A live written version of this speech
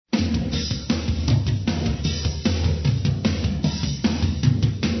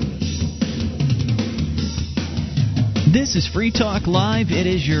This is Free Talk Live. It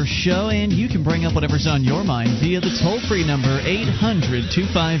is your show, and you can bring up whatever's on your mind via the toll-free number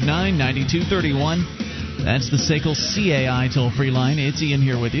 800-259-9231. That's the SACL CAI toll-free line. It's Ian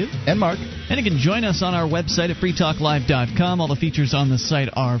here with you. And Mark. And you can join us on our website at freetalklive.com. All the features on the site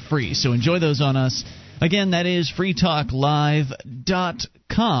are free, so enjoy those on us. Again, that is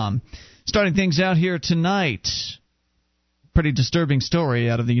freetalklive.com. Starting things out here tonight. Pretty disturbing story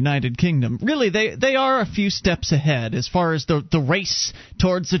out of the United Kingdom. Really, they are a few steps ahead as far as the race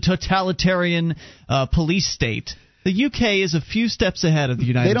towards the totalitarian police state. The UK is a few steps ahead of the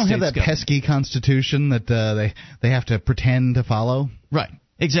United States. They don't have that government. pesky constitution that they have to pretend to follow. Right,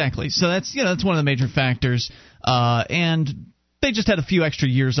 exactly. So that's one of the major factors, and they just had a few extra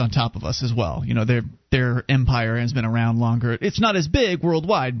years on top of us as well. Their empire has been around longer. It's not as big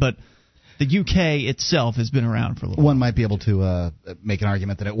worldwide, but the UK itself has been around for a little while. One might be able to make an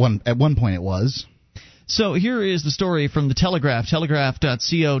argument that at one point it was. So here is the story from the Telegraph,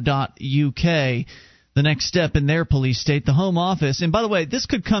 telegraph.co.uk. The next step in their police state, the Home Office. And by the way, this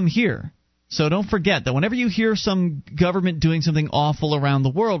could come here. So don't forget that whenever you hear some government doing something awful around the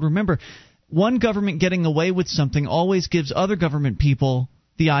world, remember, one government getting away with something always gives other government people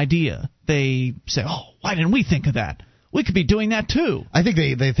the idea. They say, oh, why didn't we think of that? We could be doing that, too. I think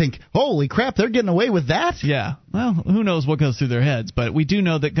they think, holy crap, they're getting away with that? Yeah. Well, who knows what goes through their heads, but we do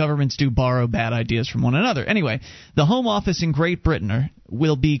know that governments do borrow bad ideas from one another. Anyway, the Home Office in Great Britain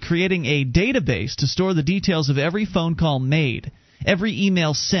will be creating a database to store the details of every phone call made, every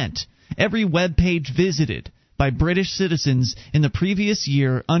email sent, every web page visited by British citizens in the previous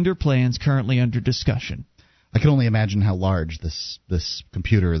year under plans currently under discussion. I can only imagine how large this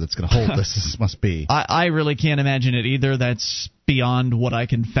computer that's going to hold this must be. I really can't imagine it either. That's beyond what I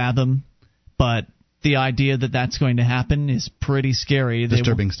can fathom. But the idea that that's going to happen is pretty scary.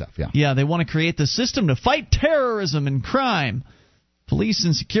 Disturbing stuff, yeah. Yeah, they want to create the system to fight terrorism and crime. Police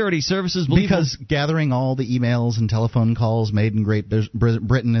and security services believe... Because gathering all the emails and telephone calls made in Great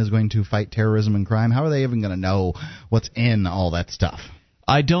Britain is going to fight terrorism and crime. How are they even going to know what's in all that stuff?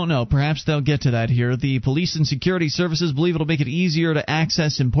 I don't know. Perhaps they'll get to that here. The police and security services believe it'll make it easier to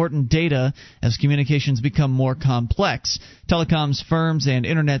access important data as communications become more complex. Telecoms firms and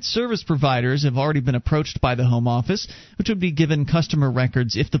internet service providers have already been approached by the Home Office, which would be given customer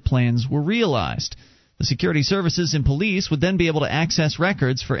records if the plans were realized. The security services and police would then be able to access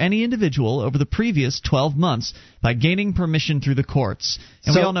records for any individual over the previous 12 months by gaining permission through the courts.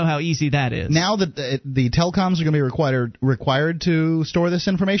 And we all know how easy that is. Now that the telecoms are going to be required to store this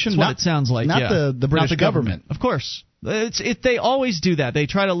information? That's what it sounds like, not yeah. the British government. Of course. They always do that. They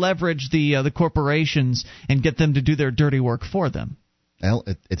try to leverage the corporations and get them to do their dirty work for them. Well,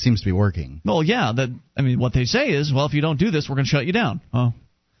 it seems to be working. Well, yeah. What they say is, well, if you don't do this, we're going to shut you down. Oh,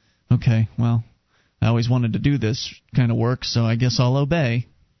 okay, well... I always wanted to do this kind of work, so I guess I'll obey,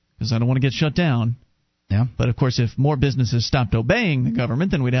 because I don't want to get shut down. Yeah. But, of course, if more businesses stopped obeying the government,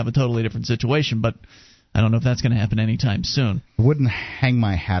 then we'd have a totally different situation. But I don't know if that's going to happen anytime soon. I wouldn't hang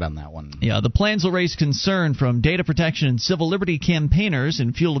my hat on that one. Yeah, the plans will raise concern from data protection and civil liberty campaigners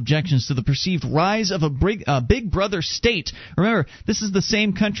and fuel objections to the perceived rise of a big brother state. Remember, this is the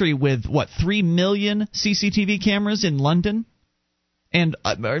same country with, 3 million CCTV cameras in London? And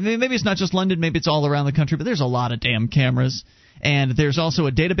maybe it's not just London, maybe it's all around the country, but there's a lot of damn cameras. And there's also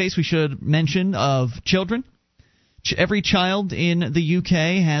a database we should mention of children. Every child in the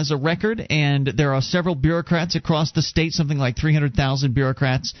UK has a record, and there are several bureaucrats across the state, something like 300,000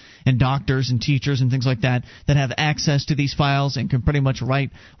 bureaucrats and doctors and teachers and things like that have access to these files and can pretty much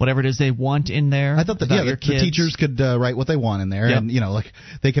write whatever it is they want in there. I thought that the teachers could write what they want in there, yep. And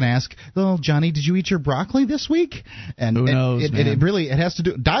they can ask, "Oh, Johnny, did you eat your broccoli this week?" And who knows? It has to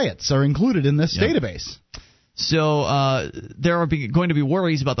do. Diets are included in this database. So there are going to be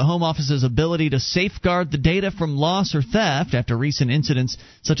worries about the Home Office's ability to safeguard the data from loss or theft after recent incidents,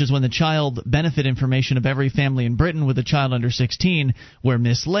 such as when the child benefit information of every family in Britain with a child under 16 were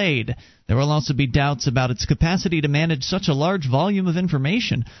mislaid. There will also be doubts about its capacity to manage such a large volume of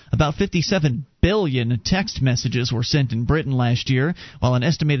information. About 57 billion text messages were sent in Britain last year, while an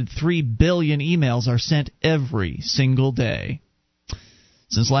estimated 3 billion emails are sent every single day.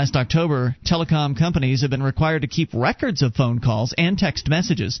 Since last October, telecom companies have been required to keep records of phone calls and text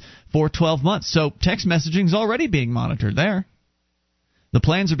messages for 12 months, so text messaging is already being monitored there. The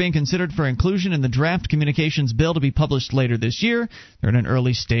plans are being considered for inclusion in the draft communications bill to be published later this year. They're in an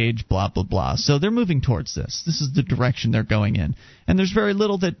early stage, blah, blah, blah. So they're moving towards this. This is the direction they're going in. And there's very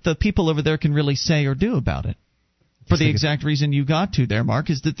little that the people over there can really say or do about it. For the exact reason you got to there, Mark,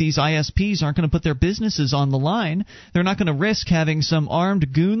 is that these ISPs aren't going to put their businesses on the line. They're not going to risk having some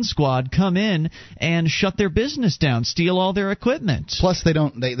armed goon squad come in and shut their business down, steal all their equipment. Plus, they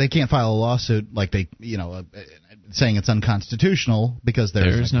can't file a lawsuit like saying it's unconstitutional because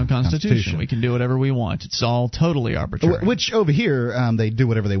there's no constitution. We can do whatever we want. It's all totally arbitrary. Which over here, they do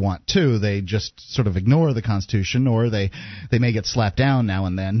whatever they want too. They just sort of ignore the Constitution, or they may get slapped down now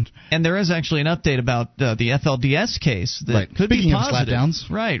and then. And there is actually an update about the FLDS case that could Speaking be positive. Of slapdowns.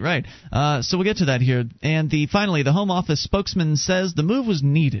 Right. So we'll get to that here. And finally, the Home Office spokesman says the move was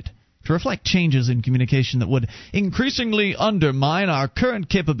needed to reflect changes in communication that would increasingly undermine our current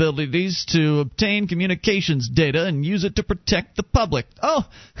capabilities to obtain communications data and use it to protect the public. Oh,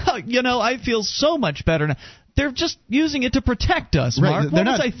 I feel so much better now. They're just using it to protect us, Mark. Right. What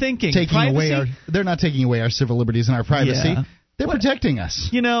was I thinking? They're not taking away our civil liberties and our privacy. Yeah. They're protecting us.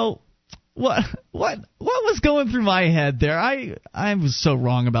 What was going through my head there? I was so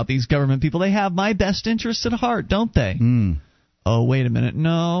wrong about these government people. They have my best interests at heart, don't they? Oh, wait a minute.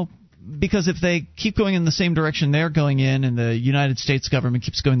 No. Because if they keep going in the same direction they're going in, and the United States government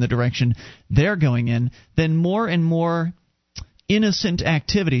keeps going the direction they're going in, then more and more innocent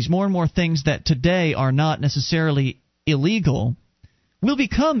activities, more and more things that today are not necessarily illegal, will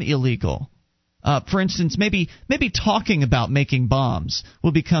become illegal. For instance, maybe talking about making bombs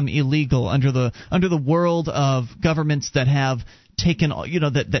will become illegal under the world of governments that have taken,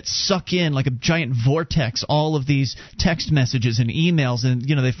 that suck in like a giant vortex all of these text messages and emails, and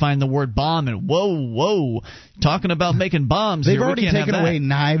they find the word bomb and whoa, talking about making bombs. They've already taken away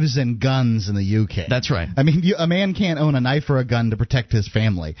knives and guns in the UK. That's right. I mean, a man can't own a knife or a gun to protect his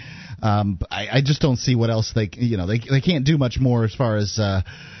family. I just don't see what else they can't do much more as far as.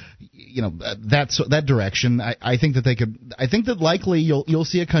 That direction. I think that they could. I think that likely you'll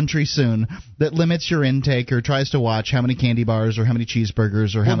see a country soon that limits your intake or tries to watch how many candy bars or how many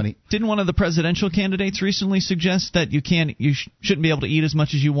cheeseburgers or how many. Didn't one of the presidential candidates recently suggest that you shouldn't be able to eat as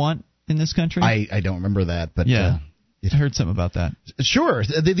much as you want in this country? I don't remember that, but yeah. I heard something about that. Sure.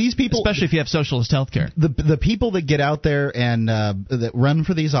 These people... Especially if you have socialist health care. The people that get out there and that run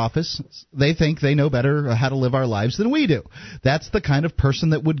for these offices, they think they know better how to live our lives than we do. That's the kind of person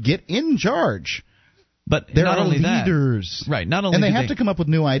that would get in charge. But there not are only leaders. Right. Not only and they have to come up with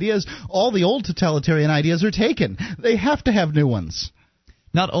new ideas. All the old totalitarian ideas are taken. They have to have new ones.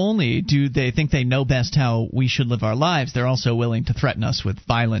 Not only do they think they know best how we should live our lives, they're also willing to threaten us with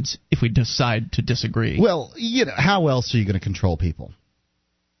violence if we decide to disagree. Well, how else are you going to control people?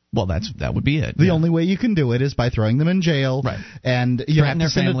 Well, that would be it. The only way you can do it is by throwing them in jail, right? And you have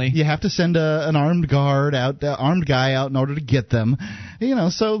to send an armed guy out in order to get them.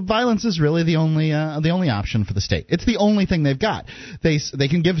 So violence is really the only option for the state. It's the only thing they've got. They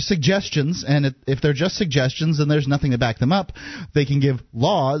can give suggestions, and if they're just suggestions and there's nothing to back them up, they can give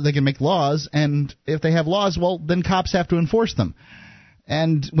laws. They can make laws, and if they have laws, well, then cops have to enforce them.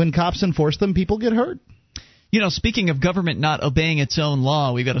 And when cops enforce them, people get hurt. Speaking of government not obeying its own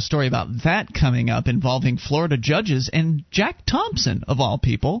law, we've got a story about that coming up involving Florida judges and Jack Thompson, of all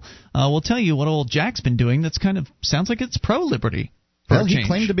people. We'll tell you what old Jack's been doing that's kind of sounds like it's pro-liberty. Well, he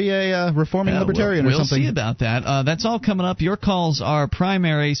claimed to be a reforming libertarian or something. We'll see about that. That's all coming up. Your calls are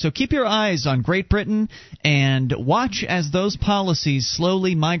primary, so keep your eyes on Great Britain and watch as those policies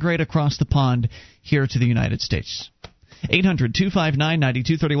slowly migrate across the pond here to the United States.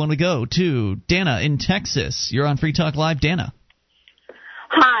 800-259-9231. We go to Dana in Texas. You're on Free Talk Live. Dana.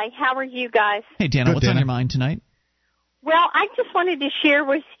 Hi, how are you guys? Hey, Dana. What's on your mind tonight? Well, I just wanted to share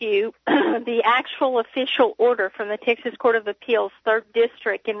with you the actual official order from the Texas Court of Appeals, 3rd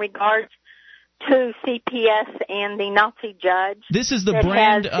District, in regards to CPS and the Nazi judge. This is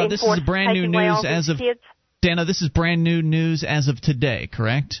brand new news as of Dana. This is brand new news as of today,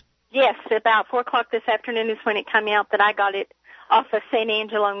 correct? Yes, about 4 o'clock this afternoon is when it came out that I got it off of San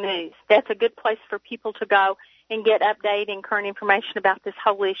Angelo News. That's a good place for people to go and get update and current information about this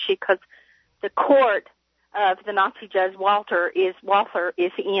whole issue, because the court of the Nazi judge Walther is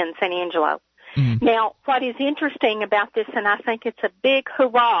in San Angelo. Mm-hmm. Now, what is interesting about this, and I think it's a big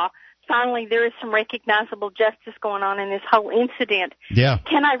hurrah, finally there is some recognizable justice going on in this whole incident. Yeah.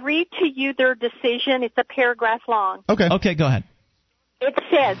 Can I read to you their decision? It's a paragraph long. Okay, go ahead. It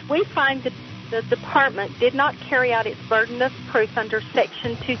says, we find the department did not carry out its burden of proof under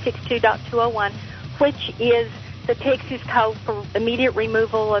Section 262.201, which is the Texas Code for immediate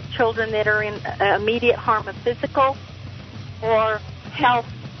removal of children that are in immediate harm of physical or health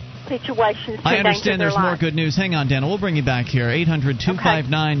situations to I understand there's more life. Good news. Hang on, Dana. We'll bring you back here.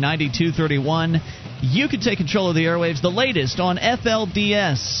 800-259-9231. You can take control of the airwaves. The latest on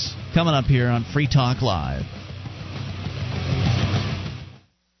FLDS coming up here on Free Talk Live.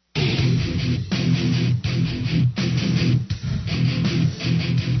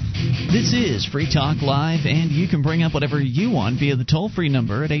 This is Free Talk Live, and you can bring up whatever you want via the toll-free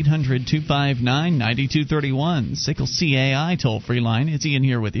number at 800-259-9231. Sickle CAI toll-free line. It's Ian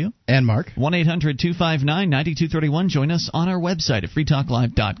here with you. And Mark. 1-800-259-9231. Join us on our website at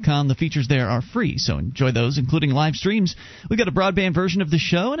freetalklive.com. The features there are free, so enjoy those, including live streams. We've got a broadband version of the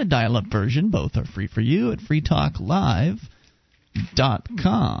show and a dial-up version. Both are free for you at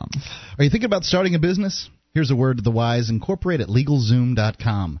freetalklive.com. Are you thinking about starting a business? Here's a word to the wise. Incorporate at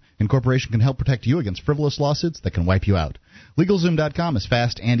LegalZoom.com. Incorporation can help protect you against frivolous lawsuits that can wipe you out. LegalZoom.com is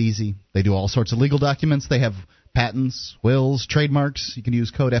fast and easy. They do all sorts of legal documents. They have patents, wills, trademarks. You can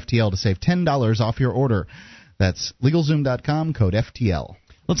use code FTL to save $10 off your order. That's LegalZoom.com, code FTL.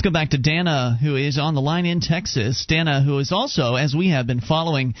 Let's go back to Dana, who is on the line in Texas. Dana, who is also, as we have been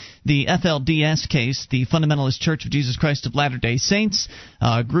following the FLDS case, the Fundamentalist Church of Jesus Christ of Latter-day Saints,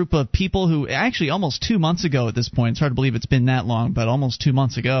 a group of people who actually almost 2 months ago at this point, it's hard to believe it's been that long, but almost 2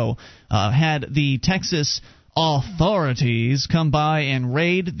 months ago, had the Texas authorities come by and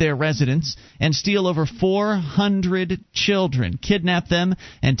raid their residence and steal over 400 children, kidnap them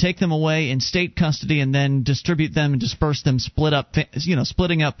and take them away in state custody, and then distribute them and disperse them,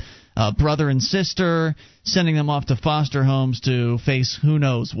 splitting up brother and sister, sending them off to foster homes to face who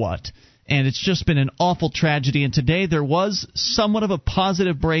knows what. And it's just been an awful tragedy. And today there was somewhat of a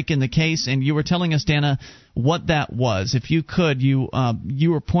positive break in the case, and you were telling us, Dana, what that was. If you could, you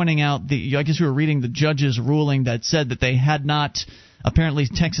were pointing out I guess you were reading the judge's ruling that said that they had not, apparently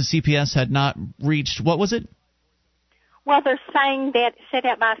Texas CPS had not reached, what was it? Well, they're saying that set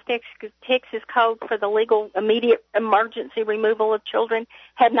out by Texas Code for the legal immediate emergency removal of children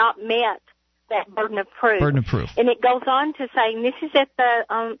had not met that burden of proof. And it goes on to say, and this is at the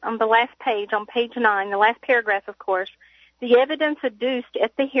on the last page, on page 9, the last paragraph, of course, the evidence adduced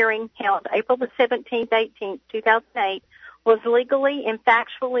at the hearing held April the 17th, 18th, 2008, was legally and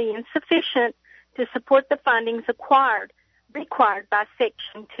factually insufficient to support the findings required by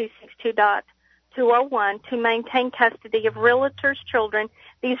Section 262.201 to maintain custody of realtors' children.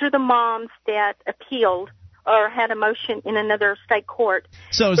 These are the moms that appealed or had a motion in another state court.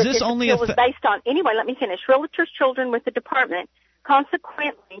 So is this only was based on, anyway, let me finish, realtors' children with the department.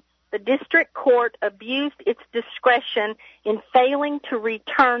 Consequently, the district court abused its discretion in failing to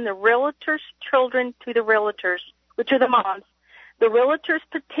return the realtors' children to the realtors, which are the moms. The realtors'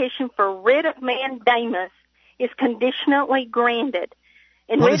 petition for writ of mandamus is conditionally granted.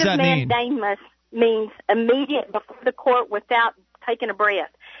 And what writ does of that mean? Mandamus means immediate before the court without taking a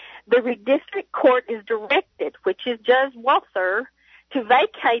breath. The district court is directed, which is Judge Walther, to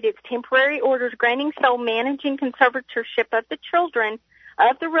vacate its temporary orders granting sole managing conservatorship of the children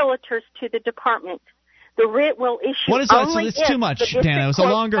of the realtors to the department. The writ will issue. What is that? So it's too much, Dana. It was a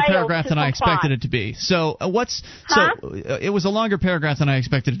longer paragraph than I expected it to be. So it was a longer paragraph than I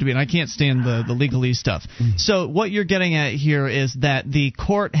expected it to be, and I can't stand the legalese stuff. So what you're getting at here is that the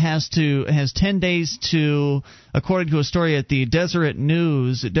court has 10 days to, according to a story at the Deseret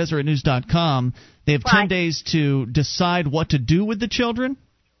News, at DeseretNews.com, they have 10 days to decide what to do with the children?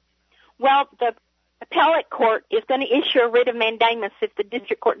 Well, the appellate court is going to issue a writ of mandamus if the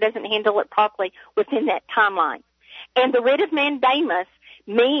district court doesn't handle it properly within that timeline. And the writ of mandamus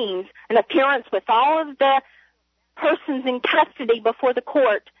means an appearance with all of the persons in custody before the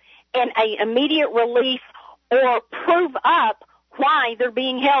court and an immediate release or prove up why they're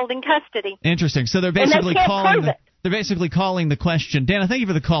being held in custody. Interesting. So they're basically calling the question. Dana, thank you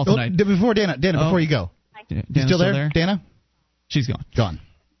for the call tonight. Before before you go. You still there, Dana? She's gone. Gone.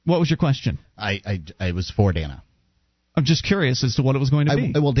 What was your question? I was for Dana. I'm just curious as to what it was going to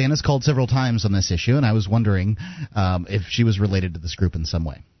be. Well, Dana's called several times on this issue, and I was wondering if she was related to this group in some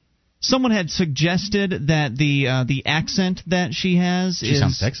way. Someone had suggested that the accent that she has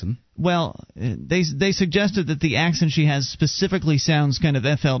sounds Texan. Well, they suggested that the accent she has specifically sounds kind of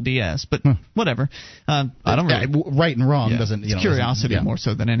FLDS, but whatever. I don't really. Right and wrong doesn't. It's curiosity more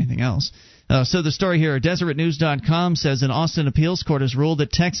so than anything else. So the story here, DeseretNews.com says an Austin appeals court has ruled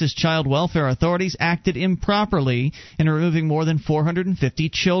that Texas child welfare authorities acted improperly in removing more than 450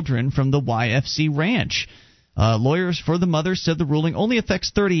 children from the YFC ranch. Lawyers for the mothers said the ruling only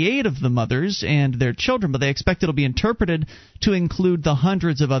affects 38 of the mothers and their children, but they expect it'll be interpreted to include the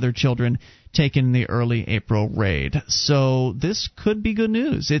hundreds of other children taken in the early April raid. So this could be good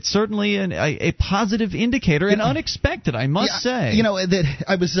news. It's certainly a positive indicator and unexpected, I must say. You know,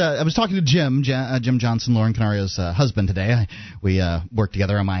 I was talking to Jim Johnson, Lauren Canario's husband today. We work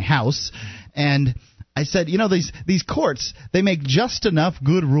together on my house, and I said, these courts, they make just enough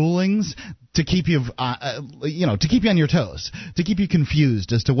good rulings to keep you, to keep you on your toes, to keep you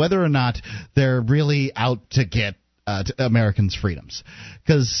confused as to whether or not they're really out to get Americans' freedoms.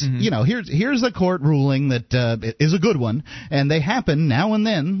 Because, here's a court ruling that is a good one, and they happen now and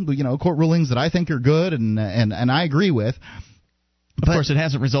then, court rulings that I think are good and I agree with. Of course, it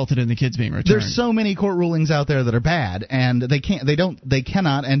hasn't resulted in the kids being returned. There's so many court rulings out there that are bad, and they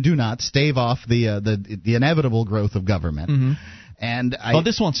cannot and do not stave off the inevitable growth of government. Mm-hmm. And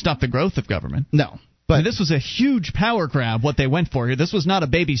this won't stop the growth of government. No. But this was a huge power grab, what they went for here. This was not a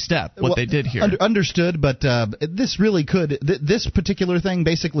baby step, what they did here. Understood, but this really could... this particular thing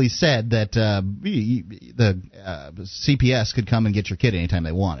basically said that the CPS could come and get your kid anytime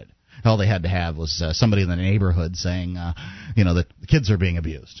they wanted. All they had to have was somebody in the neighborhood saying, that the kids are being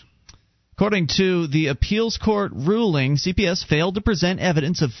abused. According to the appeals court ruling, CPS failed to present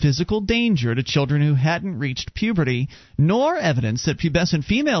evidence of physical danger to children who hadn't reached puberty, nor evidence that pubescent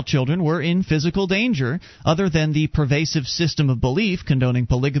female children were in physical danger, other than the pervasive system of belief condoning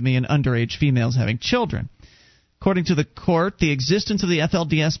polygamy and underage females having children. According to the court, the existence of the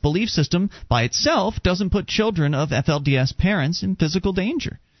FLDS belief system by itself doesn't put children of FLDS parents in physical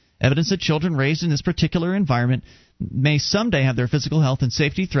danger. Evidence that children raised in this particular environment may someday have their physical health and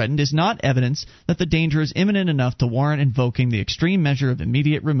safety threatened is not evidence that the danger is imminent enough to warrant invoking the extreme measure of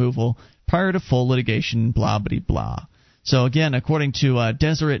immediate removal prior to full litigation, blah, blah, blah. So again, according to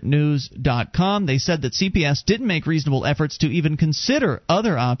DeseretNews.com, they said that CPS didn't make reasonable efforts to even consider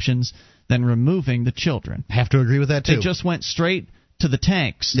other options than removing the children. I have to agree with that, too. They just went straight to the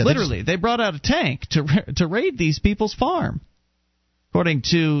tanks. Yeah, literally, they brought out a tank to raid these people's farm. According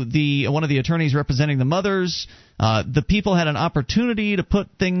to one of the attorneys representing the mothers, the people had an opportunity to put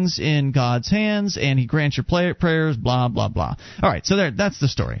things in God's hands, and He grants your prayers, blah, blah, blah. All right, so that's the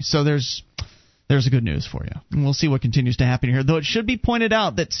story. So there's a good news for you. And we'll see what continues to happen here. Though it should be pointed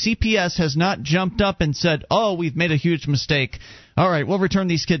out that CPS has not jumped up and said, oh, we've made a huge mistake. All right, we'll return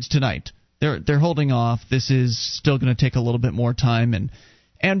these kids tonight. They're holding off. This is still going to take a little bit more time.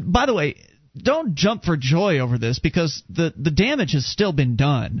 And by the way, don't jump for joy over this, because the damage has still been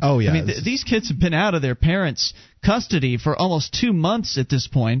done. Oh, yeah. I mean, these kids have been out of their parents' custody for almost 2 months at this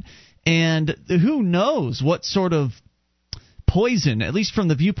point, and who knows what sort of poison, at least from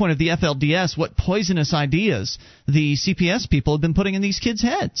the viewpoint of the FLDS, what poisonous ideas the CPS people have been putting in these kids'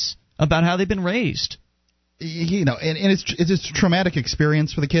 heads about how they've been raised. And it's a traumatic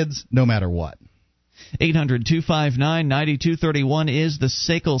experience for the kids, no matter what. 800-259-9231 is the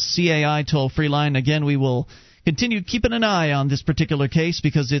SACL CAI toll-free line. Again, we will continue keeping an eye on this particular case,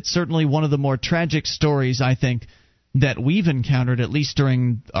 because it's certainly one of the more tragic stories, I think, that we've encountered, at least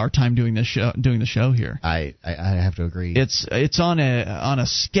during our time doing the show here. I have to agree. It's on a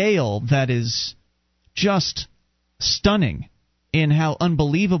scale that is just stunning in how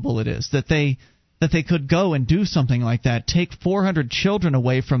unbelievable it is that they could go and do something like that, take 400 children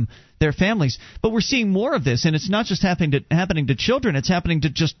away from their families. But we're seeing more of this, and it's not just happening to children, it's happening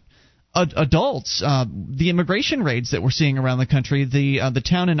to just adults. The immigration raids that we're seeing around the country, the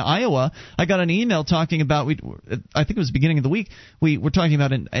town in Iowa, I got an email talking about, I think it was the beginning of the week, we were talking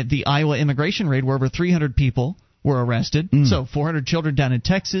about the Iowa immigration raid where over 300 people were arrested. So 400 children down in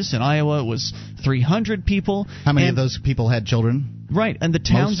Texas. In Iowa, it was 300 people. How many of those people had children? Right, and the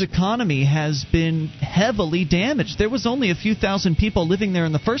town's economy has been heavily damaged. There was only a few thousand people living there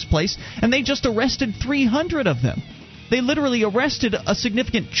in the first place, and they just arrested 300 of them. They literally arrested a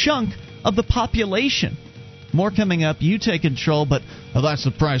significant chunk of the population. More coming up. You take control, but that's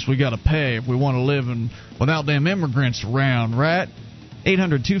the price we got to pay if we want to live without them immigrants around, right?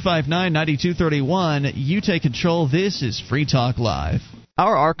 800-259-9231. You take control. This is Free Talk Live.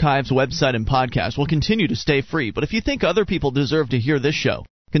 Our archives, website, and podcast will continue to stay free, but if you think other people deserve to hear this show,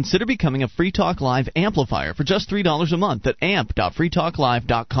 consider becoming a Free Talk Live amplifier for just $3 a month at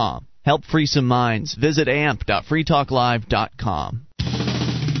amp.freetalklive.com. Help free some minds. Visit amp.freetalklive.com.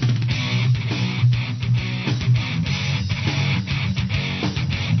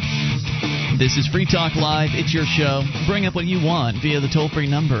 This is Free Talk Live. It's your show. Bring up what you want via the toll-free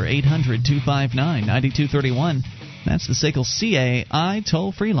number, 800-259-9231. That's the SACL CAI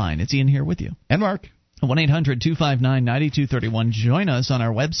toll-free line. It's Ian here with you. And Mark. 1-800-259-9231. Join us on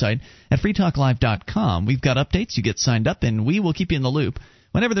our website at freetalklive.com. We've got updates. You get signed up, and we will keep you in the loop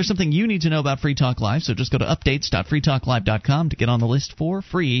whenever there's something you need to know about Free Talk Live. So just go to updates.freetalklive.com to get on the list for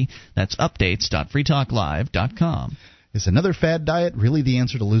free. That's updates.freetalklive.com. Is another fad diet really the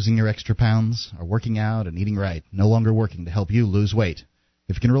answer to losing your extra pounds? Are working out and eating right no longer working to help you lose weight?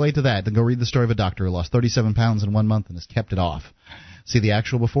 If you can relate to that, then go read the story of a doctor who lost 37 pounds in 1 month and has kept it off. See the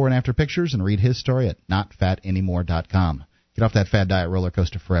actual before and after pictures and read his story at notfatanymore.com. Get off that fad diet roller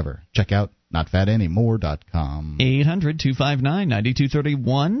coaster forever. Check out notfatanymore.com.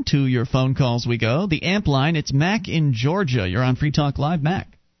 800-259-9231. To your phone calls we go. The AMP line, it's Mac in Georgia. You're on Free Talk Live, Mac.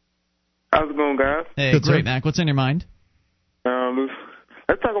 How's it going, guys? Hey, good, great, sir. Mac. What's in your mind?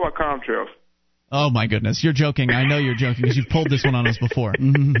 Let's talk about contrails. Oh, my goodness. You're joking. I know you're joking because you've pulled this one on us before.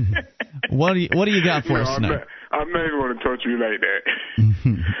 What do you got for us tonight? I'm not even going to touch you like that.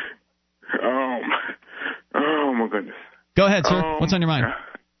 Oh, my goodness. Go ahead, sir. What's on your mind?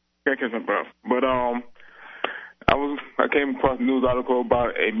 Can't catch my breath. But I came across a news article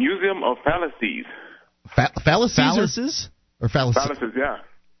about a museum of fallacies. Fallacies? Or fallacies? Fallacies, yeah.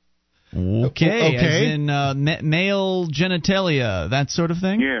 Okay. As in male genitalia, that sort of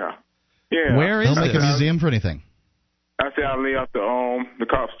thing? Yeah. Where is They'll make a museum for anything. I say I'll lay out the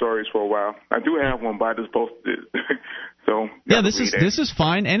cop stories for a while. I do have one, but I just posted it. So yeah, this is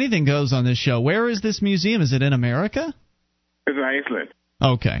fine. Anything goes on this show. Where is this museum? Is it in America? It's in Iceland.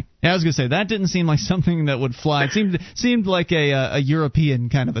 Okay. Yeah, I was going to say, that didn't seem like something that would fly. It seemed like a European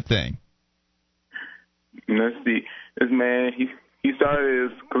kind of a thing. Let's see. This man, he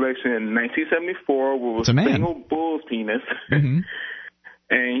started his collection in 1974 with a single bull's penis. Mm-hmm.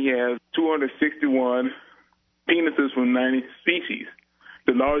 And he has 261 penises from 90 species.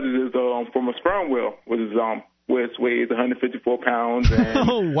 The largest is from a sperm whale, which weighs 154 pounds. And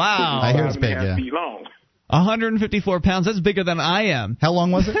oh, wow. I hear it's big, yeah. Feet long. 154 pounds. That's bigger than I am. How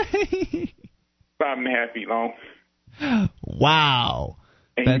long was it? 5.5 feet long. Wow.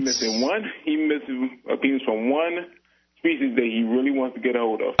 And he missing a penis from one species that he really wants to get a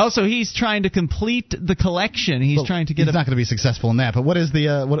hold of. Oh, so he's trying to complete the collection. He's trying to get. He's not going to be successful in that. But what is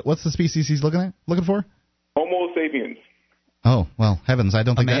the what's the species he's looking for? Homo sapiens. Oh, well, heavens, I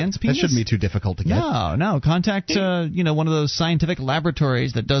don't think that shouldn't be too difficult to get. No. Contact one of those scientific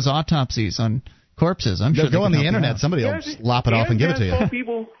laboratories that does autopsies on corpses. I'm sure go on the internet. Somebody will lop it off and give it to you.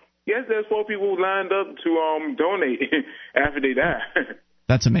 There's 4 people lined up to donate after they die.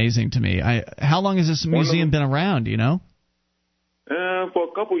 That's amazing to me. How long has this museum been around, do you know? For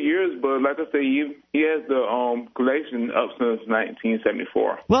a couple years, but like I say, he has the collection up since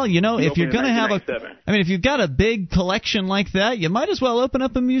 1974. Well, if you're going to have if you've got a big collection like that, you might as well open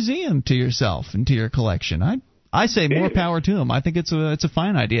up a museum to yourself and to your collection. I say more power to him. I think it's a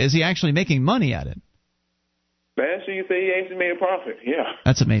fine idea. Is he actually making money at it? Last year, you say he actually made a profit. Yeah.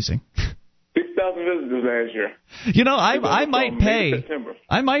 That's amazing. 6,000 visitors last year. I might pay.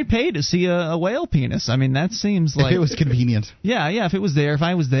 I might pay to see a whale penis. I mean, that seems like if it was convenient. Yeah. If it was there, if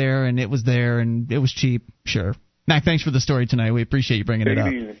I was there and it was cheap, sure. Mac, thanks for the story tonight. We appreciate you bringing it up.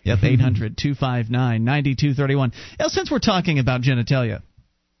 Yep, 800-259-9231. Now, since we're talking about genitalia,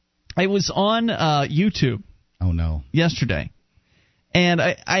 I was on YouTube. Oh no. Yesterday. And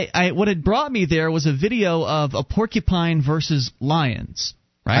I what had brought me there was a video of a porcupine versus lions.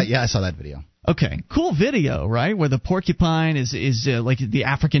 Right? Yeah, I saw that video. Okay, cool video, right? Where the porcupine is like the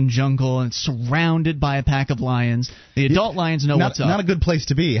African jungle and it's surrounded by a pack of lions. The adult lions know what's up. Not a good place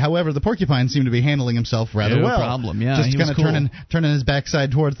to be. However, the porcupine seemed to be handling himself rather well. No problem, yeah. Just kind of turning his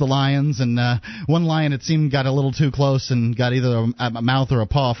backside towards the lions, and one lion, it seemed, got a little too close and got either a mouth or a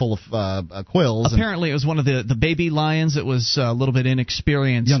paw full of quills. Apparently, it was one of the baby lions that was a little bit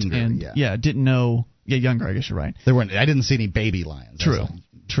inexperienced. Younger, and, didn't know. Yeah, younger, I guess you're right. I didn't see any baby lions. True.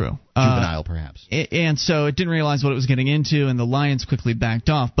 Juvenile, perhaps. And so it didn't realize what it was getting into, and the lions quickly backed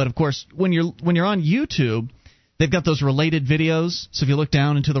off. But of course, when you're on YouTube, they've got those related videos. So if you look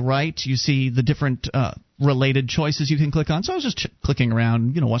down and to the right, you see the different related choices you can click on. So I was just clicking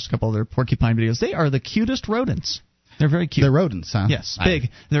around, watched a couple of their porcupine videos. They are the cutest rodents. They're very cute. They're rodents, huh? Yes, big.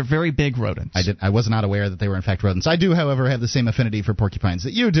 They're very big rodents. I was not aware that they were in fact rodents. I do, however, have the same affinity for porcupines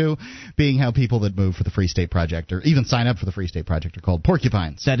that you do, being how people that move for the Free State Project or even sign up for the Free State Project are called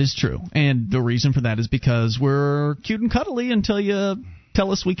porcupines. That is true. And the reason for that is because we're cute and cuddly until you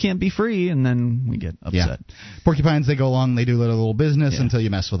tell us we can't be free, and then we get upset. Yeah. Porcupines, they go along, they do their little business until you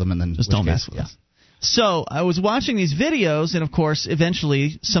mess with them, and then just don't mess with us. So I was watching these videos, and of course,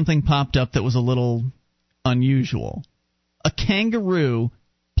 eventually something popped up that was a little unusual. A kangaroo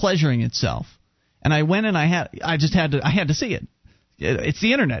pleasuring itself, and I went and I had to see it. It's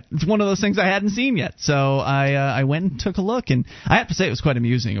the internet. It's one of those things I hadn't seen yet, so I went and took a look, and I have to say it was quite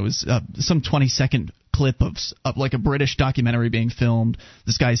amusing. It was some 20-second clip of like a British documentary being filmed.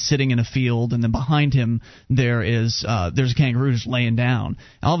 This guy's sitting in a field, and then behind him there's a kangaroo just laying down.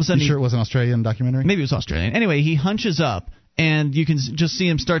 All of a sudden, you sure it was an Australian documentary? Maybe it was Australian. Anyway, he hunches up, and you can just see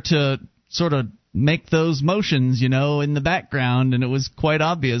him start to sort of make those motions, in the background, and it was quite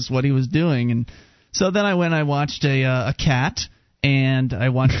obvious what he was doing. And so then I watched a cat, and I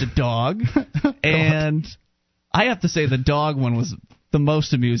watched a dog, and I have to say the dog one was the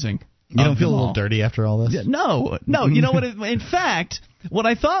most amusing. You don't feel a little dirty after all this? No. You know what? In fact, what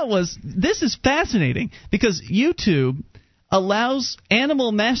I thought was, this is fascinating because YouTube allows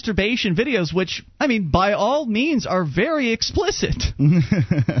animal masturbation videos, which, I mean, by all means are very explicit.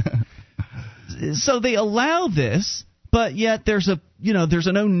 So they allow this, but yet there's a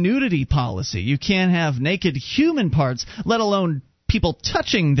no nudity policy. You can't have naked human parts, let alone people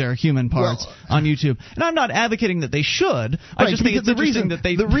touching their human parts on YouTube. And I'm not advocating that they should. I just think it's interesting that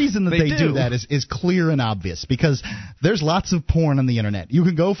they do. The reason that they do that is clear and obvious, because there's lots of porn on the internet. You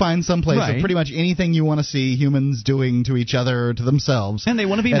can go find some place of pretty much anything you want to see humans doing to each other, to themselves. And they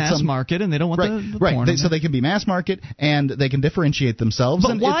want to be mass market, and they don't want the porn. So they can be mass market, and they can differentiate themselves.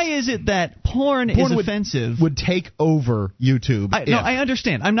 But why is it that porn is offensive? Would take over YouTube. No, I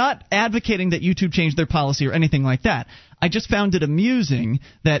understand. I'm not advocating that YouTube change their policy or anything like that. I just found it amusing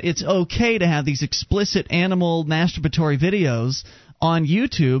that it's okay to have these explicit animal masturbatory videos on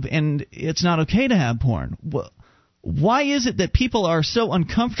YouTube, and it's not okay to have porn. Why is it that people are so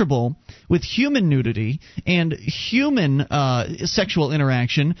uncomfortable with human nudity and human sexual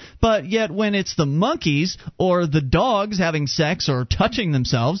interaction, but yet when it's the monkeys or the dogs having sex or touching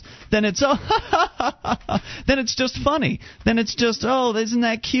themselves, then it's then it's just funny. Then it's just, isn't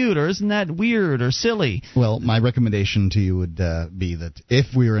that cute, or isn't that weird or silly? Well, my recommendation to you would be that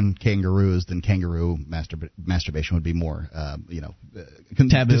if we were in kangaroos, then kangaroo masturbation would be more,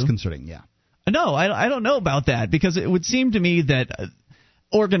 taboo? Disconcerting. Yeah. No, I don't know about that, because it would seem to me that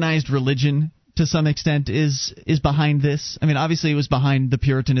organized religion, to some extent, is behind this. I mean, obviously it was behind the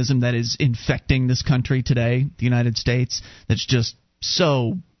Puritanism that is infecting this country today, the United States, that's just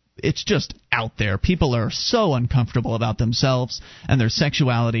it's just out there. People are so uncomfortable about themselves and their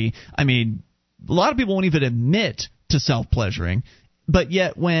sexuality. I mean, a lot of people won't even admit to self-pleasuring, but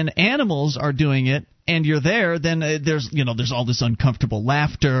yet when animals are doing it, and you're there, then there's all this uncomfortable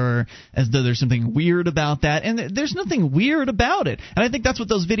laughter, as though there's something weird about that, and there's nothing weird about it. And I think that's what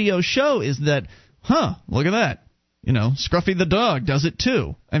those videos show, is that, look at that, Scruffy the dog does it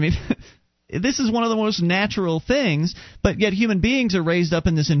too. I mean, this is one of the most natural things, but yet human beings are raised up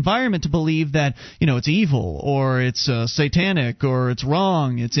in this environment to believe that, it's evil, or it's satanic, or it's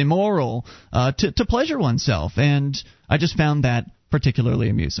wrong, it's immoral, to pleasure oneself. And I just found that particularly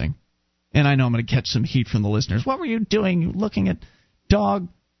amusing. And I know I'm going to catch some heat from the listeners. What were you doing looking at dog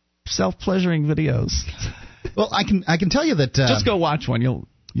self-pleasuring videos? Well, I can tell you that just go watch one.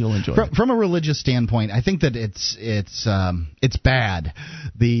 You'll enjoy it. From a religious standpoint, I think that it's bad.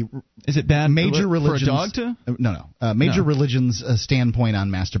 Is it bad major religions, for a dog to? No. Major religions' standpoint on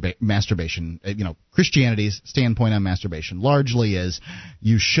masturbation, Christianity's standpoint on masturbation largely is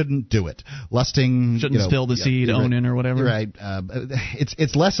you shouldn't do it. Lusting, shouldn't spill the seed, onin, or whatever. Right.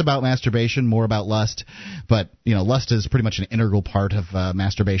 It's less about masturbation, more about lust. But lust is pretty much an integral part of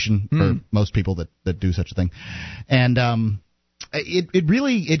masturbation for most people that do such a thing, and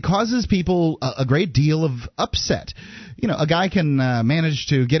It causes people a great deal of upset. A guy can manage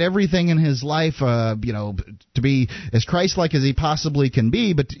to get everything in his life, to be as Christ-like as he possibly can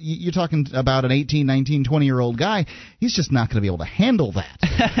be, but you're talking about an 18, 19, 20-year-old guy. He's just not going to be able to handle that.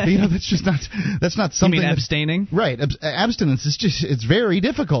 That's not something. You mean abstaining? Right. Abstinence is it's very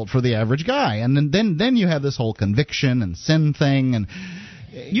difficult for the average guy, and then you have this whole conviction and sin thing, and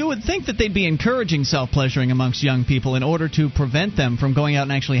you would think that they'd be encouraging self-pleasuring amongst young people in order to prevent them from going out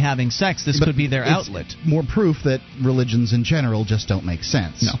and actually having sex. This could be their outlet. More proof that religions in general just don't make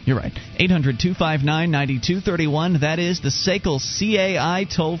sense. No, you're right. 800-259-9231. That is the SACL CAI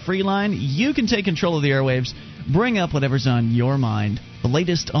toll-free line. You can take control of the airwaves. Bring up whatever's on your mind. The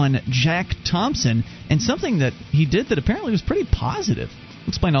latest on Jack Thompson, and something that he did that apparently was pretty positive. We'll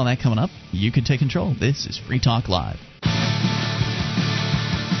explain all that coming up. You can take control. This is Free Talk Live.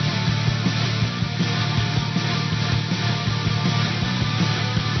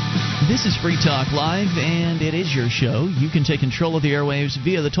 This is Free Talk Live, and it is your show. You can take control of the airwaves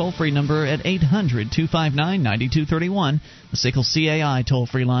via the toll-free number at 800-259-9231, the SACL CAI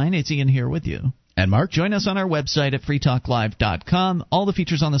toll-free line. It's Ian here with you. And Mark. Join us on our website at freetalklive.com. All the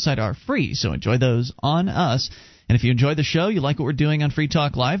features on the site are free, so enjoy those on us. And if you enjoy the show, you like what we're doing on Free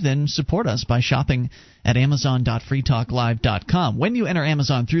Talk Live, then support us by shopping at amazon.freetalklive.com. When you enter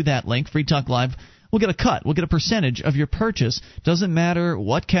Amazon through that link, Free Talk Live, we'll get a cut. We'll get a percentage of your purchase. Doesn't matter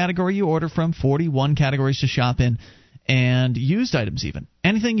what category you order from, 41 categories to shop in, and used items even.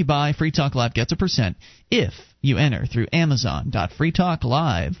 Anything you buy, Free Talk Live gets a percent if you enter through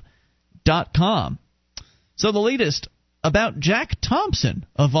amazon.freetalklive.com. So the latest about Jack Thompson,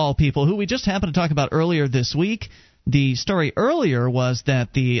 of all people, who we just happened to talk about earlier this week. The story earlier was that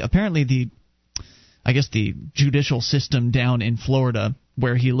apparently the I guess the judicial system down in Florida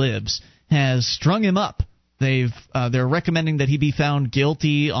where he lives has strung him up. They're recommending that he be found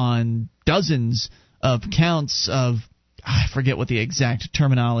guilty on dozens of counts of, I forget what the exact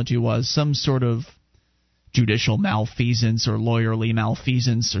terminology was, some sort of judicial malfeasance or lawyerly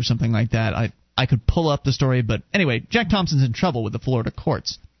malfeasance or something like that. I could pull up the story, but anyway, Jack Thompson's in trouble with the Florida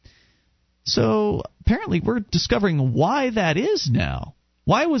courts. So apparently we're discovering why that is now.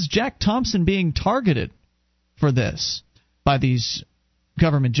 Why was Jack Thompson being targeted for this by these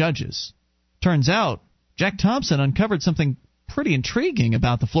government judges? Turns out Jack Thompson uncovered something pretty intriguing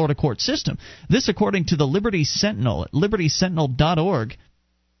about the Florida court system. This according to the Liberty Sentinel at libertysentinel.org.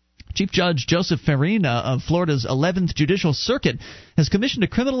 Chief Judge Joseph Farina of Florida's 11th Judicial Circuit has commissioned a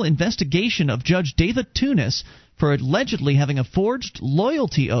criminal investigation of Judge David Tunis for allegedly having a forged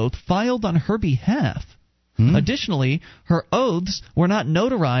loyalty oath filed on her behalf. Additionally, her oaths were not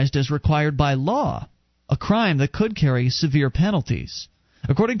notarized as required by law, a crime that could carry severe penalties.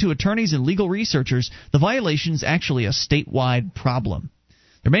 According to attorneys and legal researchers, the violation is actually a statewide problem.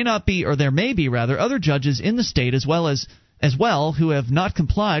 There may be other judges in the state as well who have not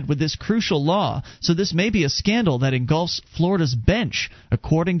complied with this crucial law, so this may be a scandal that engulfs Florida's bench,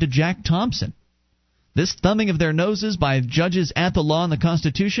 according to Jack Thompson. This thumbing of their noses by judges at the law and the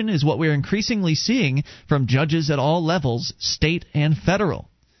Constitution is what we're increasingly seeing from judges at all levels, state and federal.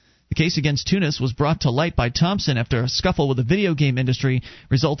 The case against Tunis was brought to light by Thompson after a scuffle with the video game industry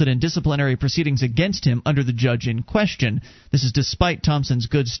resulted in disciplinary proceedings against him under the judge in question. This is despite Thompson's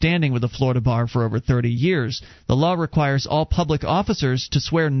good standing with the Florida bar for over 30 years. The law requires all public officers to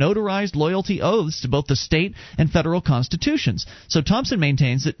swear notarized loyalty oaths to both the state and federal constitutions. So Thompson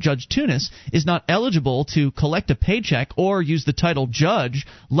maintains that Judge Tunis is not eligible to collect a paycheck or use the title judge,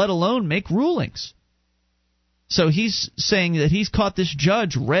 let alone make rulings. So he's saying that he's caught this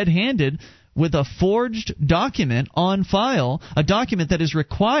judge red-handed with a forged document on file, a document that is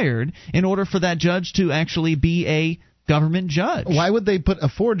required in order for that judge to actually be a government judge. Why would they put a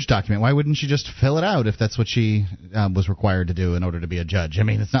forged document? Why wouldn't she just fill it out if that's what she was required to do in order to be a judge? I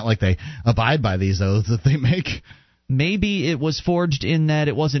mean, it's not like they abide by these oaths that they make. Maybe it was forged in that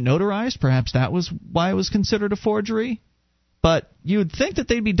it wasn't notarized. Perhaps that was why it was considered a forgery. But you would think that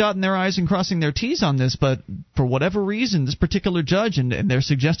they'd be dotting their I's and crossing their T's on this, but for whatever reason, this particular judge, and they're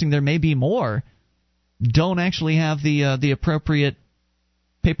suggesting there may be more, don't actually have the appropriate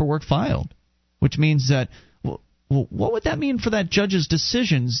paperwork filed, which means that, well, what would that mean for that judge's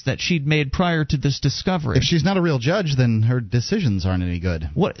decisions that she'd made prior to this discovery? If she's not a real judge, then her decisions aren't any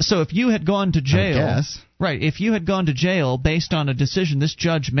good. So if you had gone to jail, I guess. Right? If you had gone to jail based on a decision this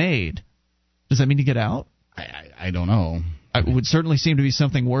judge made, does that mean you get out? I don't know. It would certainly seem to be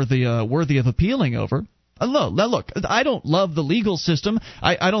something worthy of appealing over. Look, I don't love the legal system.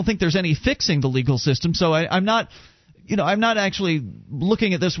 I don't think there's any fixing the legal system. So I'm not actually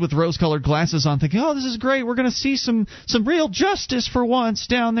looking at this with rose-colored glasses on, thinking, "Oh, this is great. We're going to see some real justice for once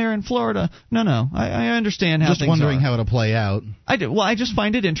down there in Florida." No. I understand how things are. Just wondering how it'll play out. I do. Well, I just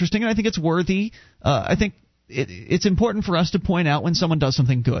find it interesting, and I think it's worthy. I think it's important for us to point out when someone does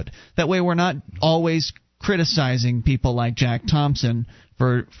something good. That way, we're not always criticizing people like Jack Thompson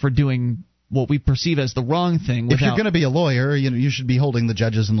for doing what we perceive as the wrong thing. If you're going to be a lawyer, you should be holding the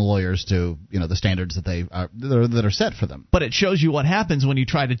judges and the lawyers to the standards that are set for them. But it shows you what happens when you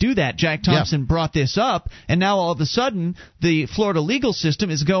try to do that. Jack Thompson brought this up, and now all of a sudden the Florida legal system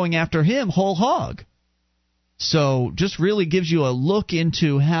is going after him whole hog. So just really gives you a look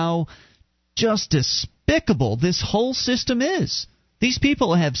into how just despicable this whole system is. These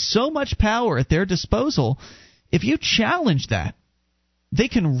people have so much power at their disposal. If you challenge that, they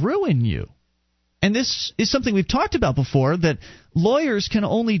can ruin you. And this is something we've talked about before, that lawyers can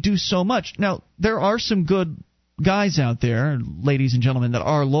only do so much. Now, there are some good guys out there, ladies and gentlemen, that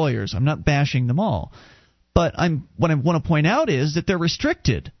are lawyers. I'm not bashing them all. But what I want to point out is that they're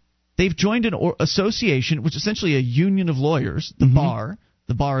restricted. They've joined an association, which is essentially a union of lawyers, the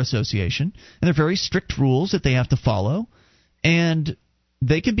Bar Association, and there are very strict rules that they have to follow. And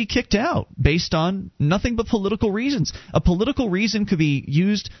they can be kicked out based on nothing but political reasons. A political reason could be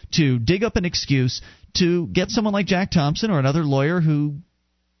used to dig up an excuse to get someone like Jack Thompson or another lawyer who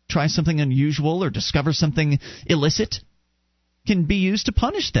tries something unusual or discovers something illicit, can be used to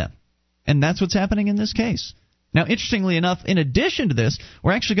punish them. And that's what's happening in this case. Now, interestingly enough, in addition to this,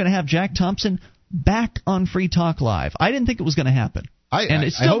 we're actually going to have Jack Thompson back on Free Talk Live. I didn't think it was going to happen. And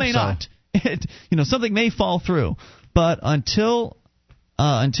it still may not. Something may fall through. But until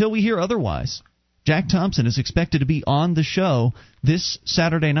we hear otherwise, Jack Thompson is expected to be on the show this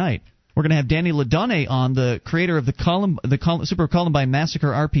Saturday night. We're going to have Danny Ladonne on, the creator of the Super Columbine Massacre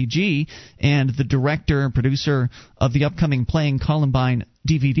RPG and the director and producer of the upcoming Playing Columbine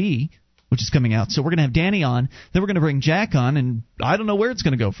DVD, which is coming out. So we're going to have Danny on. Then we're going to bring Jack on, and I don't know where it's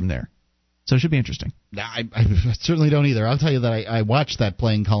going to go from there. So it should be interesting. I certainly don't either. I'll tell you that I watched that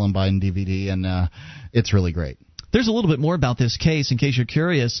Playing Columbine DVD, and it's really great. There's a little bit more about this case, in case you're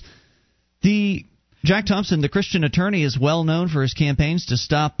curious. Jack Thompson, the Christian attorney, is well known for his campaigns to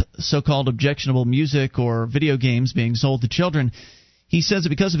stop so-called objectionable music or video games being sold to children. He says that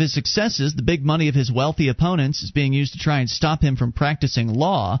because of his successes, the big money of his wealthy opponents is being used to try and stop him from practicing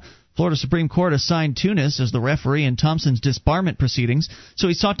law. Florida Supreme Court assigned Tunis as the referee in Thompson's disbarment proceedings, so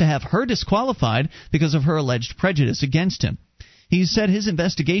he sought to have her disqualified because of her alleged prejudice against him. He said his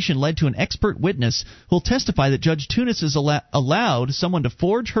investigation led to an expert witness who will testify that Judge Tunis has allowed someone to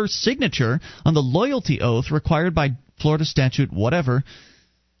forge her signature on the loyalty oath required by Florida statute whatever.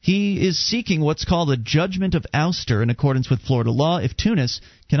 He is seeking what's called a judgment of ouster in accordance with Florida law if Tunis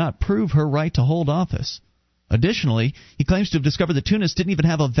cannot prove her right to hold office. Additionally, he claims to have discovered that Tunis didn't even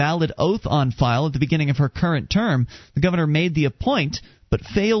have a valid oath on file at the beginning of her current term. The governor made the appoint, but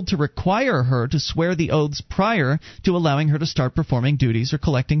failed to require her to swear the oaths prior to allowing her to start performing duties or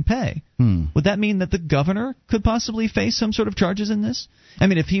collecting pay. Would that mean that the governor could possibly face some sort of charges in this? I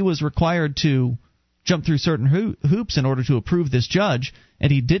mean, if he was required to jump through certain hoops in order to approve this judge,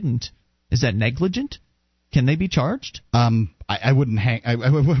 and he didn't, is that negligent? Can they be charged? I wouldn't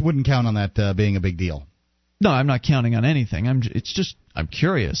count on that being a big deal. No, I'm not counting on anything. I'm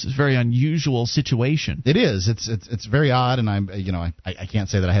curious. It's a very unusual situation. It is. It's very odd, and I can't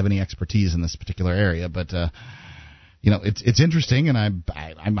say that I have any expertise in this particular area, but it's interesting, and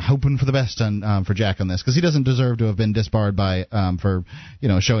I'm hoping for the best for Jack on this, because he doesn't deserve to have been disbarred for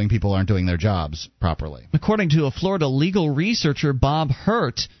showing people aren't doing their jobs properly. According to a Florida legal researcher, Bob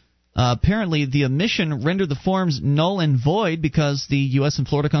Hurt, apparently the omission rendered the forms null and void because the U.S. and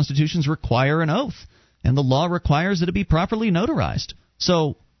Florida constitutions require an oath, and the law requires that it be properly notarized.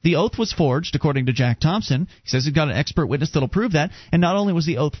 So the oath was forged, according to Jack Thompson. He says he's got an expert witness that'll prove that. And not only was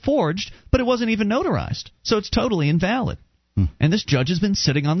the oath forged, but it wasn't even notarized. So it's totally invalid. And this judge has been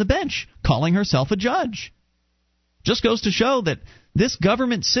sitting on the bench, calling herself a judge. Just goes to show that this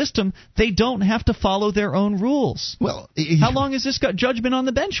government system, they don't have to follow their own rules. Well, how long has this judge been on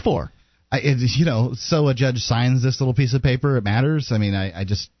the bench for? So a judge signs this little piece of paper, it matters? I mean,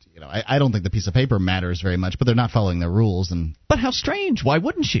 I don't think the piece of paper matters very much, but they're not following their rules. But how strange. Why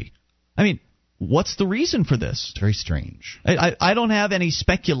wouldn't she? I mean, what's the reason for this? It's very strange. I don't have any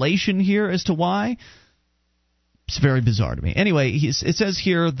speculation here as to why. It's very bizarre to me. Anyway, it says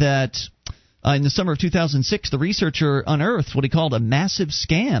here that in the summer of 2006, the researcher unearthed what he called a massive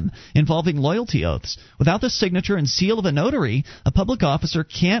scam involving loyalty oaths. Without the signature and seal of a notary, a public officer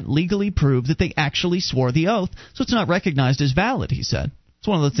can't legally prove that they actually swore the oath, so it's not recognized as valid, he said. It's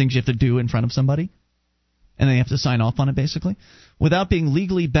one of the things you have to do in front of somebody, and then you have to sign off on it, basically. Without being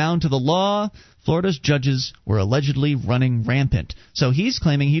legally bound to the law, Florida's judges were allegedly running rampant. So he's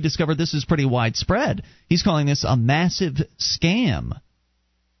claiming he discovered this is pretty widespread. He's calling this a massive scam.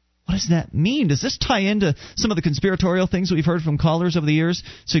 What does that mean? Does this tie into some of the conspiratorial things that we've heard from callers over the years,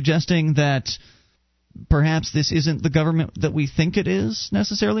 suggesting that perhaps this isn't the government that we think it is,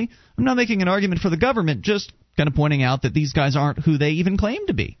 necessarily? I'm not making an argument for the government, just kind of pointing out that these guys aren't who they even claim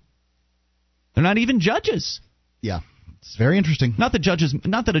to be. They're not even judges. Yeah, it's very interesting. Not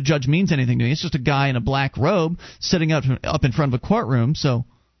that a judge means anything to me. It's just a guy in a black robe sitting up in front of a courtroom, so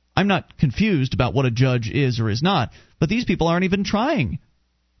I'm not confused about what a judge is or is not. But these people aren't even trying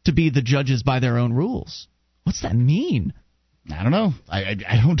to be the judges by their own rules. What's that mean? I don't know.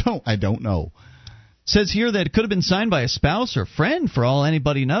 I don't know. Says here that it could have been signed by a spouse or friend for all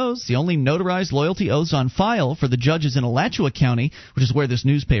anybody knows. The only notarized loyalty oaths on file for the judges in Alachua County, which is where this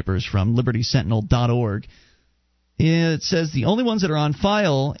newspaper is from, libertysentinel.org. It says the only ones that are on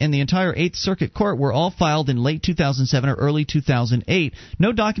file in the entire 8th Circuit Court were all filed in late 2007 or early 2008.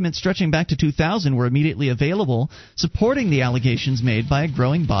 No documents stretching back to 2000 were immediately available, supporting the allegations made by a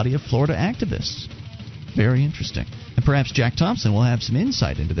growing body of Florida activists. Very interesting. And perhaps Jack Thompson will have some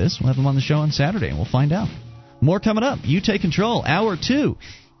insight into this. We'll have him on the show on Saturday, and we'll find out. More coming up. You Take Control. Hour 2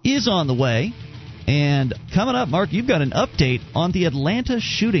 is on the way. And coming up, Mark, you've got an update on the Atlanta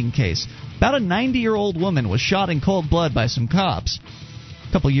shooting case. About a 90-year-old woman was shot in cold blood by some cops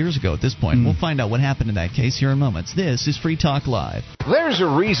a couple years ago at this point. We'll find out what happened in that case here in moments. This is Free Talk Live. There's a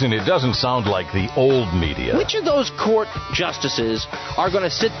reason it doesn't sound like the old media. Which of those court justices are going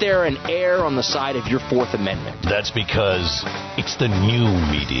to sit there and err on the side of your Fourth Amendment? That's because it's the new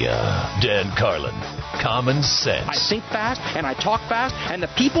media. Dan Carlin, common sense. I think fast and I talk fast, and the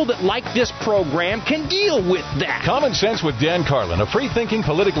people that like this program can deal with that. Common Sense with Dan Carlin, a free-thinking,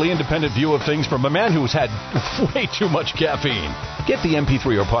 politically independent view of things from a man who's had way too much caffeine. Get the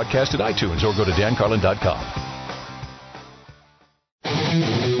MP3 or podcast at iTunes or go to dancarlin.com.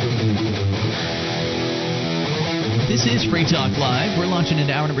 This is Free Talk Live. We're launching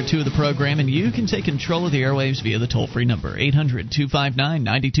into hour number 2 of the program, and you can take control of the airwaves via the toll-free number,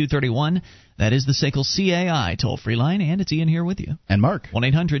 800-259-9231. That is the SACL CAI toll-free line, and it's Ian here with you. And Mark.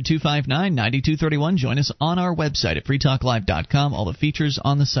 1-800-259-9231. Join us on our website at freetalklive.com. All the features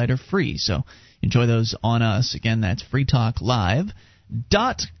on the site are free, so enjoy those on us. Again, that's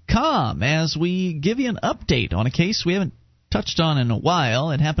freetalklive.com. As we give you an update on a case we haven't touched on in a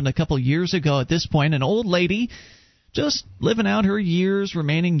while. It happened a couple years ago at this point. An old lady just living out her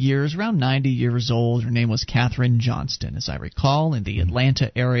remaining years, around 90 years old. Her name was Catherine Johnston, as I recall, in the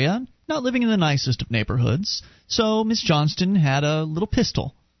Atlanta area, not living in the nicest of neighborhoods. So Miss Johnston had a little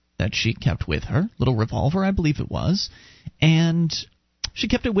pistol that she kept with her, little revolver, I believe it was, and she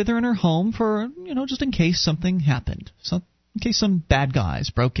kept it with her in her home for, just in case something happened, in case some bad guys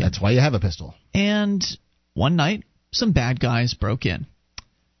broke in. That's why you have a pistol. And one night, some bad guys broke in.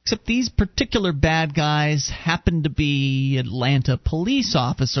 Except these particular bad guys happened to be Atlanta police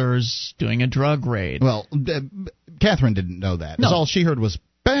officers doing a drug raid. Well, Catherine didn't know that. No. All she heard was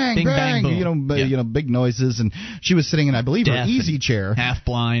bang, Bing, bang, boom. Big noises, and she was sitting in, I believe, her easy chair. Half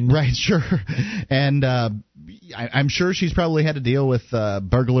blind. Right, sure. And I'm sure she's probably had to deal with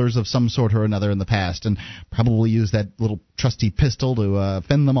burglars of some sort or another in the past, and probably used that little trusty pistol to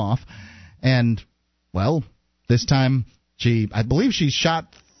fend them off. And, well, this time I believe she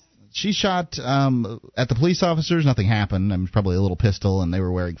shot at the police officers. Nothing happened. It was probably a little pistol, and they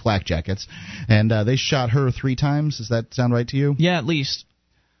were wearing flak jackets. And they shot her 3 times. Does that sound right to you? Yeah, at least.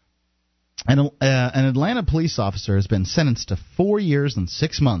 An Atlanta police officer has been sentenced to 4 years and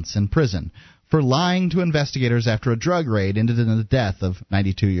 6 months in prison for lying to investigators after a drug raid ended in the death of a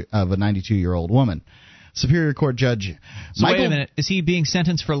 92-year-old woman. Superior Court Judge Wait a minute. Is he being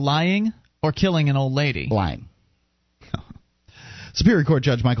sentenced for lying or killing an old lady? Lying. Superior Court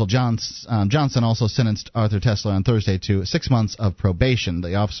Judge Michael Johnson also sentenced Arthur Tesler on Thursday to 6 months of probation.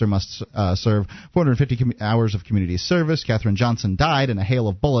 The officer must serve 450 hours of community service. Catherine Johnson died in a hail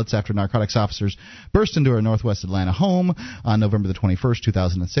of bullets after narcotics officers burst into her northwest Atlanta home on November the 21st,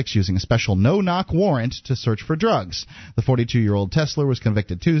 2006, using a special no-knock warrant to search for drugs. The 42-year-old Tesler was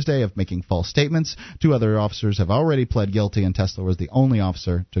convicted Tuesday of making false statements. 2 other officers have already pled guilty, and Tesler was the only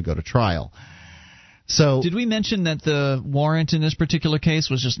officer to go to trial. So, did we mention that the warrant in this particular case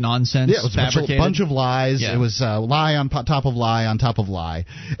was just nonsense? Yeah, it was fabricated? a bunch of lies. Yeah. It was lie on top of lie on top of lie,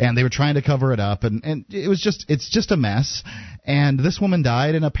 and they were trying to cover it up, and it's just a mess. And this woman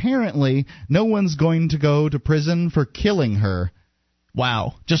died, and apparently no one's going to go to prison for killing her.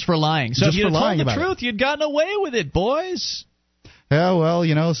 Wow, just for lying. So just if you had told the truth, you'd gotten away with it, boys. Yeah,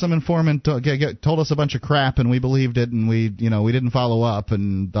 well, some informant told us a bunch of crap, and we believed it, and we didn't follow up,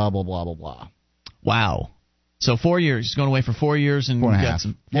 and blah blah blah blah blah. Wow. So 4 years. He's going away for 4 years and 4.5. got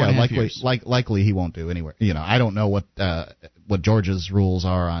some 4.5 years. Likely he won't do anywhere. I don't know what Georgia's rules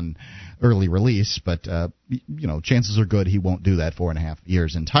are on early release, but chances are good he won't do that 4.5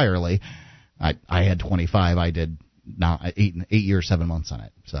 years entirely. I had 25. I did now 8 years 7 months on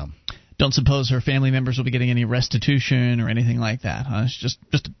it. So don't suppose her family members will be getting any restitution or anything like that, huh? It's just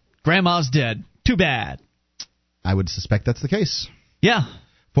grandma's dead. Too bad. I would suspect that's the case. Yeah.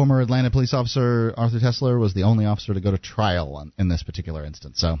 Former Atlanta police officer Arthur Tesler was the only officer to go to trial in this particular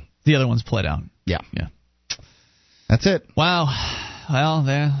instance. So the other one's pled out. Yeah. That's it. Wow. Well,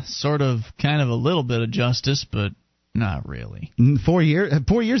 they're sort of kind of a little bit of justice, but not really. 4 years.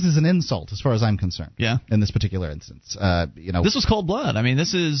 4 years is an insult, as far as I'm concerned. Yeah. In this particular instance, this was cold blood. I mean,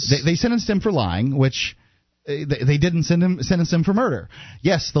 this is they sentenced him for lying, which. They didn't sentence him for murder.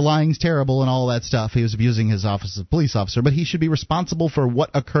 Yes, the lying's terrible and all that stuff. He was abusing his office as a police officer, but he should be responsible for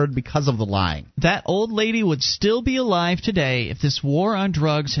what occurred because of the lying. That old lady would still be alive today if this war on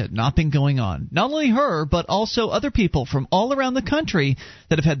drugs had not been going on. Not only her, but also other people from all around the country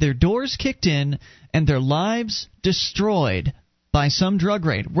that have had their doors kicked in and their lives destroyed by some drug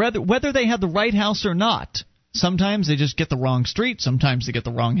raid, whether they had the right house or not. Sometimes they just get the wrong street. Sometimes they get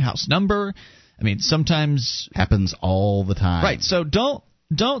the wrong house number. I mean, sometimes happens all the time. Right. So don't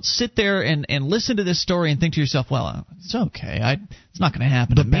sit there and listen to this story and think to yourself, well, it's okay. It's not going to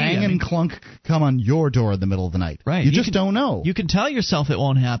happen to me. The bang and clunk come on your door in the middle of the night. Right. You just don't know. You can tell yourself it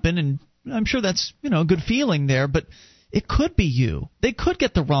won't happen, and I'm sure that's a good feeling there, but it could be you. They could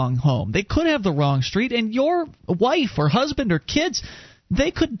get the wrong home. They could have the wrong street, and your wife or husband or kids,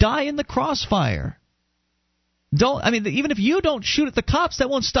 they could die in the crossfire. Even if you don't shoot at the cops, that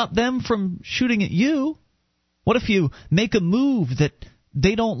won't stop them from shooting at you. What if you make a move that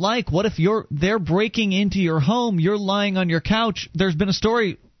they don't like? What if they're breaking into your home, you're lying on your couch? There's been a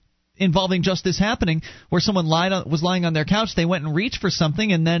story involving just this happening where someone was lying on their couch, they went and reached for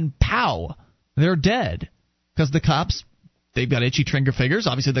something, and then pow, they're dead. Because the cops, they've got itchy trigger fingers.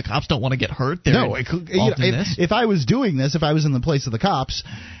 Obviously, the cops don't want to get hurt. If I was doing this, if I was in the place of the cops,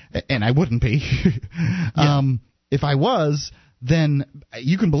 and I wouldn't be, if I was, then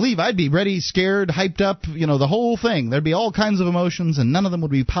you can believe I'd be ready, scared, hyped up, the whole thing. There'd be all kinds of emotions, and none of them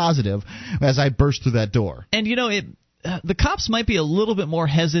would be positive as I burst through that door. And, the cops might be a little bit more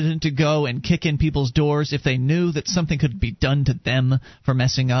hesitant to go and kick in people's doors if they knew that something could be done to them for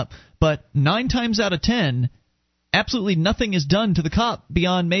messing up. But 9 times out of 10, absolutely nothing is done to the cop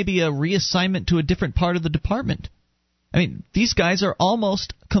beyond maybe a reassignment to a different part of the department. I mean, these guys are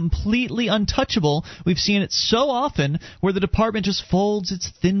almost completely untouchable. We've seen it so often where the department just folds its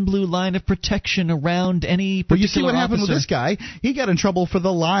thin blue line of protection around any particular officer. Well, you see what happened with this guy? He got in trouble for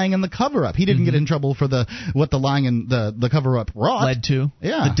the lying and the cover-up. He didn't get in trouble for what the lying and the cover-up wrought. Led to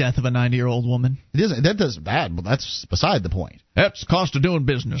the death of a 90-year-old woman. But that's beside the point. That's the cost of doing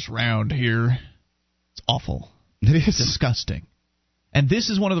business around here. It's awful. It is. Disgusting. And this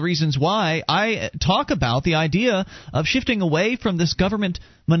is one of the reasons why I talk about the idea of shifting away from this government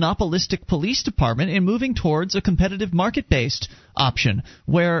monopolistic police department and moving towards a competitive market-based option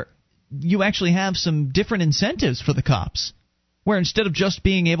where you actually have some different incentives for the cops, where instead of just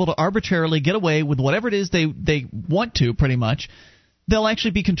being able to arbitrarily get away with whatever it is they want to, pretty much, they'll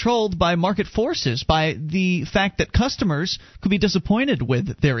actually be controlled by market forces, by the fact that customers could be disappointed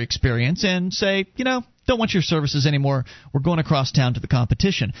with their experience and say, don't want your services anymore. We're going across town to the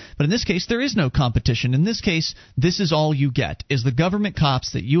competition. But in this case, there is no competition. In this case, this is all you get, is the government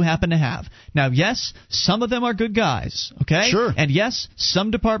cops that you happen to have. Now, yes, some of them are good guys, okay? Sure. And yes, some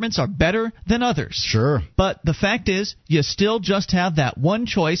departments are better than others. Sure. But the fact is, you still just have that one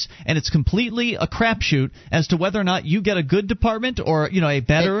choice, and it's completely a crapshoot as to whether or not you get a good department or, a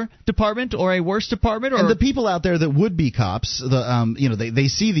better department or a worse department. And the people out there that would be cops, they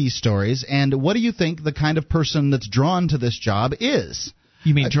see these stories, and what do you think the kind of person that's drawn to this job is?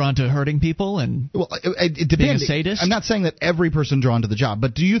 You mean drawn to hurting people and it depends. Being a sadist? I'm not saying that every person drawn to the job,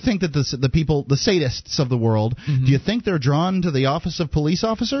 but do you think that the sadists of the world, do you think they're drawn to the office of police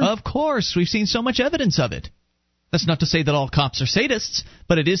officer? Of course. We've seen so much evidence of it. That's not to say that all cops are sadists,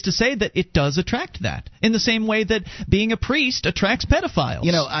 but it is to say that it does attract that. In the same way that being a priest attracts pedophiles.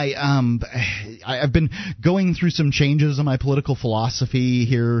 I've been going through some changes in my political philosophy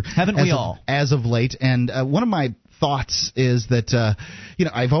here. Haven't we all? As of late, and one of my thoughts is that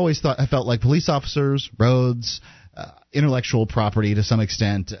I've always felt like police officers, roads, intellectual property to some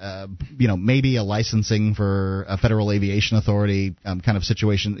extent, maybe a licensing for a Federal Aviation Authority kind of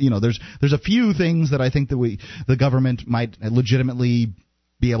situation. There's a few things that I think that the government might legitimately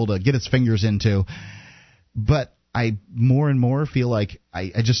be able to get its fingers into, but I more and more feel like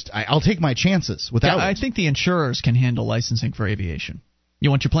I'll take my chances without it. I think the insurers can handle licensing for aviation. You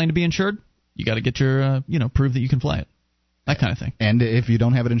want your plane to be insured? You got to get your prove that you can fly it. That kind of thing. And if you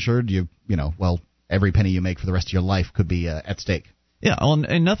don't have it insured, every penny you make for the rest of your life could be at stake. Yeah,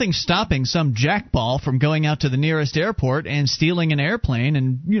 and nothing's stopping some jackball from going out to the nearest airport and stealing an airplane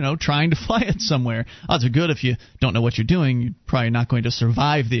and, trying to fly it somewhere. Odds are good if you don't know what you're doing, you're probably not going to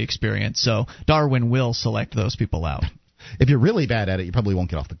survive the experience. So Darwin will select those people out. If you're really bad at it, you probably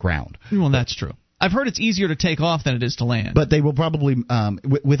won't get off the ground. Well, that's true. I've heard it's easier to take off than it is to land. But they will probably,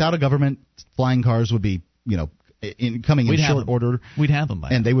 without a government, flying cars would be, coming in short order. We'd have them by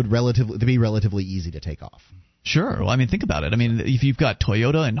and they would be relatively easy to take off. Sure. Well, think about it. If you've got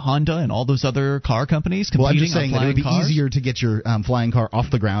Toyota and Honda and all those other car companies competing I'm just saying on flying that it would be cars, easier to get your flying car off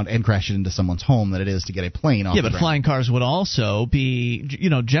the ground and crash it into someone's home than it is to get a plane off the ground. Yeah, but flying cars would also be,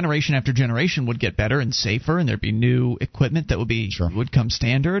 generation after generation would get better and safer, and there'd be new equipment that would come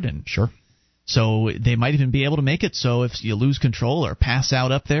standard. And sure. So they might even be able to make it so if you lose control or pass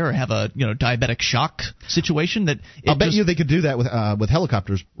out up there or have a diabetic shock situation that I'll bet you they could do that with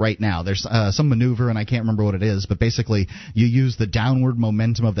helicopters right now. There's some maneuver, and I can't remember what it is, but basically you use the downward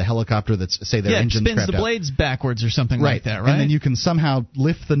momentum of the helicopter that's, say, their engine's spins the blades backwards or something like that, right? And then you can somehow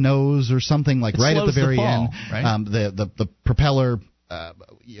lift the nose or something like right at the very end. Right? The propeller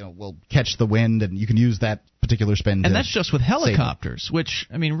will catch the wind, and you can use that particular spin. And that's just with helicopters, which,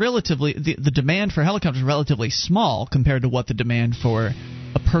 relatively, the demand for helicopters is relatively small compared to what the demand for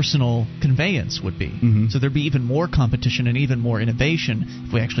a personal conveyance would be. So there'd be even more competition and even more innovation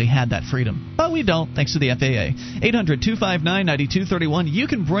if we actually had that freedom. But we don't, thanks to the FAA. 800-259-9231. You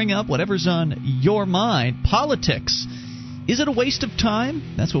can bring up whatever's on your mind. Politics. Is it a waste of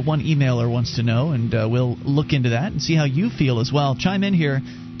time? That's what one emailer wants to know, and we'll look into that and see how you feel as well. Chime in here,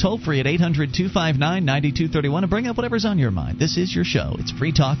 toll free at 800-259-9231, and bring up whatever's on your mind. This is your show. It's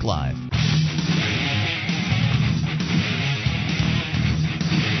Free Talk Live.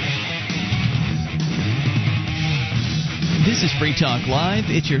 This is Free Talk Live.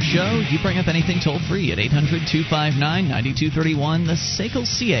 It's your show. You bring up anything toll-free at 800-259-9231, the SACL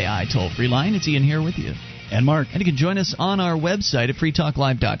CAI toll-free line. It's Ian here with you. And Mark. And you can join us on our website at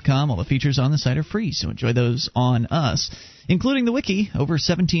freetalklive.com. All the features on the site are free, so enjoy those on us, including the wiki, over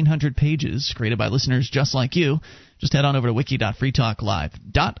 1,700 pages created by listeners just like you. Just head on over to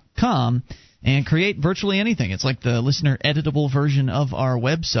wiki.freetalklive.com and create virtually anything. It's like the listener editable version of our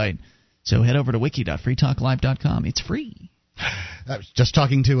website. So head over to wiki.freetalklive.com. It's free. I was just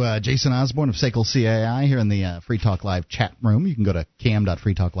talking to Jason Osborne of SACL CAI here in the Free Talk Live chat room. You can go to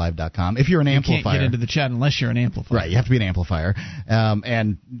cam.freetalklive.com. If you're an amplifier. You can't get into the chat unless you're an amplifier. Right, you have to be an amplifier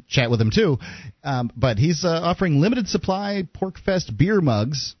and chat with him too. But he's offering limited supply PorcFest beer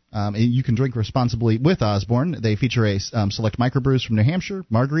mugs. You can drink responsibly with Osborne. They feature a select microbrews from New Hampshire,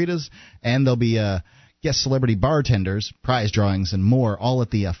 margaritas, and there'll be guest celebrity bartenders, prize drawings, and more, all at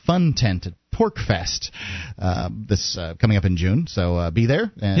the Fun Tent at PorcFest this coming up in June. So be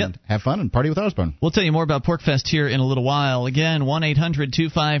there and have fun and party with Osborne. We'll tell you more about PorcFest here in a little while. Again,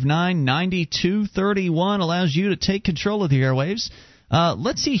 1-800-259-9231 allows you to take control of the airwaves.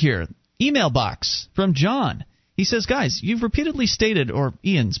 Let's see here. Email box from John. He says, guys, you've repeatedly stated, or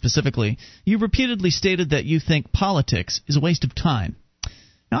Ian specifically, you've repeatedly stated that you think politics is a waste of time.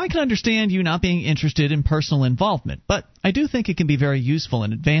 Now, I can understand you not being interested in personal involvement, but I do think it can be very useful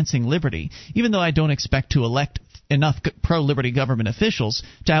in advancing liberty, even though I don't expect to elect enough pro-liberty government officials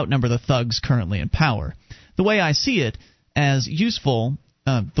to outnumber the thugs currently in power. The way I see it as useful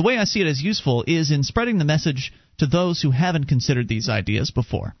is in spreading the message to those who haven't considered these ideas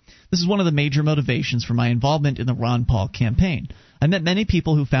before. This is one of the major motivations for my involvement in the Ron Paul campaign. I met many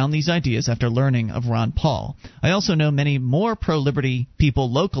people who found these ideas after learning of Ron Paul. I also know many more pro-liberty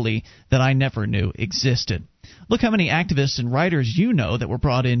people locally that I never knew existed. Look how many activists and writers you know that were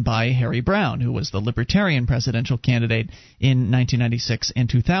brought in by Harry Brown, who was the Libertarian presidential candidate in 1996 and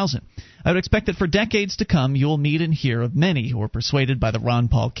 2000. I would expect that for decades to come you will meet and hear of many who were persuaded by the Ron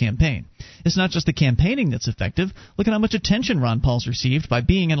Paul campaign. It's not just the campaigning that's effective. Look at how much attention Ron Paul's received by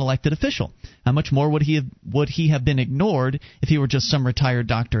being an elected official. How much more would he have been ignored if he were just some retired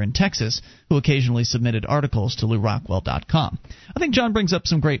doctor in Texas who occasionally submitted articles to LouRockwell.com. I think John brings up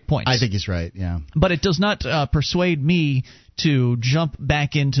some great points. I think he's right, yeah. But it does not persuade me to jump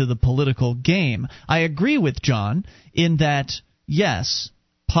back into the political game. I agree with John in that, yes,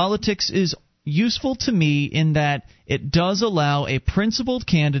 politics is useful to me in that it does allow a principled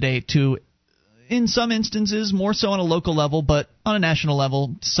candidate to, in some instances, more so on a local level, but on a national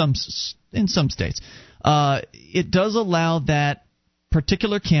level, in some states, it does allow that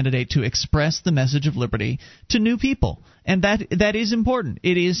particular candidate to express the message of liberty to new people. And that is important.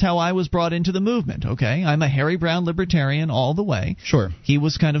 It is how I was brought into the movement, okay? I'm a Harry Brown libertarian all the way. Sure. He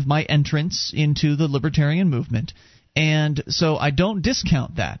was kind of my entrance into the libertarian movement. And so I don't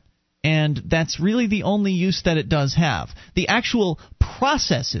discount that. And that's really the only use that it does have. The actual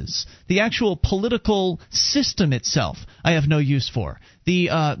processes, the actual political system itself, I have no use for. The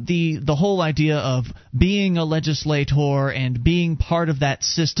whole idea of being a legislator and being part of that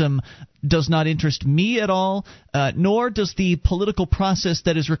system does not interest me at all, nor does the political process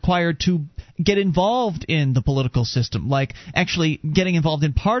that is required to get involved in the political system, like actually getting involved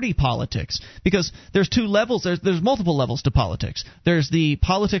in party politics. Because there's two levels, there's multiple levels to politics. There's the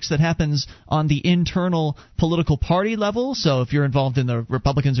politics that happens on the internal political party level, so if you're involved in the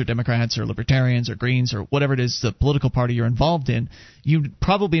Republicans or Democrats or Libertarians or Greens or whatever it is, the political party you're involved in, you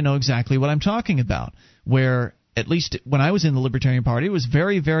probably know exactly what I'm talking about, where at least when I was in the Libertarian Party, it was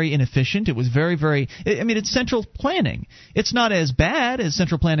very, very inefficient. It was very, very – I mean, it's central planning. It's not as bad as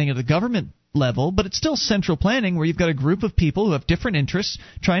central planning at the government level, but it's still central planning where you've got a group of people who have different interests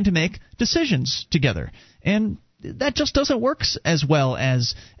trying to make decisions together. And that just doesn't work as well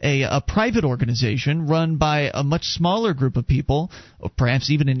as a private organization run by a much smaller group of people, or perhaps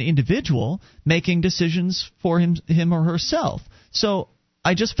even an individual, making decisions for him or herself. So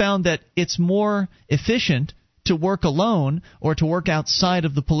I just found that it's more efficient to work alone or to work outside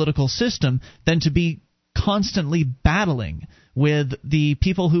of the political system than to be constantly battling with the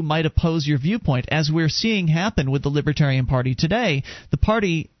people who might oppose your viewpoint, as we're seeing happen with the Libertarian Party today. The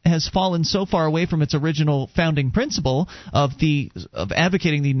party has fallen so far away from its original founding principle of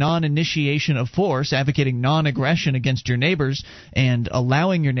advocating the non-initiation of force, advocating non-aggression against your neighbors, and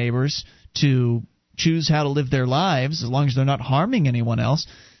allowing your neighbors to choose how to live their lives as long as they're not harming anyone else.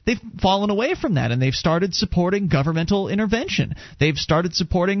 They've fallen away from that, and they've started supporting governmental intervention. They've started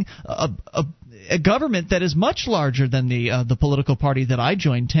supporting a government that is much larger than the political party that I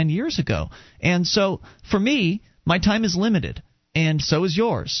joined 10 years ago. And so, for me, my time is limited, and so is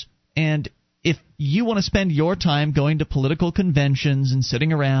yours. And if you want to spend your time going to political conventions and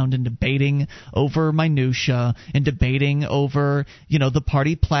sitting around and debating over minutia and debating over, the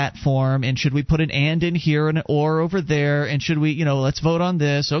party platform, and should we put an and in here and an or over there, and should we, let's vote on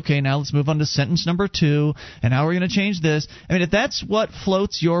this. Okay, now let's move on to sentence number 2, and how we're going to change this. I mean, if that's what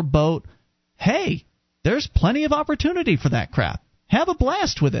floats your boat, hey, there's plenty of opportunity for that crap. Have a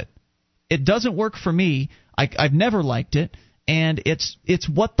blast with it. It doesn't work for me. I've never liked it. And it's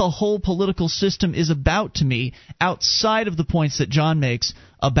what the whole political system is about to me, outside of the points that John makes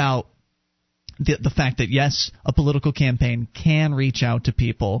about the fact that, yes, a political campaign can reach out to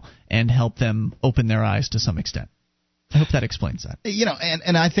people and help them open their eyes to some extent. I hope that explains that.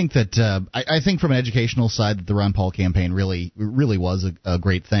 And I think that I think from an educational side that the Ron Paul campaign really was a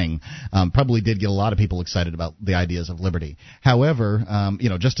great thing. Probably did get a lot of people excited about the ideas of liberty. However,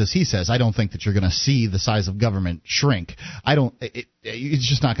 just as he says, I don't think that you're going to see the size of government shrink. It's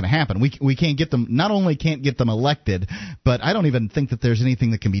just not going to happen. We can't get them. Not only can't get them elected, but I don't even think that there's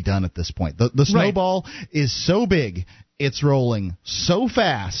anything that can be done at this point. The snowball is so big. It's rolling so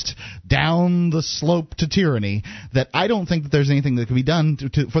fast down the slope to tyranny that I don't think that there's anything that can be done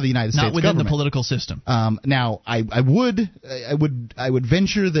for the United States government. Not within the political system. Now, I would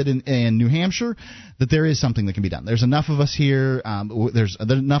venture that in New Hampshire that there is something that can be done. There's enough of us here. There's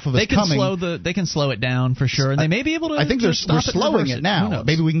enough of us coming. They can slow it down for sure, and they may be able to. I think we're slowing it now.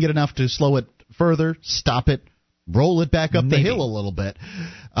 Maybe we can get enough to slow it further, stop it, roll it back up the hill a little bit.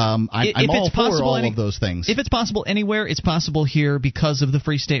 I'm all for all of those things. If it's possible anywhere, it's possible here because of the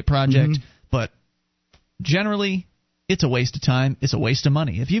Free State Project. Mm-hmm. But generally, it's a waste of time. It's a waste of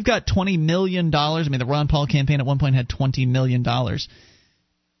money. If you've got $20 million, I mean, the Ron Paul campaign at one point had $20 million.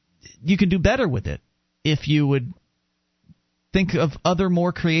 You can do better with it if you would think of other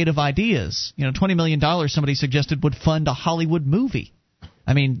more creative ideas. $20 million, somebody suggested, would fund a Hollywood movie.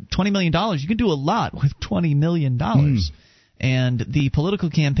 I mean, $20 million, you can do a lot with $20 million. And the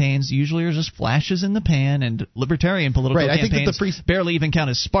political campaigns usually are just flashes in the pan, and libertarian political campaigns I think that barely even count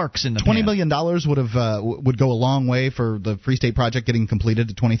as sparks in the pan. $20 million would go a long way for the Free State Project getting completed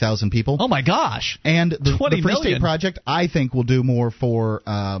to 20,000 people. Oh, my gosh. And the Free State Project, I think, will do more for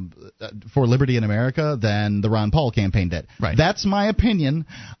liberty in America than the Ron Paul campaign did. Right. That's my opinion.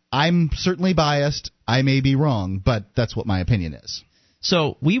 I'm certainly biased. I may be wrong, but that's what my opinion is.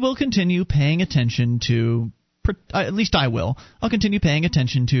 So we will continue paying attention to, at least I will, I'll continue paying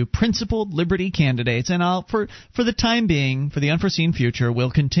attention to principled liberty candidates, and I'll, for the time being, for the unforeseen future,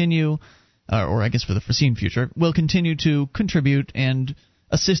 we'll continue, or I guess for the foreseen future, we'll continue to contribute and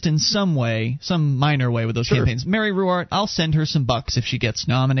assist in some way, some minor way with those campaigns. Mary Ruart, I'll send her some bucks if she gets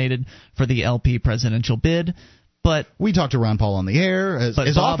nominated for the LP presidential bid. But we talked to Ron Paul on the air as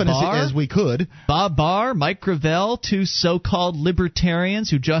often as we could. Bob Barr, Mike Gravel, two so-called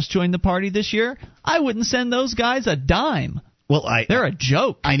libertarians who just joined the party this year. I wouldn't send those guys a dime. Well, they're a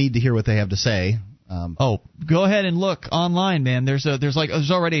joke. I need to hear what they have to say. Go ahead and look online, man. There's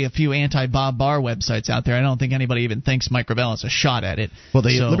already a few anti-Bob Barr websites out there. I don't think anybody even thinks Mike Gravel has a shot at it. Well,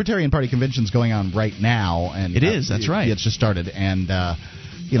 the Libertarian Party convention's going on right now, and it is. That's right. It's just started, and they're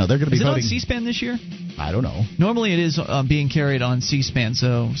going to be voting. Is it on C-SPAN this year? I don't know. Normally it is being carried on C-SPAN,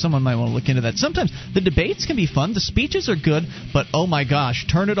 so someone might want to look into that. Sometimes the debates can be fun. The speeches are good, but oh my gosh,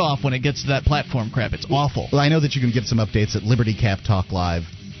 turn it off when it gets to that platform crap. It's awful. Well, I know that you can get some updates at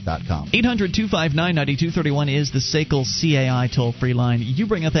libertycaptalklive.com. 800-259-9231 is the SACL CAI toll-free line. You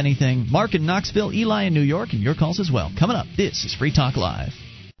bring up anything. Mark in Knoxville, Eli in New York, and your calls as well. Coming up, this is Free Talk Live.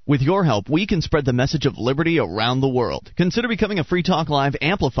 With your help, we can spread the message of liberty around the world. Consider becoming a Free Talk Live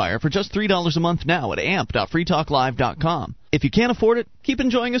amplifier for just $3 a month now at amp.freetalklive.com. If you can't afford it, keep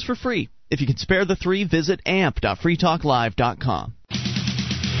enjoying us for free. If you can spare the $3, visit amp.freetalklive.com.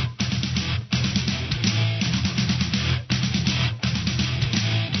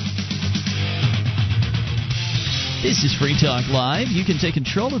 This is Free Talk Live. You can take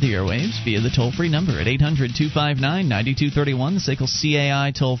control of the airwaves via the toll-free number at 800-259-9231, the SACL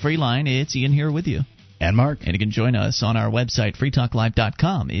CAI toll-free line. It's Ian here with you. And Mark. And you can join us on our website,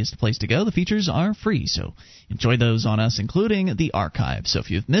 freetalklive.com is the place to go. The features are free, so enjoy those on us, including the archive. So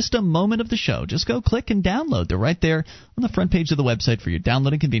if you've missed a moment of the show, just go click and download. They're right there on the front page of the website for your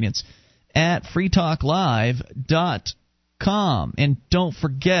downloading convenience at freetalklive.com. And don't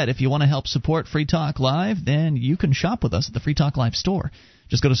forget, if you want to help support Free Talk Live, then you can shop with us at the Free Talk Live store.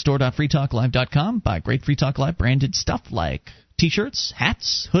 Just go to store.freetalklive.com, buy great Free Talk Live branded stuff like T-shirts,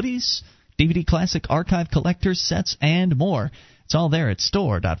 hats, hoodies, DVD classic archive collector sets, and more. It's all there at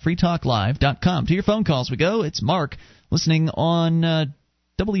store.freetalklive.com. To your phone calls we go. It's Mark listening on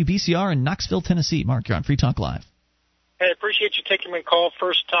WBCR in Knoxville, Tennessee. Mark, you're on Free Talk Live. Hey, I appreciate you taking my call.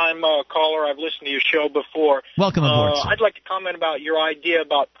 First-time caller. I've listened to your show before. Welcome aboard, sir. I'd like to comment about your idea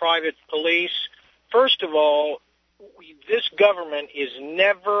about private police. First of all, this government is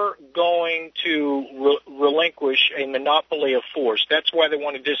never going to relinquish a monopoly of force. That's why they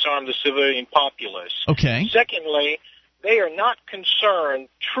want to disarm the civilian populace. Okay. Secondly, they are not concerned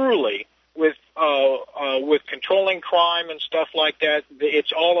truly with controlling crime and stuff like that.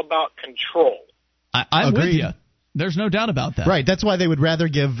 It's all about control. I'm with you. There's no doubt about that. Right. That's why they would rather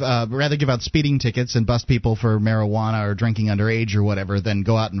give out speeding tickets and bust people for marijuana or drinking underage or whatever than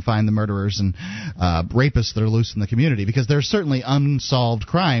go out and find the murderers and rapists that are loose in the community. Because there's certainly unsolved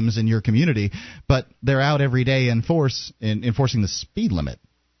crimes in your community, but they're out every day enforcing the speed limit.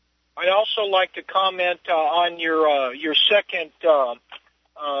 I'd also like to comment on your second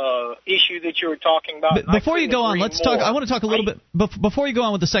issue that you were talking about. Before you go on, let's talk. I want to talk a little bit before you go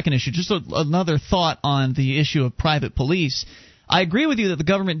on with the second issue. Just another thought on the issue of private police. I agree with you that the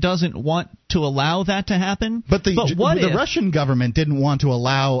government doesn't want to allow that to happen. But the Russian government didn't want to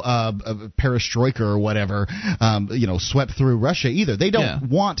allow perestroika or whatever, swept through Russia either. They don't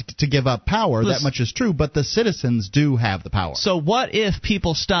want to give up power. That much is true. But the citizens do have the power. So what if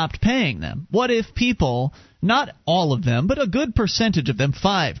people stopped paying them? What if people, not all of them, but a good percentage of them,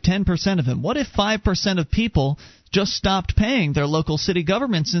 5-10% of them, what if 5% of people just stopped paying their local city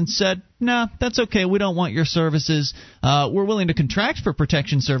governments and said, nah, that's okay, we don't want your services, we're willing to contract for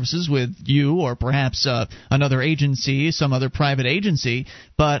protection services with you or perhaps another agency, some other private agency,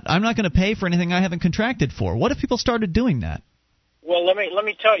 but I'm not going to pay for anything I haven't contracted for. What if people started doing that? Well, let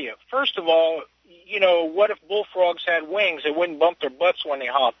me tell you. First of all, what if bullfrogs had wings? They wouldn't bump their butts when they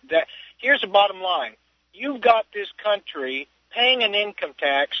hop. Here's the bottom line. You've got this country paying an income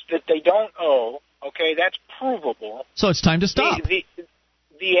tax that they don't owe. Okay, that's provable. So it's time to stop.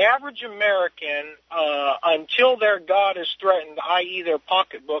 The average American, until their God is threatened, i.e. their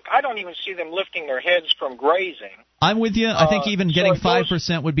pocketbook, I don't even see them lifting their heads from grazing. I'm with you. I think even getting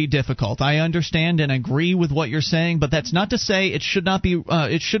 5% would be difficult. I understand and agree with what you're saying, but that's not to say it should not be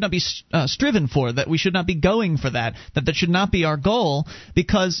striven for, that we should not be going for that should not be our goal,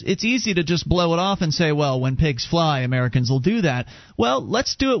 because it's easy to just blow it off and say, well, when pigs fly, Americans will do that. Well,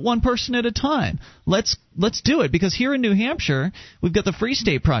 let's do it one person at a time. Let's do it, because here in New Hampshire, we've got the Free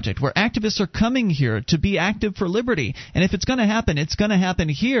State Project, where activists are coming here to be active for liberty. And if it's going to happen, it's going to happen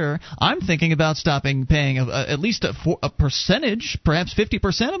here. I'm thinking about stopping paying at least a percentage, perhaps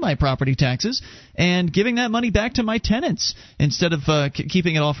 50% of my property taxes, and giving that money back to my tenants instead of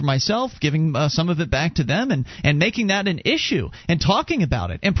keeping it all for myself, giving some of it back to them, and making that an issue, and talking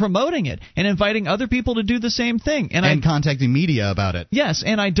about it, and promoting it, and inviting other people to do the same thing. And contacting media about it. Yes,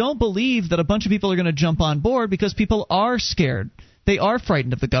 and I don't believe that a bunch of people are going to jump on board, because people are scared. They are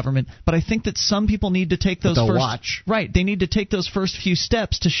frightened of the government, but I think that some people need to take those They need to take those first few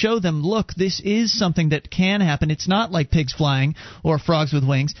steps to show them, look, this is something that can happen. It's not like pigs flying or frogs with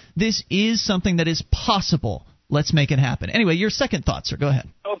wings. This is something that is possible. Let's make it happen. Anyway, your second thought, sir. Go ahead.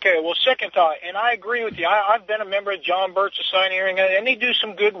 Okay, well, second thought, and I agree with you. I've been a member of John Birch's Society hearing, and they do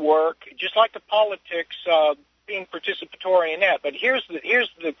some good work, just like the politics, being participatory in that. But here's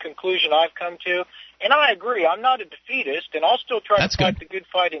the conclusion I've come to. And I agree. I'm not a defeatist, and I'll still try to fight the good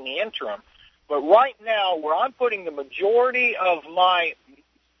fight in the interim. But right now, where I'm putting the majority of my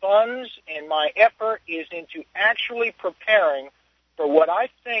funds and my effort is into actually preparing for what I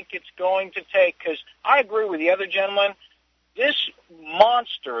think it's going to take, because I agree with the other gentleman. This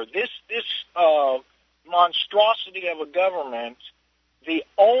monster, this monstrosity of a government, the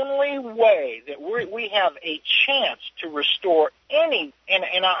only way that we have a chance to restore any,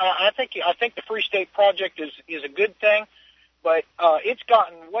 and I think the Free State Project is a good thing, but it's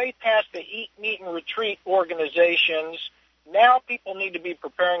gotten way past the eat, meet, and retreat organizations. Now people need to be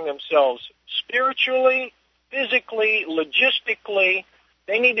preparing themselves spiritually, physically, logistically.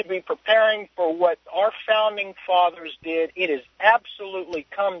 They need to be preparing for what our founding fathers did. It has absolutely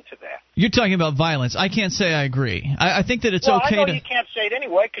come to that. You're talking about violence. I can't say I agree. I think that it's okay I know to... you can't say state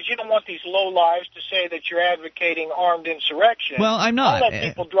anyway, because you don't want these lowlives to say that you're advocating armed insurrection. Well, I'm not. I'll let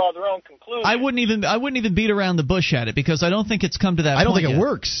people draw their own conclusions. I wouldn't even beat around the bush at it, because I don't think it's come to that point. I don't think yet. It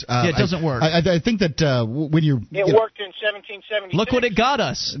works. It doesn't work. I think that when you're... It worked in 1776. Look what it got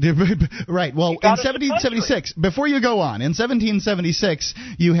us. Right. Well, in 1776, before you go on, in 1776,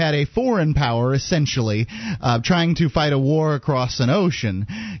 you had a foreign power, essentially, trying to fight a war across an ocean.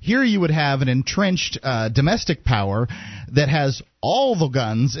 Here you would have an entrenched domestic power that has all the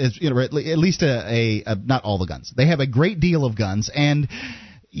guns, at least not all the guns. They have a great deal of guns, and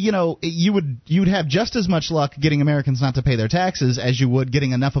you'd have just as much luck getting Americans not to pay their taxes as you would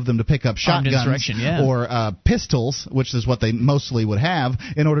getting enough of them to pick up shotguns or pistols, which is what they mostly would have,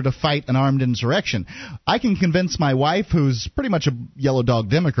 in order to fight an armed insurrection. I can convince my wife, who's pretty much a yellow dog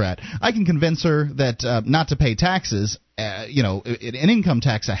Democrat, I can convince her that not to pay taxes, an income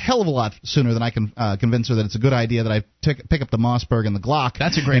tax, a hell of a lot sooner than I can convince her that it's a good idea that I pick up the Mossberg and the Glock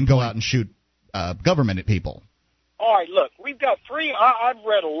and go out and shoot government people. All right, look, we've got I've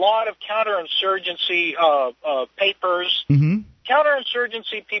read a lot of counterinsurgency papers. Mm-hmm.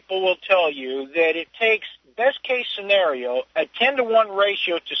 Counterinsurgency people will tell you that it takes, best case scenario, a 10-to-1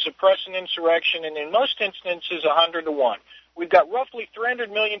 ratio to suppress an insurrection, and in most instances, 100-to-1. We've got roughly 300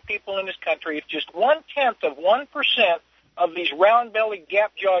 million people in this country. If just 1/10 of 1% of these round-bellied,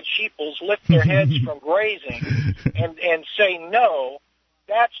 gap-jawed sheeples lift their heads from grazing and say no,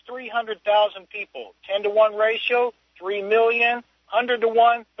 that's 300,000 people. 10-to-1 ratio, 3 million.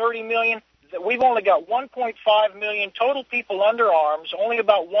 100-to-1, 30 million. We've only got 1.5 million total people under arms. Only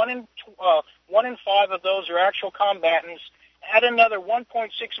about 1 in 5 of those are actual combatants. Add another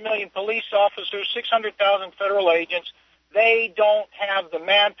 1.6 million police officers, 600,000 federal agents. They don't have the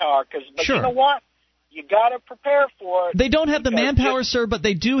manpower. But sure. You know what? You got to prepare for it. They don't have the manpower, sir, but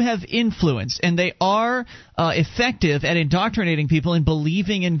they do have influence, and they are effective at indoctrinating people in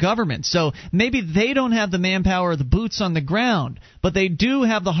believing in government. So maybe they don't have the manpower or the boots on the ground, but they do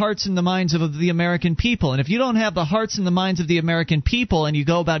have the hearts and the minds of the American people. And if you don't have the hearts and the minds of the American people and you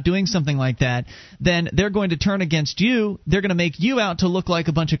go about doing something like that, then they're going to turn against you. They're going to make you out to look like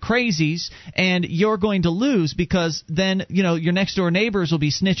a bunch of crazies, and you're going to lose, because then, your next door neighbors will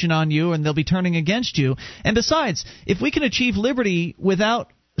be snitching on you and they'll be turning against you. And besides, if we can achieve liberty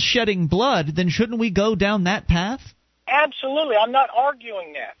without shedding blood, then shouldn't we go down that path? Absolutely. I'm not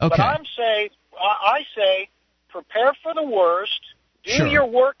arguing that. Okay. But I say prepare for the worst. Do your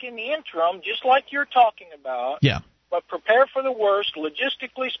work in the interim, just like you're talking about. Yeah. But prepare for the worst,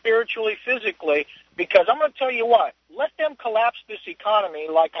 logistically, spiritually, physically, because I'm going to tell you what, let them collapse this economy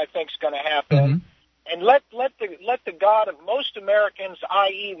like I think is going to happen. Mm-hmm. And let the God of most Americans,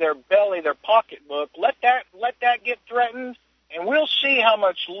 i.e. their belly, their pocketbook, let that get threatened, and we'll see how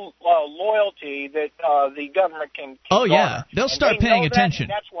much loyalty that the government can garner. They'll start paying attention.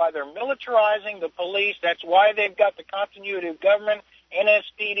 That's why they're militarizing the police. That's why they've got the continuity of government,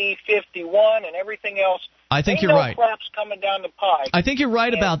 NSPD 51, and everything else. I think you're right. Crap's coming down the pipe. I think you're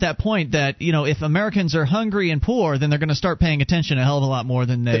right about that point, that if Americans are hungry and poor, then they're going to start paying attention a hell of a lot more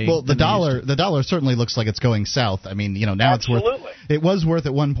than they. Well, the dollar certainly looks like it's going south. I mean, now Absolutely. it was worth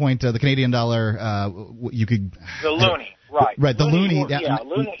at one point the Canadian dollar. You could the loonie, right? Right, the loonie.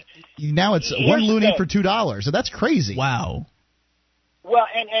 Loonie. Now it's one loonie for $2. So that's crazy. Wow. Well,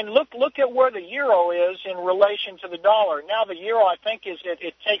 and look at where the euro is in relation to the dollar. Now the euro, I think, it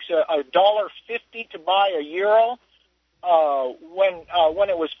takes $1.50 to buy a euro. When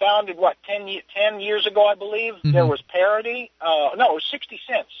it was founded, 10 years ago, I believe, mm-hmm. there was parity. No, it was 60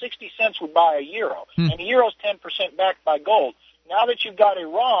 cents. 60 cents would buy a euro, and the euro's 10% backed by gold. Now that you've got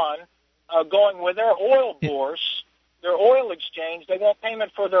Iran going with their oil bourse, their oil exchange, they want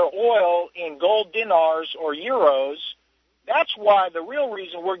payment for their oil in gold dinars or euros. That's why the real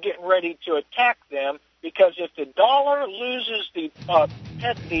reason we're getting ready to attack them, because if the dollar loses the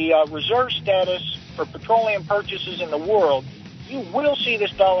reserve status for petroleum purchases in the world, you will see this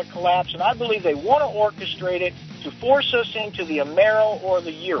dollar collapse, and I believe they want to orchestrate it to force us into the Amero or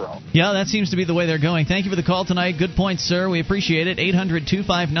the euro. Yeah, that seems to be the way they're going. Thank you for the call tonight. Good point, sir. We appreciate it.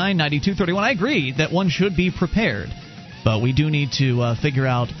 800-259-9231. I agree that one should be prepared, but we do need to figure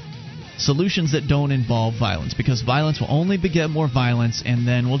out solutions that don't involve violence, because violence will only beget more violence, and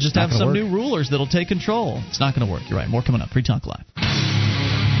then we'll just have some new rulers that'll take control. It's not going to work. You're right. More coming up. Free Talk Live.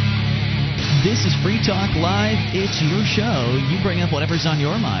 This is Free Talk Live. It's your show. You bring up whatever's on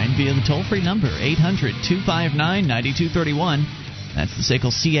your mind via the toll-free number, 800-259-9231. That's the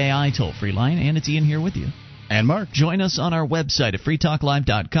SACL CAI toll-free line, and it's Ian here with you. And Mark. Join us on our website at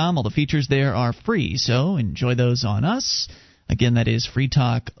freetalklive.com. All the features there are free, so enjoy those on us. Again, that is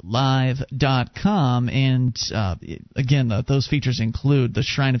freetalklive.com. And again, those features include the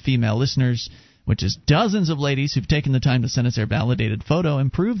Shrine of Female Listeners, which is dozens of ladies who've taken the time to send us their validated photo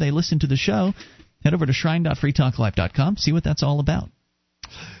and prove they listen to the show. Head over to shrine.freetalklive.com, see what that's all about.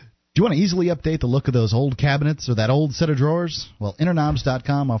 Do you want to easily update the look of those old cabinets or that old set of drawers? Well,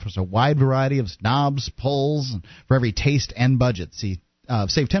 InnerKnobs.com offers a wide variety of knobs, pulls, for every taste and budget. See,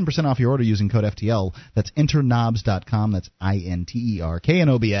 save 10% off your order using code FTL. That's InterKnobs.com. That's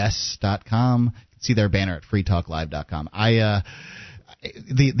INTERKNOBS.com. See their banner at freetalklive.com.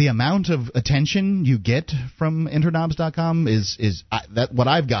 The amount of attention you get from InterKnobs.com is that what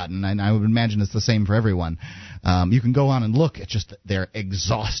I've gotten, and I would imagine it's the same for everyone. You can go on and look at just their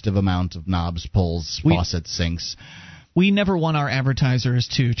exhaustive amount of knobs, pulls, faucets, sinks. We never want our advertisers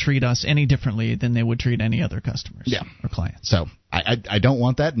to treat us any differently than they would treat any other customers or clients. So I don't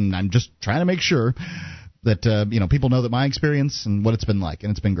want that, and I'm just trying to make sure that people know that my experience and what it's been like, and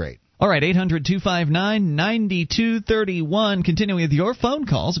it's been great. All right, 800-259-9231. Continuing with your phone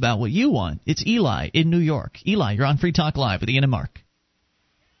calls about what you want. It's Eli in New York. Eli, you're on Free Talk Live with Ian and Mark.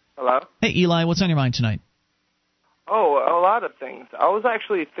 Hello? Hey, Eli, what's on your mind tonight? Oh, a lot of things. I was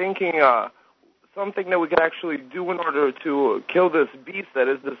actually thinking something that we could actually do in order to kill this beast that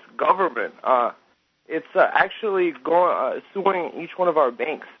is this government. It's actually suing each one of our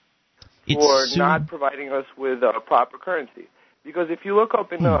banks for not providing us with proper currency. Because if you look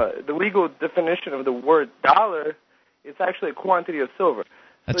up in the legal definition of the word dollar, it's actually a quantity of silver.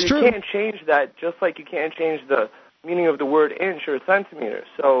 That's so you true. can't change that, just like you can't change the meaning of the word inch or centimeter.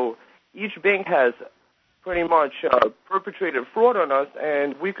 So each bank has pretty much perpetrated fraud on us,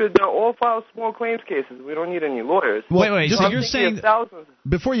 and we could all file small claims cases. We don't need any lawyers. Wait. So you're saying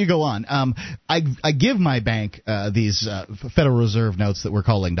before you go on, I give my bank these Federal Reserve notes that we're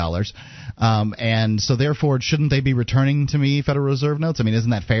calling dollars, and so therefore shouldn't they be returning to me Federal Reserve notes? I mean, isn't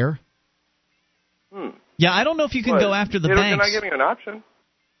that fair? Yeah, I don't know if you can go after the banks. They're not giving you an option.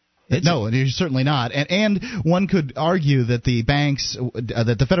 No, certainly not. And one could argue that the banks,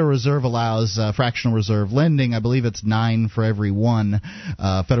 that the Federal Reserve allows fractional reserve lending. I believe it's 9 for every 1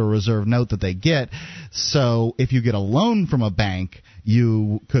 Federal Reserve note that they get. So if you get a loan from a bank,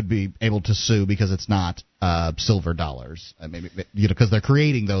 you could be able to sue because it's not silver dollars. Maybe because they're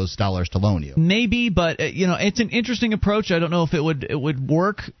creating those dollars to loan you. Maybe, but it's an interesting approach. I don't know if it would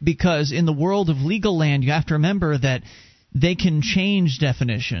work, because in the world of legal land, you have to remember that they can change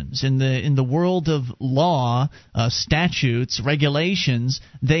definitions. In the world of law, statutes, regulations,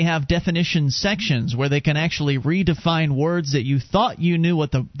 they have definition sections where they can actually redefine words that you thought you knew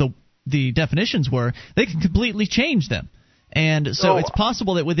what the definitions were. They can completely change them. And so it's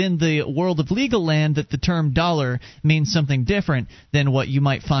possible that within the world of legal land that the term dollar means something different than what you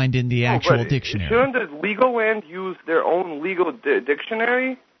might find in the actual dictionary. Shouldn't the legal land use their own legal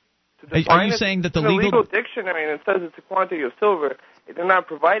dictionary? Are you saying that the legal dictionary, and it says it's a quantity of silver, they're not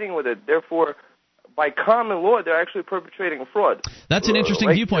providing with it. Therefore, by common law, they're actually perpetrating fraud. That's an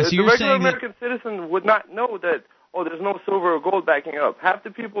interesting viewpoint. So you're saying the regular American citizen would not know that, there's no silver or gold backing it up. Half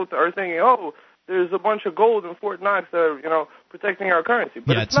the people are thinking, there's a bunch of gold in Fort Knox that are, protecting our currency.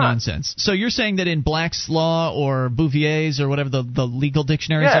 But it's nonsense. So you're saying that in Black's Law or Bouvier's or whatever the legal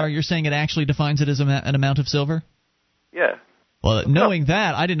dictionaries are, you're saying it actually defines it as an amount of silver? Yeah. Well, knowing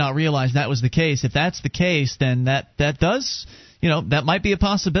that, I did not realize that was the case. If that's the case, then that does, that might be a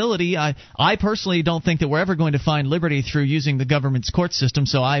possibility. I personally don't think that we're ever going to find liberty through using the government's court system,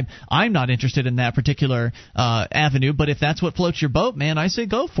 so I'm not interested in that particular avenue. But if that's what floats your boat, man, I say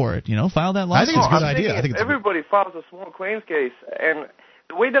go for it. File that lawsuit. I think it's a good idea. I think everybody files a small claims case, and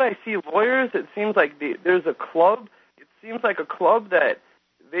the way that I see lawyers, it seems like there's a club. It seems like a club that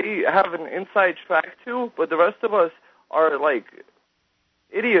they have an inside track to, but the rest of us are like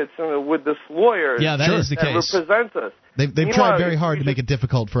idiots with this lawyer that is the case. Represents us. They've tried very hard to make it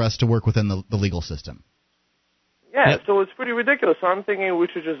difficult for us to work within the legal system. Yeah, so it's pretty ridiculous. So I'm thinking we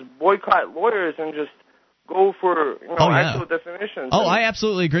should just boycott lawyers and just go for actual definitions. I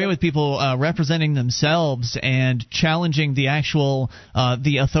absolutely agree with people representing themselves and challenging the actual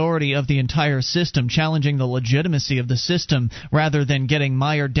the authority of the entire system, challenging the legitimacy of the system rather than getting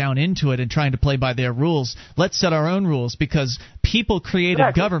mired down into it and trying to play by their rules. Let's set our own rules, because people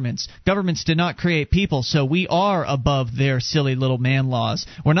created governments. Governments did not create people, so we are above their silly little man laws.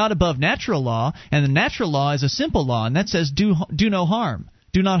 We're not above natural law, and the natural law is a simple law, and that says do no harm.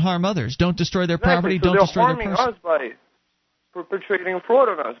 Do not harm others. Don't destroy their property. So don't destroy their person. They're harming us perpetrating fraud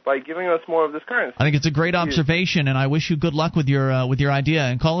on us by giving us more of this currency. I think it's a great observation, and I wish you good luck with your idea.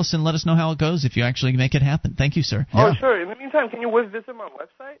 And call us and let us know how it goes if you actually make it happen. Thank you, sir. Oh, sure. In the meantime, can you visit my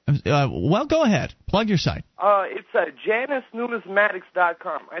website? Well, go ahead. Plug your site. It's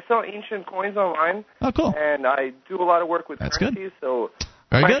JanusNumismatics.com. I sell ancient coins online. Oh, cool. And I do a lot of work with currencies, so...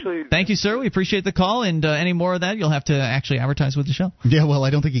 Very good. Thank you, sir. We appreciate the call, and any more of that, you'll have to actually advertise with the show. Yeah, well, I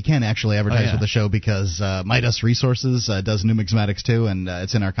don't think you can actually advertise with the show because Midas Resources does numismatics too, and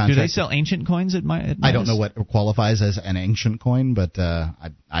it's in our contract. Do they sell ancient coins at Midas? I don't know what qualifies as an ancient coin, but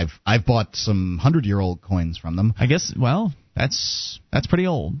I've bought some 100-year-old coins from them. I guess. Well, that's pretty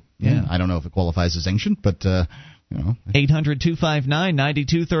old. Yeah. I don't know if it qualifies as ancient, but.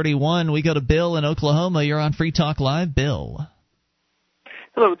 800-259-9231. We go to Bill in Oklahoma. You're on Free Talk Live. Bill.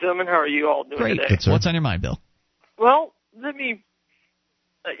 Hello, gentlemen. How are you all doing today? Great. What's on your mind, Bill? Well, it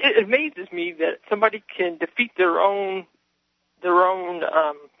amazes me that somebody can defeat their own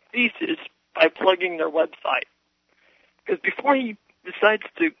thesis by plugging their website. Because before he decides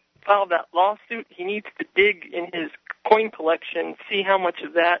to file that lawsuit, he needs to dig in his coin collection, see how much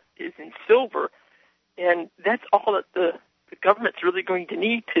of that is in silver, and that's all that the government's really going to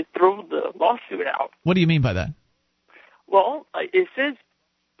need to throw the lawsuit out. What do you mean by that? Well, it says...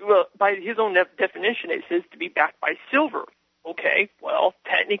 Well, by his own definition, it says to be backed by silver. Okay, well,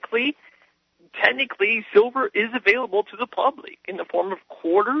 technically, silver is available to the public in the form of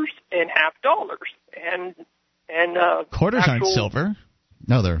quarters and half dollars. And quarters aren't silver.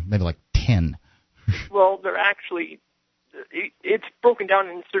 No, they're maybe like 10. Well, they're actually. It's broken down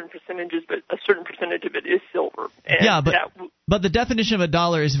in certain percentages, but a certain percentage of it is silver. And but the definition of a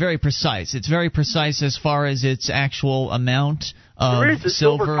dollar is very precise. It's very precise as far as its actual amount of silver. There is a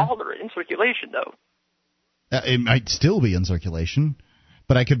silver dollar in circulation, though. It might still be in circulation.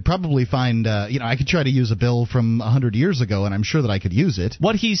 But I could probably find, I could try to use a bill from 100 years ago, and I'm sure that I could use it.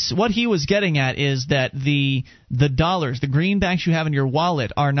 What he was getting at is that the dollars, the greenbacks you have in your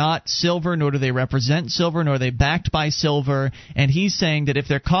wallet, are not silver, nor do they represent silver, nor are they backed by silver. And he's saying that if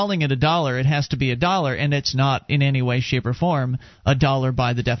they're calling it a dollar, it has to be a dollar, and it's not in any way, shape, or form a dollar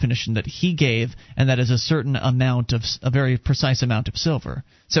by the definition that he gave, and that is a certain amount of a very precise amount of silver.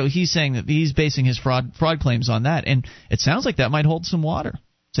 So he's saying that he's basing his fraud claims on that, and it sounds like that might hold some water.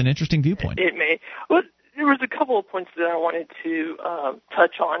 It's an interesting viewpoint. It may. Well, there was a couple of points that I wanted to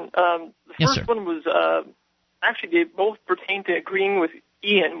touch on. The first one was actually they both pertain to agreeing with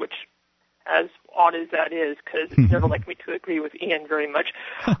Ian, which, as odd as that is, because it's never like me to agree with Ian very much.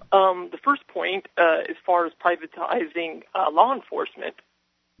 The first point, as far as privatizing law enforcement,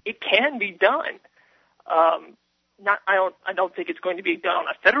 it can be done. I don't think it's going to be done on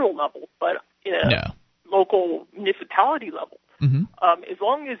a federal level, but in a local municipality level. Mm-hmm. As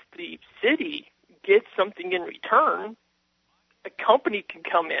long as the city gets something in return, a company can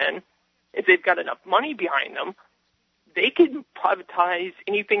come in, if they've got enough money behind them, they can privatize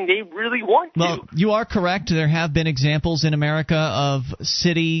anything they really want to. Well, you are correct. There have been examples in America of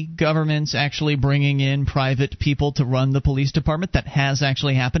city governments actually bringing in private people to run the police department. That has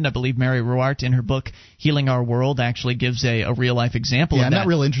actually happened. I believe Mary Ruwart, in her book Healing Our World, actually gives a real-life example of that. Yeah, I'm not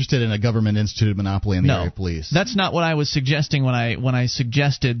real interested in a government-instituted monopoly in the area of police. That's not what I was suggesting when I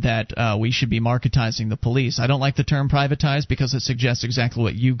suggested that we should be marketizing the police. I don't like the term privatize because it suggests exactly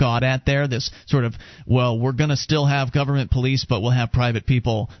what you got at there, this sort of, well, we're going to still have government police, but we'll have private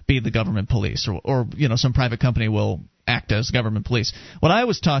people be the government police, or some private company will act as government police. What I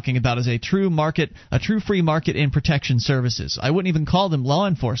was talking about is a true free market in protection services. I wouldn't even call them law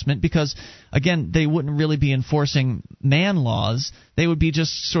enforcement because, again, they wouldn't really be enforcing man laws. They would be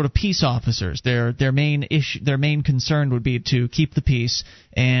just sort of peace officers. Their main concern would be to keep the peace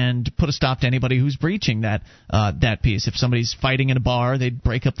and put a stop to anybody who's breaching that peace. If somebody's fighting in a bar, they'd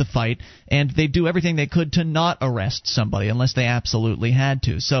break up the fight, and they'd do everything they could to not arrest somebody unless they absolutely had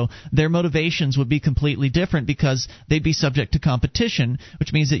to. So their motivations would be completely different because they'd be subject to competition,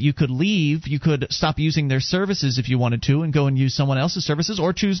 which means that you could leave, you could stop using their services if you wanted to and go and use someone else's services,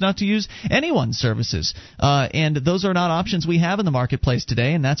 or choose not to use anyone's services. And those are not options we have in the marketplace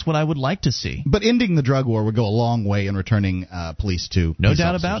today, and that's what I would like to see. But ending the drug war would go a long way in returning police to no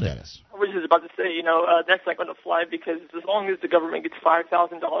doubt about it. I was just about to say, that's not going to fly because as long as the government gets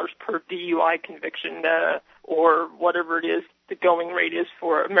 $5,000 per DUI conviction or whatever it is the going rate is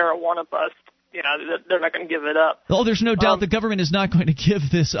for a marijuana bust, they're not going to give it up. Oh, there's no doubt the government is not going to give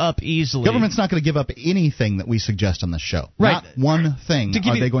this up easily. Government's not going to give up anything that we suggest on this show. Right. Not one thing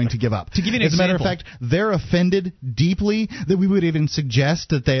are they going to give up. To give you an As example. a matter of fact, they're offended deeply that we would even suggest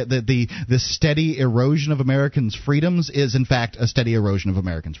that the steady erosion of Americans' freedoms is, in fact, a steady erosion of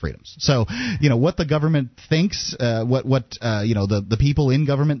Americans' freedoms. So, what the government thinks, the people in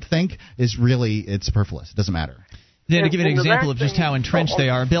government think is really, it's superfluous. It doesn't matter. Then to give you an example of just how entrenched they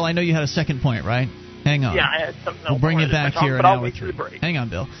are, Bill, I know you had a second point, right? Hang on. Yeah, I had something else. We'll bring you back here in hour 3. Hang on,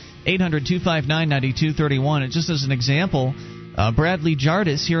 Bill. 800-259-9231. And just as an example, Bradley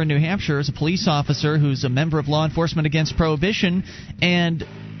Jardis here in New Hampshire is a police officer who's a member of Law Enforcement Against Prohibition, and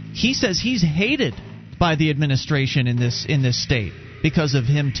he says he's hated by the administration in this state because of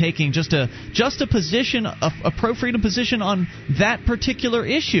him taking just a position, a pro-freedom position on that particular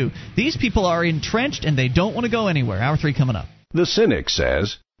issue. These people are entrenched and they don't want to go anywhere. Hour 3 coming up. The cynic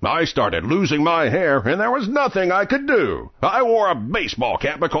says, I started losing my hair and there was nothing I could do. I wore a baseball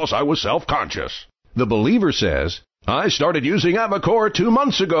cap because I was self-conscious. The believer says, I started using Avacor 2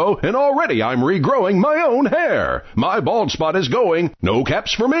 months ago and already I'm regrowing my own hair. My bald spot is going. No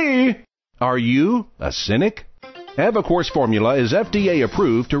caps for me. Are you a cynic? Avacor's formula is FDA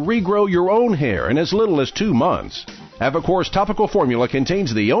approved to regrow your own hair in as little as 2 months. Avacor's topical formula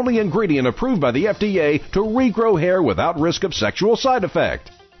contains the only ingredient approved by the FDA to regrow hair without risk of sexual side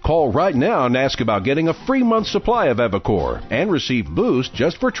effect. Call right now and ask about getting a free month supply of Avacor and receive Boost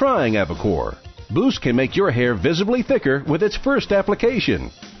just for trying Avacor. Boost can make your hair visibly thicker with its first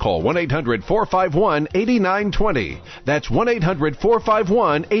application. Call 1-800-451-8920. That's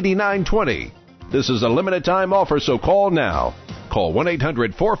 1-800-451-8920. This is a limited time offer, so call now. Call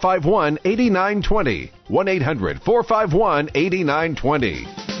 1-800-451-8920.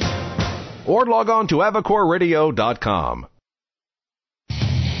 1-800-451-8920. Or log on to AvacorRadio.com.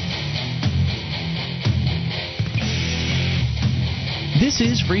 This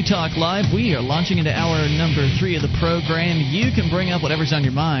is Free Talk Live. We are launching into hour number 3 of the program. You can bring up whatever's on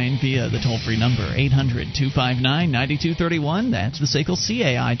your mind via the toll-free number, 800-259-9231. That's the SACL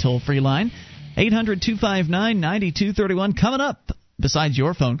CAI toll-free line. 800-259-9231. Coming up, besides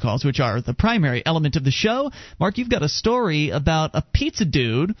your phone calls, which are the primary element of the show, Mark, you've got a story about a pizza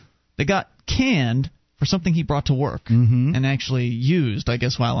dude that got canned for something he brought to work and actually used, I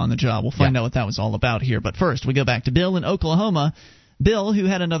guess, while on the job. We'll find out what that was all about here. But first, we go back to Bill in Oklahoma. Bill, who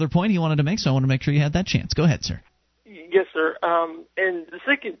had another point he wanted to make, so I want to make sure you had that chance. Go ahead, sir. Yes, sir. And the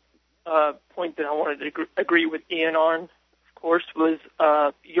second point that I wanted to agree with Ian on, course, was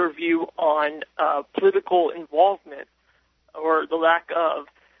your view on political involvement or the lack of.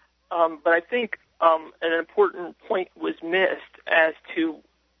 But I think an important point was missed as to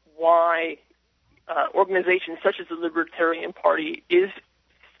why organizations such as the Libertarian Party is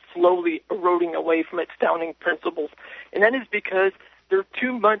slowly eroding away from its founding principles. And that is because there's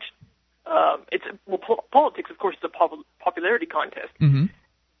too much politics, of course, is a popularity contest. And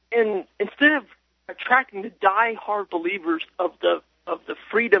instead of attracting the die-hard believers of the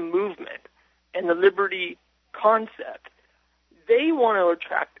freedom movement and the liberty concept, they want to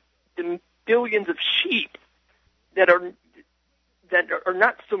attract the billions of sheep that are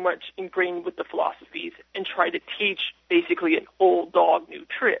not so much ingrained with the philosophies and try to teach basically an old dog new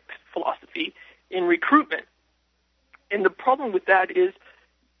tricks philosophy in recruitment. And the problem with that is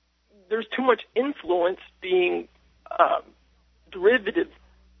there's too much influence being derivative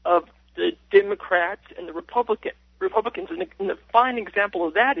of the Democrats and the Republicans. And the fine example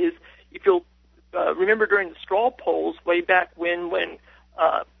of that is, if you'll remember during the straw polls way back when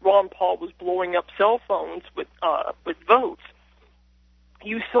Ron Paul was blowing up cell phones with votes,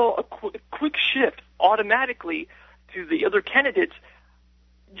 you saw a quick shift automatically to the other candidates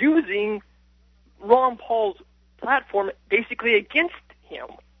using Ron Paul's platform basically against him.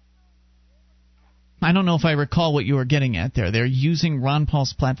 I don't know if I recall what you were getting at there. They're using Ron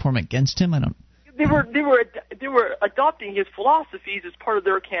Paul's platform against him. They were adopting his philosophies as part of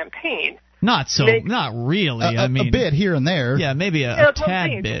their campaign. Not really. I mean, a bit here and there. Yeah, maybe a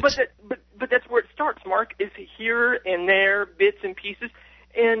tad bit. But that's where it starts, Mark. Is here and there, bits and pieces,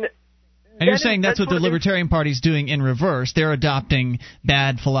 and you're saying that's what the Libertarian Party's doing in reverse. They're adopting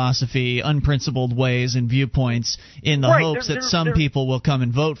bad philosophy, unprincipled ways and viewpoints in the hopes that some people will come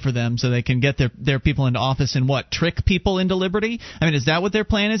and vote for them so they can get their people into office and trick people into liberty? I mean, is that what their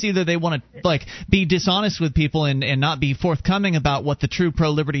plan is? Either they want to be dishonest with people and not be forthcoming about what the true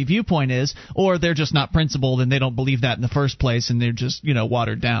pro-liberty viewpoint is, or they're just not principled and they don't believe that in the first place and they're just,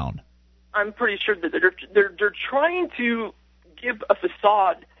 watered down. I'm pretty sure that they're trying to give a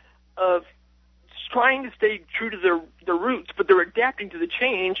facade of trying to stay true to their roots, but they're adapting to the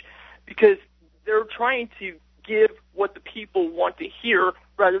change because they're trying to give what the people want to hear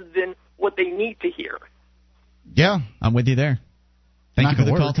rather than what they need to hear. Yeah, I'm with you there. Thank you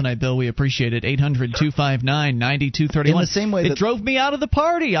for the call tonight, Bill. We appreciate it. 800-259-9231. In the same way it drove me out of the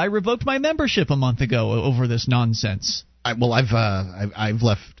party. I revoked my membership a month ago over this nonsense.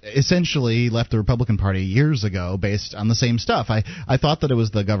 I've essentially left the Republican Party years ago based on the same stuff. I thought that it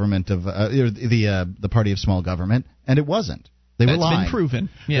was the government of the party of small government, and it wasn't. They were lying. That's been proven.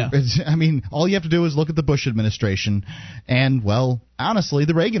 Yeah. I mean, all you have to do is look at the Bush administration and, well, honestly,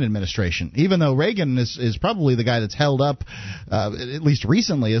 the Reagan administration. Even though Reagan is probably the guy that's held up, at least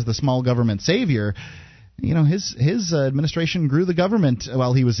recently, as the small government savior, you know, his administration grew the government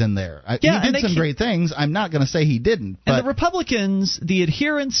while he was in there. He did some great things. I'm not going to say he didn't. And the Republicans, the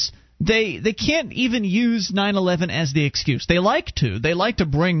adherents, they can't even use 9/11 as the excuse. They like to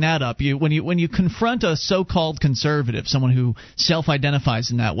bring that up. When you confront a so-called conservative, someone who self-identifies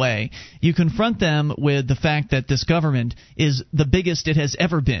in that way, you confront them with the fact that this government is the biggest it has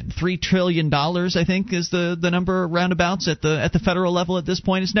ever been. $3 trillion, I think, is the number roundabouts at the federal level at this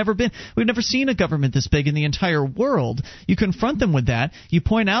point. It's never been. We've never seen a government this big in the entire world. You confront them with that. You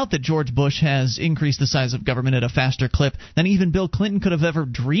point out that George Bush has increased the size of government at a faster clip than even Bill Clinton could have ever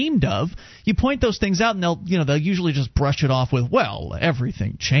dreamed of. You point those things out, and they'll usually just brush it off with, well,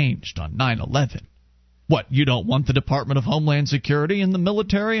 everything changed on 9/11. What, you don't want the Department of Homeland Security and the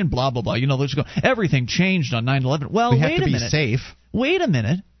military and blah blah blah? They'll just go, everything changed on 9/11. Well, we have to be safe. Wait a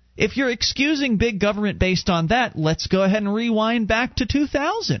minute. If you're excusing big government based on that, let's go ahead and rewind back to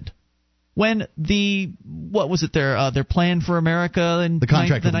 2000. When their plan for America in the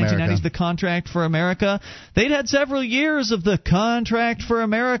 1990s, America. The Contract for America, they'd had several years of the Contract for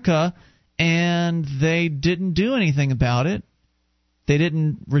America, and they didn't do anything about it. They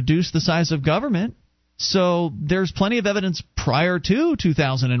didn't reduce the size of government. So there's plenty of evidence prior to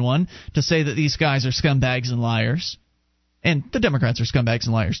 2001 to say that these guys are scumbags and liars. And the Democrats are scumbags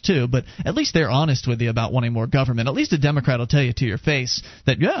and liars too, but at least they're honest with you about wanting more government. At least a Democrat will tell you to your face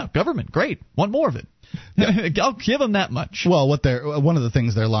that, yeah, government, great, want more of it. Yeah. I'll give them that much. Well, one of the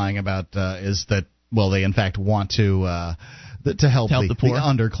things they're lying about is that, well, they in fact want to help the poor, the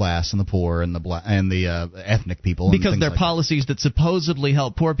underclass and the poor and the ethnic people. Because their like policies that supposedly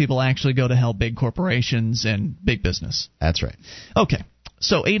help poor people actually go to help big corporations and big business. That's right. Okay.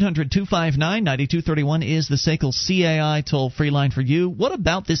 So 800-259-9231 is the SACL CAI toll-free line for you. What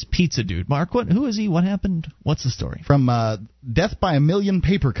about this pizza dude? Mark, who is he? What happened? What's the story? From Death by a Million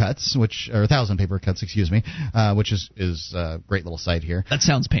Paper Cuts, or 1,000 Paper Cuts, excuse me, which is a great little site here. That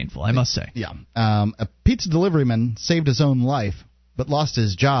sounds painful, I must say. Yeah. A pizza deliveryman saved his own life, but lost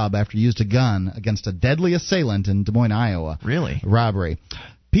his job after he used a gun against a deadly assailant in Des Moines, Iowa. Really? Robbery.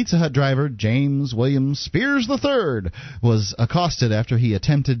 Pizza Hut driver James William Spears III was accosted after he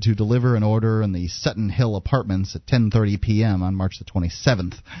attempted to deliver an order in the Sutton Hill Apartments at 10:30 p.m. on March the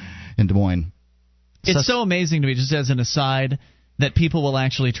 27th in Des Moines. It's so amazing to me, just as an aside, that people will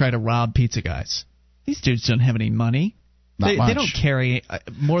actually try to rob pizza guys. These dudes don't have any money. They don't carry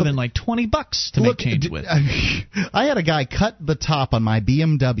more than like $20 to make change with. I had a guy cut the top on my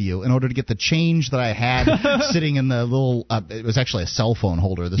BMW in order to get the change that I had sitting in the little. It was actually a cell phone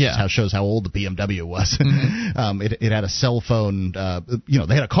holder. This shows how old the BMW was. Mm-hmm. It had a cell phone.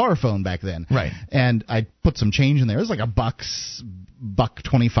 They had a car phone back then. Right. And I put some change in there. It was like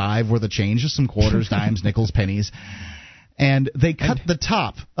 $1.25 worth of change, just some quarters, dimes, nickels, pennies. And they cut the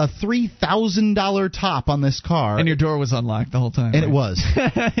top, a $3,000 top on this car. And your door was unlocked the whole time. And It was.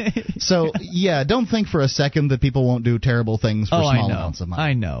 So, yeah, don't think for a second that people won't do terrible things for small amounts of money.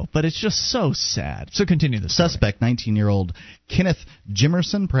 I know, but it's just so sad. So continue the story. Suspect, 19-year-old Kenneth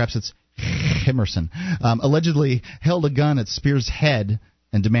Jimerson, perhaps it's Himerson, allegedly held a gun at Spears' head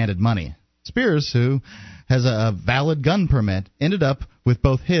and demanded money. Spears, who has a valid gun permit, ended up with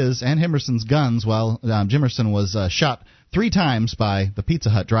both his and Himerson's guns while Jimerson was shot 3 times by the Pizza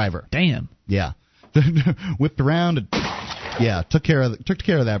Hut driver. Damn. Yeah. Whipped around and took care of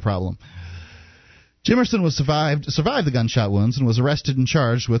that problem. Jimerson survived the gunshot wounds and was arrested and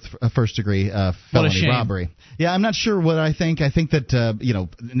charged with a first-degree felony robbery. Yeah, I'm not sure what I think. I think that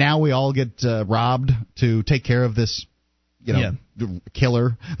now we all get robbed to take care of this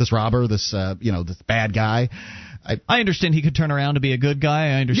killer, this robber, this bad guy. I understand he could turn around to be a good guy.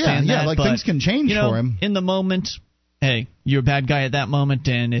 I understand that. Yeah, things can change for him. In the moment, hey, you're a bad guy at that moment,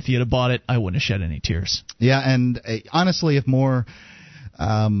 and if you'd have bought it, I wouldn't have shed any tears. Yeah, and honestly, if more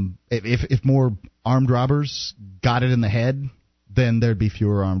armed robbers got it in the head, then there'd be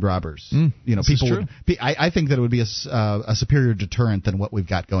fewer armed robbers. People would. I think that it would be a superior deterrent than what we've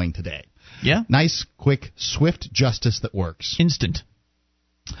got going today. Yeah. Nice, quick, swift justice that works. Instant.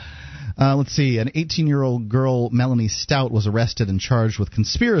 Let's see. An 18-year-old girl, Melanie Stout, was arrested and charged with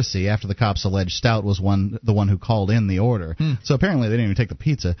conspiracy after the cops alleged Stout was the one who called in the order. So apparently they didn't even take the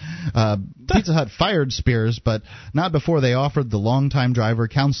pizza. Pizza Hut fired Spears, but not before they offered the longtime driver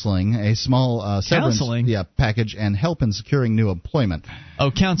counseling, a small severance package, and help in securing new employment.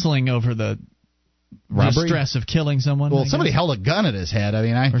 Oh, counseling over the stress of killing someone? Well, somebody held a gun at his head. I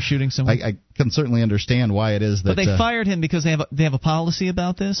mean, or shooting someone. I can certainly understand why it is that. But they fired him because they have a policy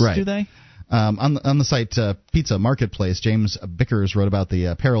about this, right. Do they? On the site Pizza Marketplace, James Bickers wrote about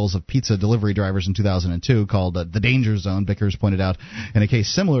the perils of pizza delivery drivers in 2002, called The Danger Zone. Bickers pointed out in a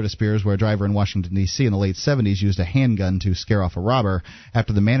case similar to Spears, where a driver in Washington, D.C. in the late 70s used a handgun to scare off a robber.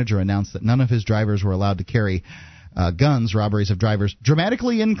 After the manager announced that none of his drivers were allowed to carry guns, robberies of drivers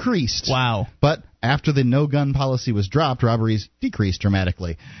dramatically increased. Wow. But after the no-gun policy was dropped, robberies decreased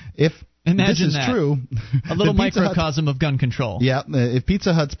dramatically. Imagine this is true. A little microcosm of gun control. Yeah, if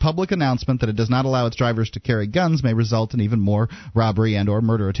Pizza Hut's public announcement that it does not allow its drivers to carry guns may result in even more robbery and or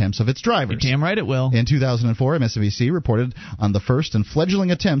murder attempts of its drivers. You're damn right it will. In 2004, MSNBC reported on the first and fledgling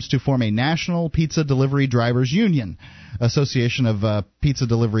attempts to form a national pizza delivery drivers union, Association of Pizza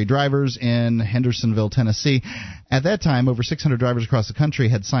Delivery Drivers in Hendersonville, Tennessee. At that time, over 600 drivers across the country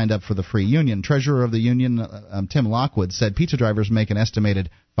had signed up for the free union. Treasurer of the union, Tim Lockwood, said pizza drivers make an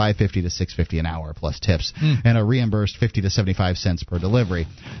estimated $5.50 to $6.50 an hour plus tips, and are reimbursed 50 to 75 cents per delivery.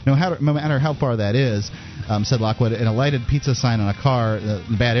 No matter how far that is, said Lockwood, in a lighted pizza sign on a car, the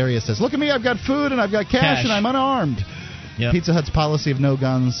bad area says, "Look at me, I've got food and I've got cash. And I'm unarmed." Yep. Pizza Hut's policy of no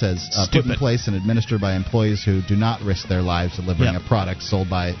guns says put in place and administered by employees who do not risk their lives delivering a product sold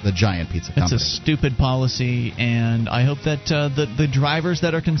by the giant pizza company. It's a stupid policy, and I hope that the drivers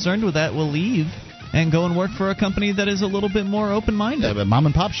that are concerned with that will leave and go and work for a company that is a little bit more open-minded. Yeah, but mom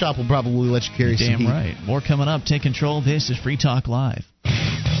and pop shop will probably let you carry some heat. Damn right. More coming up. Take control. This is Free Talk Live.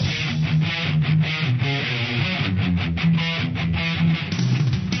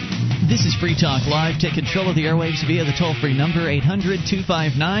 This is Free Talk Live. Take control of the airwaves via the toll-free number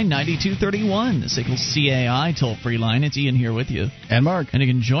 800-259-9231. The Sickles CAI toll-free line. It's Ian here with you. And Mark. And you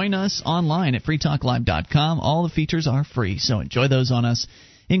can join us online at freetalklive.com. All the features are free, so enjoy those on us,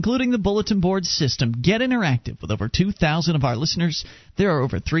 including the bulletin board system. Get interactive with over 2,000 of our listeners. There are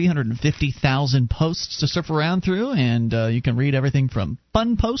over 350,000 posts to surf around through, and you can read everything from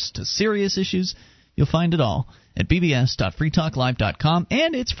fun posts to serious issues. You'll find it all at bbs.freetalklive.com,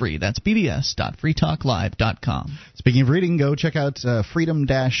 and it's free. That's bbs.freetalklive.com. Speaking of reading, go check out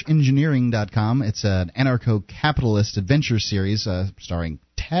freedom-engineering.com. It's an anarcho-capitalist adventure series starring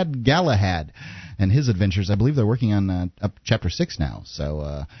Tad Galahad and his adventures. I believe they're working on up chapter 6 now,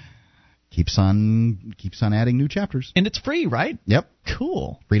 so keeps on adding new chapters. And it's free, right? Yep.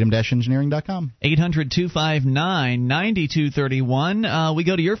 Cool. Freedom-engineering.com. 800-259-9231. We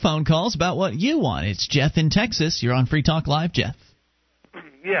go to your phone calls about what you want. It's Jeff in Texas. You're on Free Talk Live, Jeff.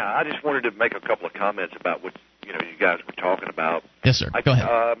 Yeah, I just wanted to make a couple of comments about what you guys were talking about. Yes, sir. Go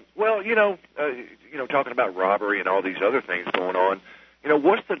ahead. Well, talking about robbery and all these other things going on.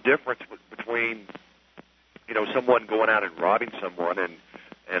 What's the difference between someone going out and robbing someone and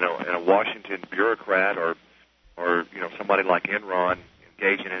a Washington bureaucrat or somebody like Enron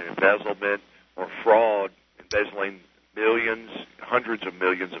engaging in embezzlement or fraud, embezzling millions, hundreds of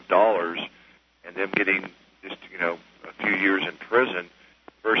millions of dollars, and them getting just a few years in prison,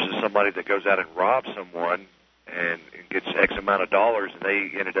 versus somebody that goes out and robs someone and gets X amount of dollars and they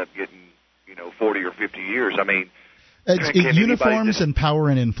ended up getting 40 or 50 years. I mean, it's uniforms and power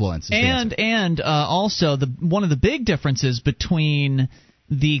and influence. And also one of the big differences between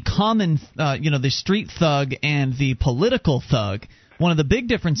the common, the street thug and the political thug, one of the big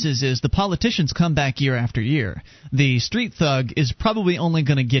differences is the politicians come back year after year. The street thug is probably only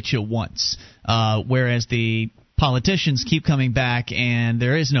going to get you once, whereas the politicians keep coming back and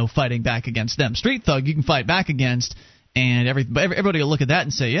there is no fighting back against them. Street thug you can fight back against, and everybody will look at that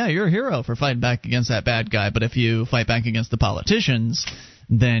and say, yeah, you're a hero for fighting back against that bad guy. But if you fight back against the politicians,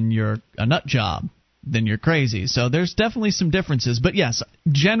 then you're a nut job. Then you're crazy. So there's definitely some differences. But yes,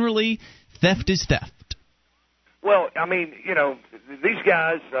 generally, theft is theft. Well, I mean, these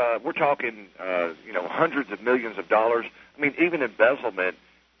guys, we're talking, hundreds of millions of dollars. I mean, even embezzlement,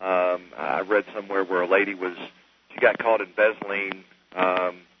 I read somewhere where a lady she got caught embezzling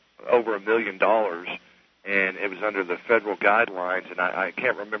over $1 million, and it was under the federal guidelines, and I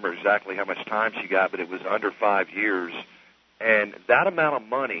can't remember exactly how much time she got, but it was under 5 years. And that amount of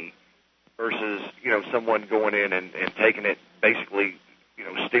money versus, someone going in and taking it, basically,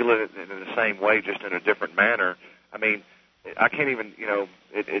 stealing it in the same way, just in a different manner. I mean, I can't even,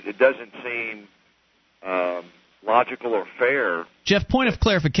 it doesn't seem logical or fair. Jeff, point of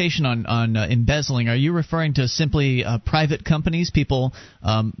clarification on embezzling. Are you referring to simply private companies, people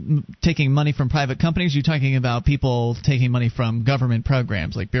taking money from private companies? Are you talking about people taking money from government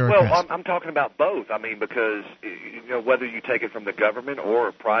programs like bureaucrats? Well, I'm talking about both. I mean, because whether you take it from the government or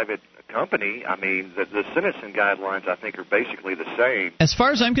a private company, I mean, the sentencing guidelines, I think, are basically the same. As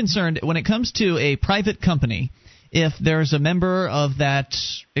far as I'm concerned, when it comes to a private company, if there's a member of that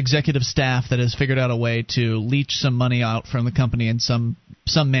executive staff that has figured out a way to leach some money out from the company in some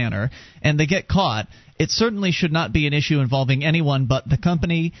manner, and they get caught, it certainly should not be an issue involving anyone but the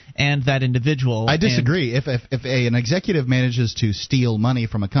company and that individual. I disagree. If an executive manages to steal money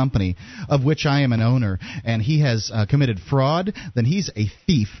from a company of which I am an owner, and he has committed fraud, then he's a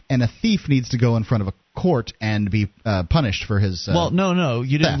thief, and a thief needs to go in front of a court and be punished for his Well, no,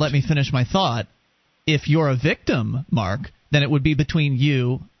 you didn't let me finish my thought. If you're a victim, Mark, then it would be between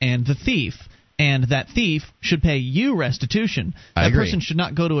you and the thief. And that thief should pay you restitution. That person should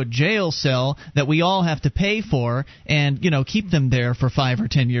not go to a jail cell that we all have to pay for and, keep them there for 5 or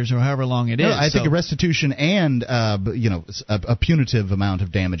 10 years or however long it is. I think a restitution and, a punitive amount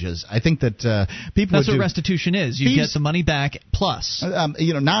of damages. I think that people That's what restitution is. You get the money back plus.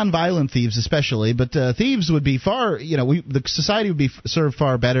 Nonviolent thieves especially, but thieves would be far, the society would be served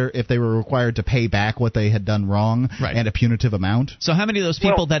far better if they were required to pay back what they had done wrong and a punitive amount. So how many of those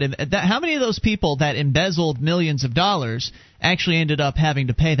people people that embezzled millions of dollars actually ended up having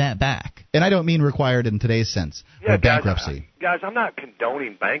to pay that back? And I don't mean required in today's sense, or bankruptcy. Guys, I'm not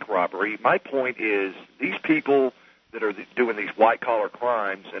condoning bank robbery. My point is these people that are doing these white-collar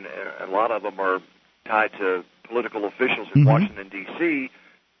crimes, and a lot of them are tied to political officials in Washington, D.C.,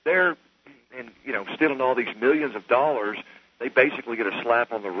 they're stealing all these millions of dollars. They basically get a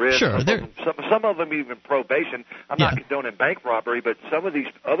slap on the wrist. Sure, some of them even probation. I'm not condoning bank robbery, but some of these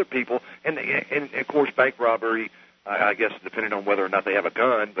other people, and of course bank robbery, I guess depending on whether or not they have a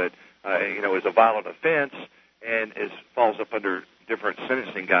gun, but is a violent offense and falls up under different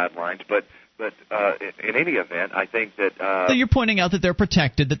sentencing guidelines. But in any event, I think that so you're pointing out that they're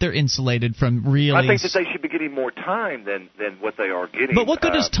protected, that they're insulated from really. I think that they should be getting more time than what they are getting. But what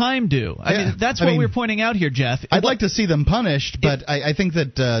good does time do? I mean, that's what we're pointing out here, Jeff. I'd like to see them punished, but I think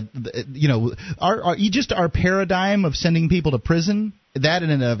that our paradigm of sending people to prison, that in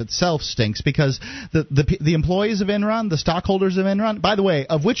and of itself stinks, because the employees of Enron, the stockholders of Enron, by the way,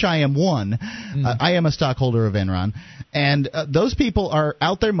 of which I am one, I am a stockholder of Enron, and those people are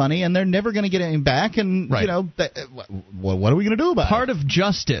out their money and they're never going to get it back, and what are we going to do about it? Part of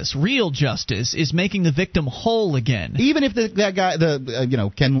justice, real justice, is making the victim whole again. Even if that guy,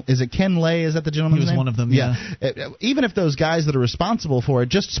 Ken Lay, is that the gentleman's name? He was one of them, yeah. Even if those guys that are responsible for it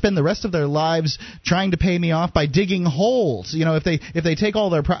just spend the rest of their lives trying to pay me off by digging holes, if they take all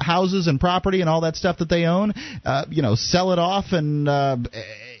their houses and property and all that stuff that they own, sell it off and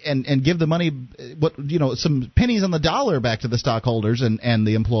give the money, some pennies on the dollar back to the stockholders and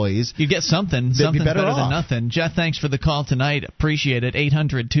the employees. You get something. Something's better than nothing. Jeff, thanks for the call tonight. Appreciate it.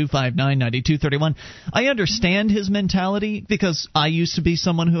 800-259-9231. I understand his mentality, because I used to be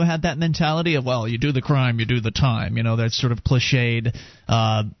someone who had that mentality of, well, you do the crime, you do the time. That sort of cliched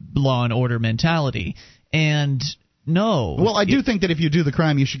law and order mentality. And no. Well, I do think that if you do the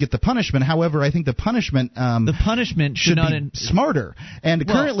crime, you should get the punishment. However, I think the punishment should not be smarter. And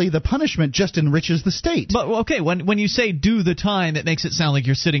currently, the punishment just enriches the state. But okay, when you say do the time, it makes it sound like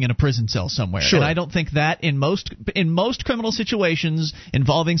you're sitting in a prison cell somewhere. Sure. And I don't think that in most criminal situations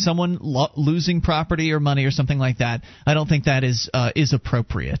involving someone losing property or money or something like that, I don't think that is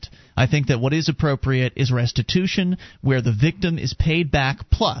appropriate. I think that what is appropriate is restitution, where the victim is paid back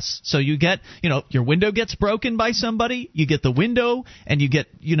plus. So you get, your window gets broken by somebody, you get the window, and you get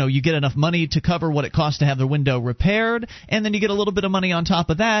enough money to cover what it costs to have the window repaired, and then you get a little bit of money on top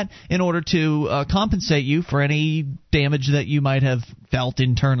of that in order to compensate you for any damage that you might have felt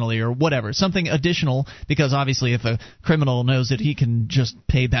internally or whatever, something additional, because obviously if a criminal knows that he can just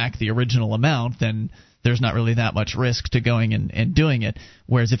pay back the original amount, then there's not really that much risk to going and doing it.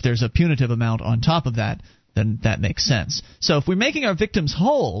 Whereas if there's a punitive amount on top of that, then that makes sense. So if we're making our victims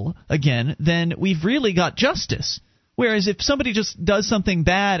whole again, then we've really got justice. Whereas if somebody just does something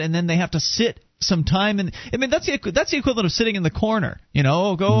bad and then they have to sit some time, and I mean that's the equivalent of sitting in the corner.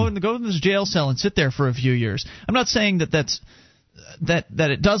 Go in this jail cell and sit there for a few years. I'm not saying that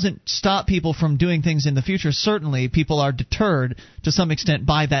it doesn't stop people from doing things in the future. Certainly, people are deterred to some extent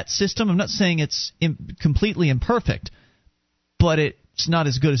by that system. I'm not saying it's completely imperfect, but it's not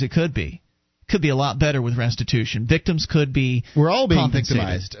as good as it could be. Could be a lot better with restitution. Victims could be We're all being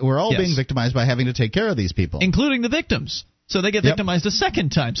victimized. We're all being victimized by having to take care of these people. Including the victims. So they get victimized a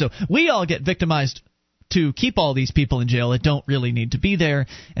second time. So we all get victimized to keep all these people in jail that don't really need to be there,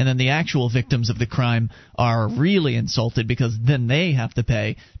 and then the actual victims of the crime are really insulted because then they have to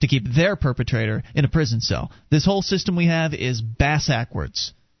pay to keep their perpetrator in a prison cell. This whole system we have is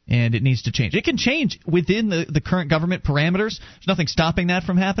bass-ackwards. And it needs to change. It can change within the current government parameters. There's nothing stopping that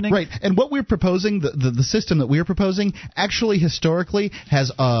from happening. Right. And what we're proposing, the system that we're proposing, actually historically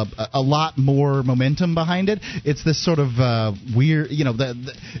has a lot more momentum behind it. It's this sort of weird,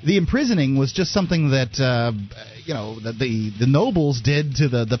 the imprisoning was just something that, that the nobles did to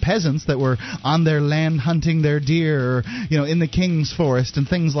the peasants that were on their land hunting their deer, or, in the king's forest and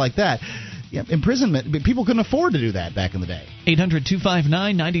things like that. Yeah, imprisonment. People couldn't afford to do that back in the day.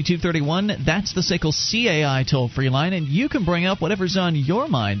 800-259-9231. That's the SACL CAI toll-free line, and you can bring up whatever's on your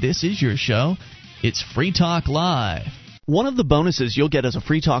mind. This is your show. It's Free Talk Live. One of the bonuses you'll get as a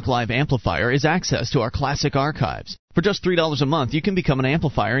Free Talk Live amplifier is access to our classic archives. For just $3 a month, you can become an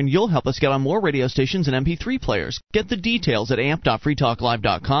amplifier, and you'll help us get on more radio stations and MP3 players. Get the details at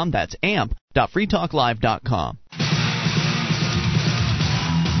amp.freetalklive.com. That's amp.freetalklive.com.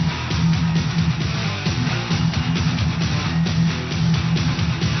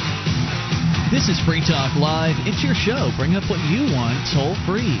 This is Free Talk Live. It's your show. Bring up what you want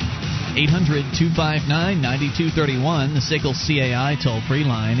toll-free. 800-259-9231, the SACL CAI toll-free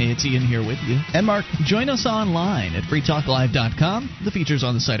line. It's Ian here with you. And Mark. Join us online at freetalklive.com. The features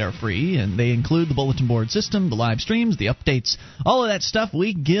on the site are free, and they include the bulletin board system, the live streams, the updates, all of that stuff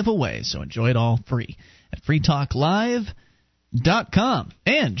we give away. So enjoy it all free at freetalklive.com.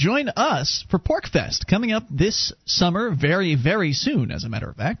 And join us for PorcFest coming up this summer, very, very soon, as a matter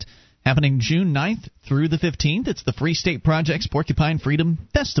of fact. Happening June 9th through the 15th. It's the Free State Project's Porcupine Freedom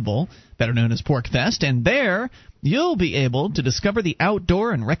Festival, better known as PorcFest. And there, you'll be able to discover the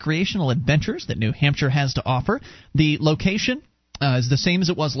outdoor and recreational adventures that New Hampshire has to offer. The location is the same as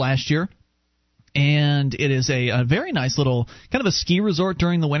it was last year. And it is a very nice little kind of a ski resort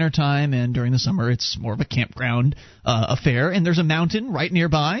during the wintertime, and during the summer it's more of a campground affair. And there's a mountain right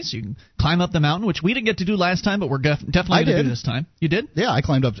nearby, so you can climb up the mountain, which we didn't get to do last time, but we're definitely going to do this time. You did? Yeah, I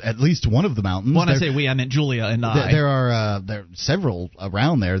climbed up at least one of the mountains. When I say we, I meant Julia and I. There are several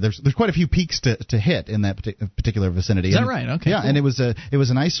around there. There's quite a few peaks to hit in that particular vicinity. Is that right? Okay. Yeah, cool. And it was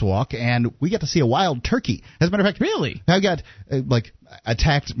a nice walk, and we got to see a wild turkey. As a matter of fact, really, I got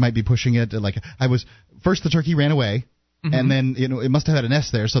attacked, might be pushing it. First the turkey ran away, and then it must have had a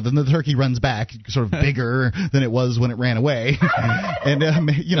nest there. So then the turkey runs back, sort of bigger than it was when it ran away, and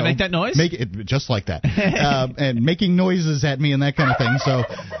make that noise, make it just like that, and making noises at me and that kind of thing. So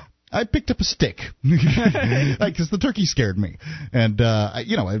I picked up a stick, because the turkey scared me, and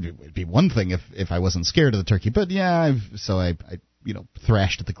it'd be one thing if I wasn't scared of the turkey, but yeah, I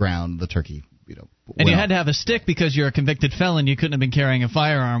thrashed at the ground the turkey. And you had to have a stick because you're a convicted felon. You couldn't have been carrying a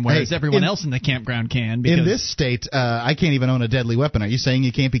firearm, whereas everyone else in the campground can. In this state, I can't even own a deadly weapon. Are you saying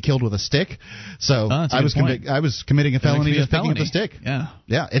you can't be killed with a stick? So I was committing a felony just picking up a stick. Yeah.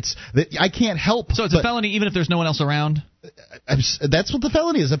 I can't help. So it's a felony even if there's no one else around? That's what the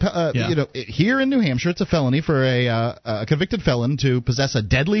felony is. Here in New Hampshire, it's a felony for a convicted felon to possess a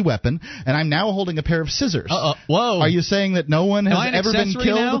deadly weapon, and I'm now holding a pair of scissors. Whoa! Are you saying that no one has ever been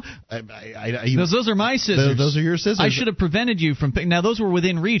killed? Those are my scissors. Those are your scissors. I should have prevented you from. Now those were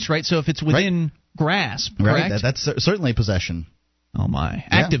within reach, right? So if it's within grasp, correct? Right. That's certainly possession. Oh my!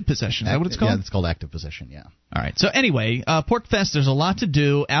 Active possession. Is that what it's called? Yeah, it's called active possession. Yeah. All right. So anyway, PorcFest. There's a lot to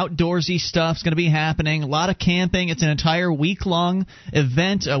do. Outdoorsy stuff's going to be happening. A lot of camping. It's an entire week-long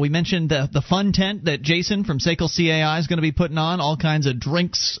event. We mentioned the fun tent that Jason from SACL CAI is going to be putting on. All kinds of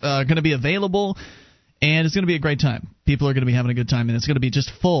drinks going to be available, and it's going to be a great time. People are going to be having a good time, and it's going to be just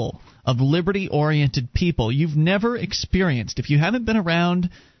full of liberty-oriented people you've never experienced. If you haven't been around.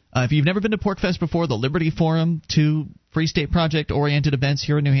 If you've never been to PorcFest before, the Liberty Forum, 2 Free State Project-oriented events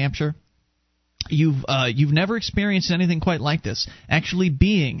here in New Hampshire, you've never experienced anything quite like this. Actually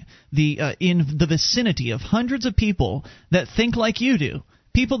being in the vicinity of hundreds of people that think like you do,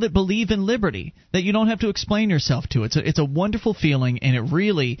 people that believe in liberty, that you don't have to explain yourself to. It's a wonderful feeling, and it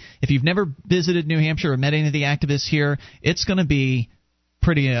really, if you've never visited New Hampshire or met any of the activists here, it's going to be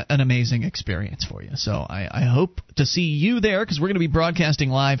an amazing experience for you. So I hope to see you there, because we're going to be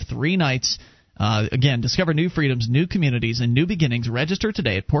broadcasting live 3 nights. Again, discover new freedoms, new communities, and new beginnings. Register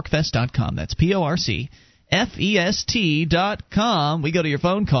today at porcfest.com. That's PORCFEST.com. We go to your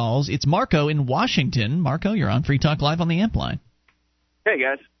phone calls. It's Marco in Washington. Marco, you're on Free Talk Live on the Amp line. Hey,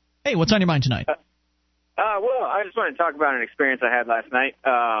 guys. Hey, what's on your mind tonight? Well, I just wanted to talk about an experience I had last night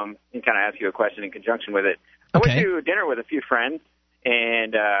and kind of ask you a question in conjunction with it. I went to dinner with a few friends.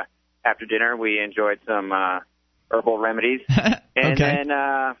 And after dinner, we enjoyed some herbal remedies. And then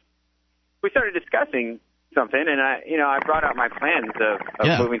we started discussing something, and I brought out my plans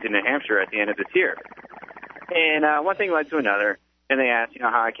of moving to New Hampshire at the end of this year. And one thing led to another, and they asked,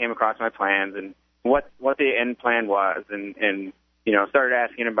 how I came across my plans and what the end plan was, and started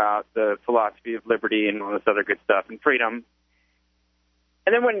asking about the philosophy of liberty and all this other good stuff and freedom.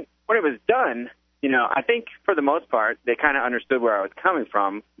 And then when it was done, I think for the most part they kind of understood where I was coming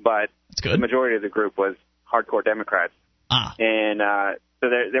from, but the majority of the group was hardcore Democrats, and so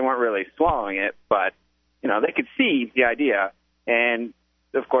they weren't really swallowing it, but they could see the idea, and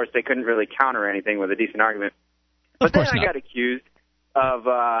of course they couldn't really counter anything with a decent argument. But then I got accused of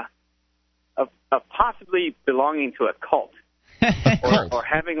possibly belonging to a cult. or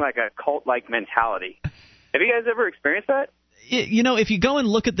having like a cult-like mentality. Have you guys ever experienced that? If you go and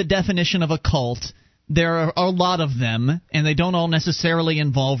look at the definition of a cult, there are a lot of them, and they don't all necessarily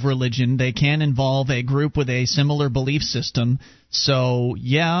involve religion. They can involve a group with a similar belief system. So,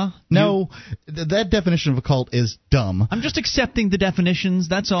 yeah. No, that definition of a cult is dumb. I'm just accepting the definitions.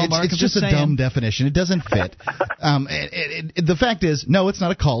 That's all, Mark. It's just a dumb definition. It doesn't fit. The fact is, no, it's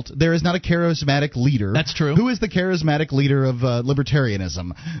not a cult. There is not a charismatic leader. That's true. Who is the charismatic leader of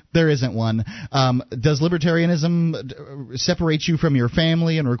libertarianism? There isn't one. Does libertarianism separate you from your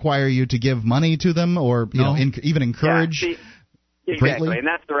family and require you to give money to them or even encourage? Yeah, exactly, and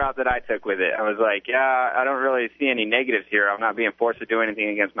that's the route that I took with it. I was like, I don't really see any negatives here. I'm not being forced to do anything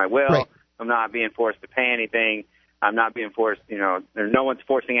against my will. Right. I'm not being forced to pay anything. I'm not being forced, no one's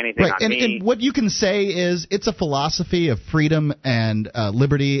forcing anything on me. And what you can say is it's a philosophy of freedom and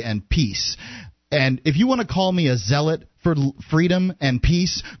liberty and peace. And if you want to call me a zealot for freedom and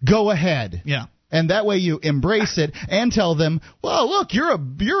peace, go ahead. Yeah. And that way you embrace it and tell them, well, look, you're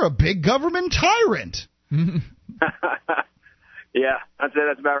a big government tyrant. Yeah, I'd say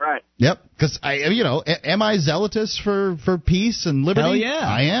that's about right. Yep, because am I zealotous for peace and liberty? Hell yeah,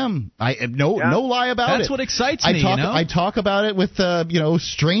 I am. No lie about it. That's what excites me. I talk about it with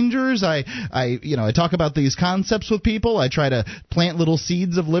strangers. I talk about these concepts with people. I try to plant little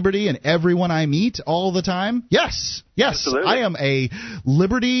seeds of liberty in everyone I meet all the time. Yes, absolutely. I am a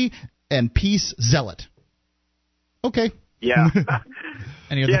liberty and peace zealot. Okay. Yeah.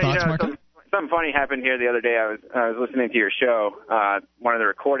 Any other thoughts, Mark? Something funny happened here the other day. I was listening to your show, one of the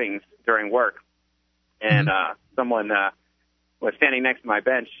recordings during work, and someone was standing next to my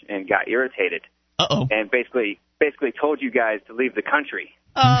bench and got irritated. Uh-oh. And basically told you guys to leave the country.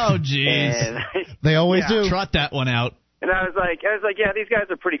 Oh, jeez. They always do. Trot that one out. And I was like, yeah, these guys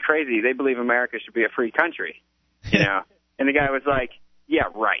are pretty crazy. They believe America should be a free country, And the guy was like, yeah,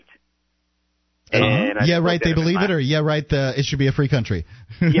 right. Yeah, right, they believe it, or yeah, right, it should be a free country.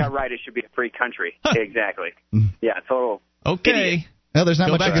 Yeah, right, it should be a free country. Exactly. Yeah, total. Okay. Idiot. Well, there's not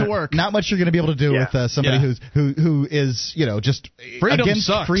Go back to work. Not much you're going to be able to do with somebody who is just freedom against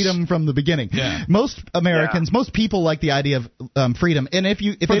sucks. Freedom from the beginning. Yeah. Most Americans, most people like the idea of freedom, and if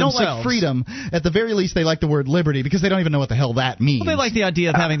they don't like freedom, at the very least they like the word liberty because they don't even know what the hell that means. Well, they like the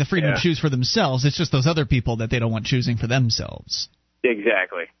idea of having the freedom to choose for themselves. It's just those other people that they don't want choosing for themselves.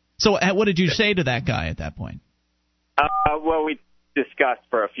 Exactly. So what did you say to that guy at that point? Well, we discussed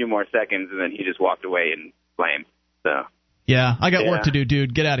for a few more seconds, and then he just walked away and blamed. So. Yeah, I got work to do,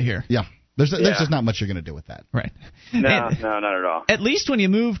 dude. Get out of here. Yeah. There's just not much you're going to do with that. Right. No, not at all. At least when you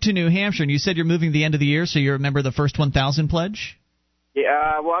move to New Hampshire, and you said you're moving at the end of the year, so you're a member of the First 1,000 Pledge?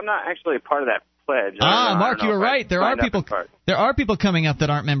 Yeah, well, I'm not actually a part of that pledge. Mark, you were right. There are people coming up that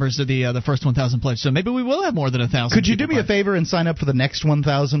aren't members of the First 1,000 Pledge, so maybe we will have more than 1,000. Could you do me a favor and sign up for the next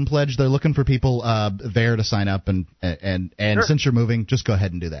 1,000 Pledge? They're looking for people there to sign up, and sure. Since you're moving, just go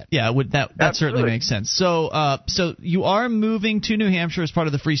ahead and do that. Yeah, that certainly makes sense. So you are moving to New Hampshire as part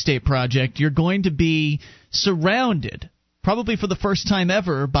of the Free State Project. You're going to be surrounded, probably for the first time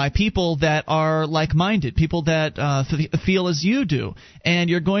ever, by people that are like-minded, people that feel as you do.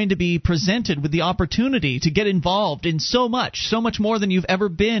 And you're going to be presented with the opportunity to get involved in so much more than you've ever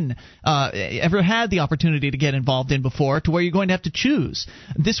had the opportunity to get involved in before, to where you're going to have to choose.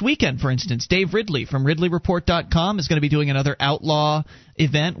 This weekend, for instance, Dave Ridley from RidleyReport.com is going to be doing another outlaw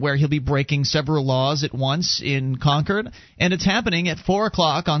event where he'll be breaking several laws at once in Concord, and it's happening at 4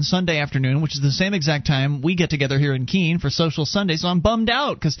 o'clock on Sunday afternoon, which is the same exact time we get together here in Keene for Social Sunday. So I'm bummed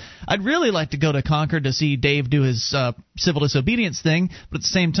out because I'd really like to go to Concord to see Dave do his civil disobedience thing, but at the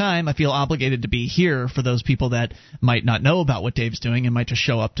same time I feel obligated to be here for those people that might not know about what Dave's doing and might just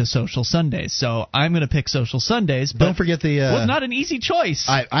show up to Social Sundays. So I'm going to pick Social Sundays, but don't forget it was not an easy choice.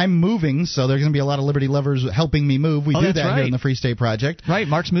 I'm moving, so there's going to be a lot of Liberty lovers helping me move. We do that here in the Free State Project. Right,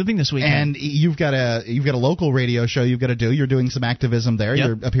 Mark's moving this weekend. And you've got a local radio show you've got to do. You're doing some activism there. Yep.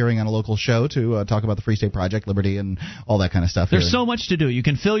 You're appearing on a local show to talk about the Free State Project, liberty, and all that kind of stuff. There's so much to do. You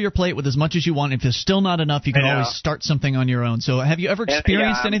can fill your plate with as much as you want. If there's still not enough, you can always start something on your own. So have you ever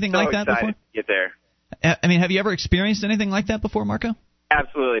experienced anything like that before? Get there. I mean, have you ever experienced anything like that before, Marco?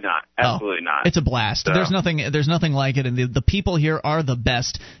 Absolutely not. Absolutely not. It's a blast. So. There's nothing like it, and the people here are the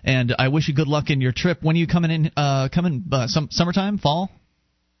best. And I wish you good luck in your trip. When are you coming in? Summertime, fall?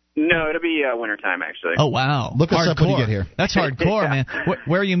 No, it'll be wintertime actually. Oh wow! Look us up when you get here. That's hardcore, man.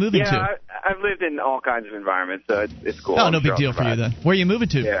 Where are you moving to? I've lived in all kinds of environments, so it's cool. Oh, no big deal for you then. Where are you moving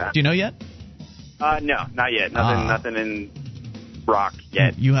to? Yeah. Do you know yet? No, not yet. Nothing in rock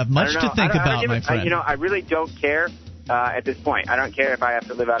yet. You have much to think about, my friend. I really don't care at this point. I don't care if I have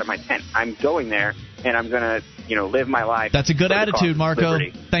to live out of my tent. I'm going there, and I'm going to, live my life. That's a good attitude, Marco.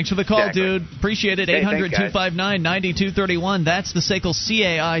 Thanks for the call, dude. Appreciate it. 800-259-9231. That's the SACL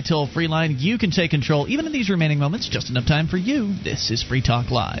CAI toll-free line. You can take control, even in these remaining moments. Just enough time for you. This is Free Talk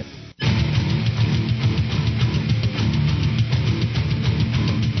Live.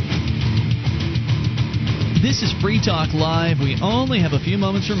 This is Free Talk Live. We only have a few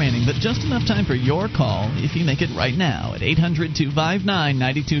moments remaining, but just enough time for your call if you make it right now at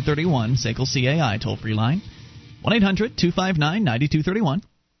 800-259-9231, SACL CAI toll-free line, 1-800-259-9231.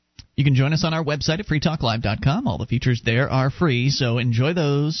 You can join us on our website at freetalklive.com. All the features there are free, so enjoy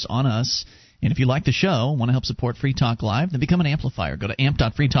those on us. And if you like the show, want to help support Free Talk Live, then become an amplifier. Go to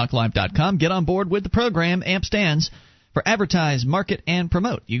amp.freetalklive.com. Get on board with the program. AMP stands for advertise, market, and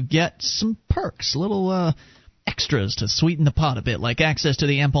promote. You get some perks, little extras to sweeten the pot a bit, like access to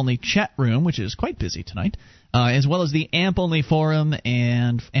the AMP-only chat room, which is quite busy tonight, as well as the AMP-only forum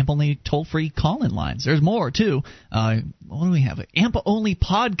and AMP-only toll-free call-in lines. There's more, too. What do we have? AMP-only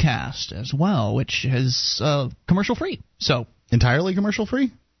podcast as well, which is commercial-free. So entirely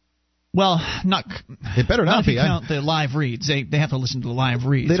commercial-free? Well, not. It better not be. Count the live reads. They have to listen to the live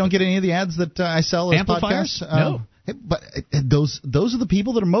reads. They don't get any of the ads that I sell as amplifiers? Podcasts? No. But those are the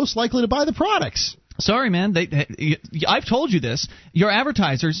people that are most likely to buy the products. Sorry, man. I've told you this. Your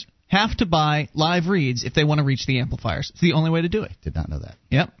advertisers have to buy live reads if they want to reach the amplifiers. It's the only way to do it. Did not know that.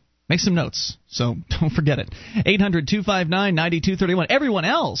 Yep. Make some notes, so don't forget it. 800-259-9231. Everyone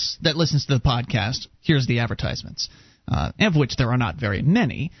else that listens to the podcast hears the advertisements, of which there are not very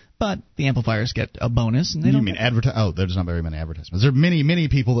many, but the amplifiers get a bonus. And you mean there's not very many advertisements. There are many, many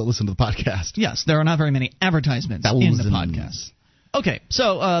people that listen to the podcast. Yes, there are not very many advertisements in the podcast. Okay,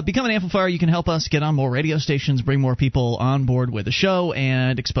 so become an amplifier. You can help us get on more radio stations, bring more people on board with the show,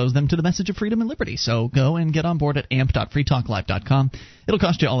 and expose them to the message of freedom and liberty. So go and get on board at amp.freetalklive.com. It'll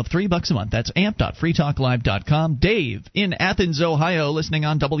cost you all of $3 a month. That's amp.freetalklive.com. Dave in Athens, Ohio, listening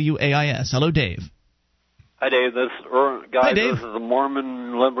on WAIS. Hello, Dave. Hi, Dave. This is a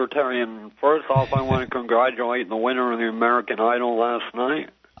Mormon libertarian. First off, I want to congratulate the winner of the American Idol last night.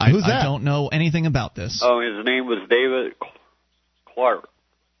 Who's that? I don't know anything about this. Oh, his name was David Clark.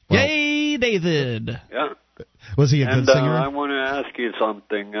 Yay, David! Yeah. Was he a good singer? I want to ask you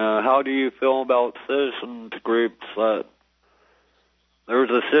something. How do you feel about citizens groups that there's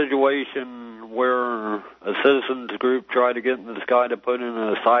a situation where a citizens group tried to get this guy to put in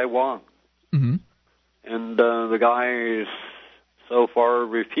a sidewalk, mm-hmm. and the guy so far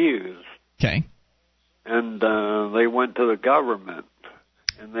refused. Okay. And they went to the government,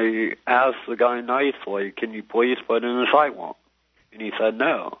 and they asked the guy nicely, can you please put in a sidewalk? And he said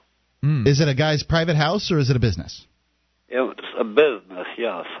no. Is it a guy's private house or is it a business? It's a business,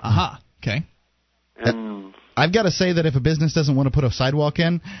 yes. Aha. Okay. And I've got to say that if a business doesn't want to put a sidewalk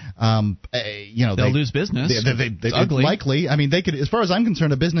in, they'll lose business. It's ugly. Likely. I mean, they could. As far as I'm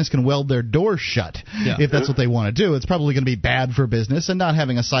concerned, a business can weld their door shut if that's what they want to do. It's probably going to be bad for business, and not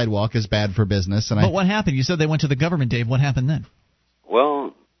having a sidewalk is bad for business. But what happened? You said they went to the government, Dave. What happened then?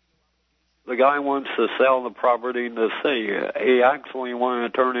 Well, the guy wants to sell the property in the city. He actually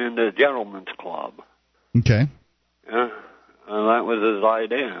wanted to turn it into a gentleman's club. Okay. Yeah, and that was his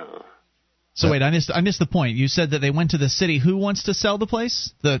idea. So wait, I missed the point. You said that they went to the city. Who wants to sell the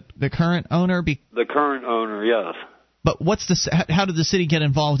place? The current owner? The current owner, yes. But how did the city get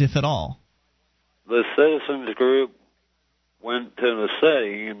involved, if at all? The citizens group went to the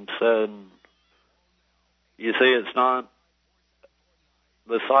city and said, you see, it's not,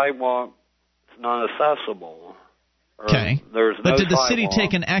 the sidewalk is not accessible. Okay. There's no but did the sidewalk. city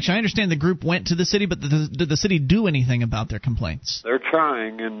take an action? I understand the group went to the city, but did the city do anything about their complaints? They're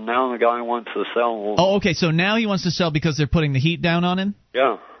trying, and now the guy wants to sell. Oh, okay, so now he wants to sell because they're putting the heat down on him?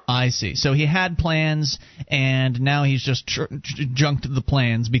 Yeah. I see. So he had plans, and now he's just junked the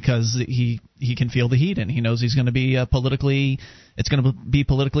plans because he can feel the heat, and he knows he's going to be politically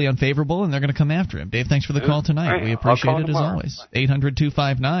unfavorable, and they're going to come after him. Dave, thanks for the call tonight. We appreciate it as always.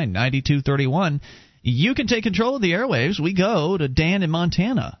 800-259-9231. You can take control of the airwaves. We go to Dan in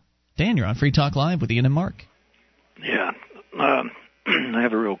Montana. Dan, you're on Free Talk Live with Ian and Mark. Yeah. I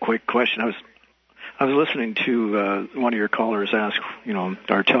have a real quick question. I was listening to one of your callers ask,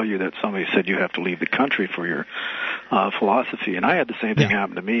 or tell you that somebody said you have to leave the country for your philosophy, and I had the same thing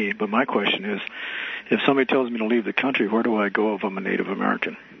happen to me. But my question is, if somebody tells me to leave the country, where do I go if I'm a Native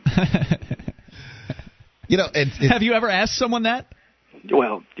American? Have you ever asked someone that?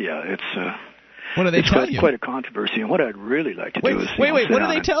 Well, yeah, it's. What do they tell you? It's quite a controversy, and what I'd really like to do is... Wait, what do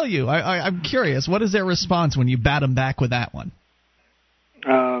they tell you? I'm curious. What is their response when you bat them back with that one?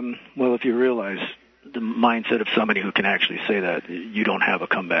 Well, if you realize the mindset of somebody who can actually say that, you don't have a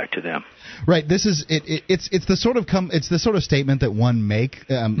comeback to them. Right. This is it's the sort of statement that one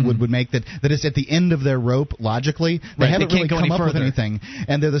would make that is at the end of their rope logically. They haven't really come up with anything,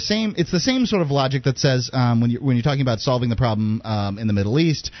 and they're the same. It's the same sort of logic that says when you're talking about solving the problem in the Middle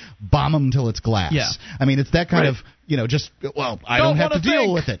East, bomb them till it's glass. Yeah. I mean, it's that kind of I don't have to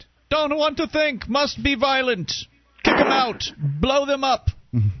deal with it. Don't want to think. Must be violent. Kick them out. Blow them up.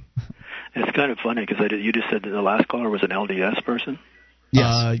 It's kind of funny because you just said that the last caller was an LDS person.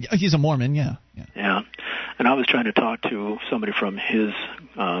 Yes, he's a Mormon. Yeah. And I was trying to talk to somebody from his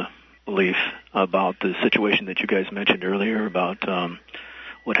belief about the situation that you guys mentioned earlier about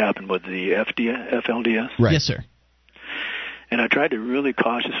what happened with the FLDS. Right. Yes, sir. And I tried to really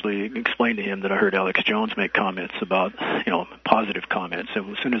cautiously explain to him that I heard Alex Jones make comments about, positive comments.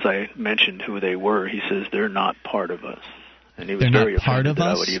 And as soon as I mentioned who they were, he says they're not part of us. And he was very offended that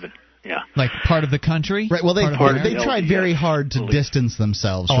I would even. Yeah. Like part of the country? Right. Well, they tried very hard to distance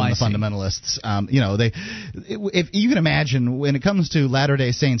themselves from the fundamentalists. If you can imagine, when it comes to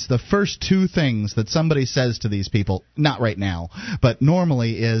Latter-day Saints, the first two things that somebody says to these people, not right now, but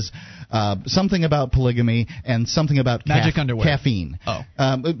normally is something about polygamy and something about magic underwear. Caffeine. Oh.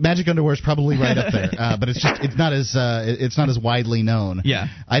 Magic underwear is probably right up there, but it's not as widely known. Yeah.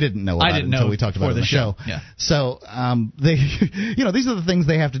 I didn't know about it until we talked about it on the show. Yeah. So these are the things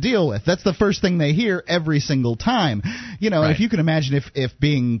they have to deal with. That's the first thing they hear every single time. Right. If you can imagine if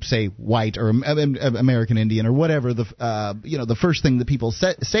being, say, white or American Indian or whatever, the first thing that people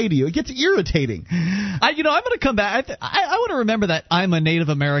say to you, it gets irritating. I'm going to come back. I want to remember that I'm a Native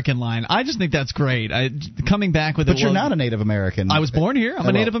American line. I just think that's great. Coming back with But you're not a Native American. I was born here. I'm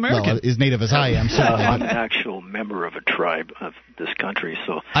a Native American. As native as I am. I'm an actual member of a tribe of this country,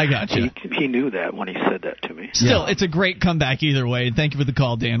 so I got you. He knew that when he said that to me. Still, it's a great comeback either way. Thank you for the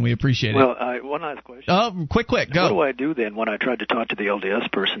call, Dan. We appreciate it. Well, one last question. Oh, quick, go. What do I do then when I tried to talk to the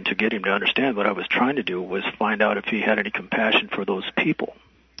LDS person to get him to understand what I was trying to do was find out if he had any compassion for those people?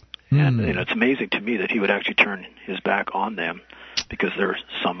 And it's amazing to me that he would actually turn his back on them because they're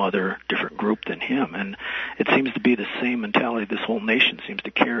some other different group than him. And it seems to be the same mentality this whole nation seems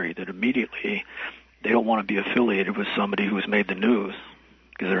to carry, that immediately they don't want to be affiliated with somebody who's made the news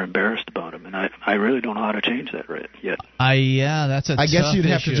because they're embarrassed about him, and I really don't know how to change that yet. That's a I guess tough you'd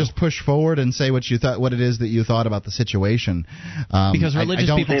have issue. to just push forward and say what it is that you thought about the situation. Because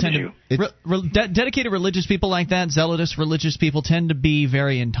religious people tend to dedicated religious people like that, zealotous religious people tend to be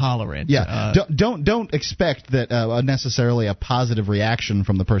very intolerant. Yeah, don't expect that necessarily a positive reaction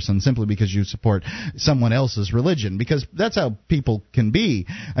from the person simply because you support someone else's religion, because that's how people can be.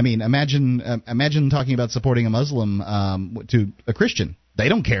 I mean, imagine talking about supporting a Muslim to a Christian. They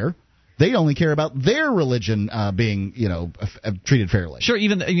don't care. They only care about their religion being, treated fairly. Sure,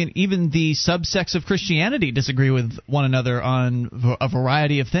 even the subsects of Christianity disagree with one another on a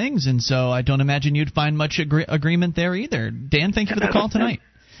variety of things, and so I don't imagine you'd find much agreement there either. Dan, thank you for the call tonight.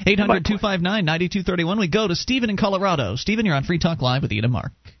 800-259-9231. We go to Stephen in Colorado. Stephen, you're on Free Talk Live with Ian and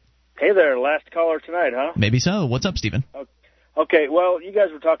Mark. Hey there, last caller tonight, huh? Maybe so. What's up, Stephen? Okay, well, you guys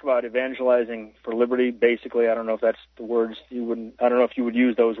were talking about evangelizing for liberty, basically. I don't know if that's the words I don't know if you would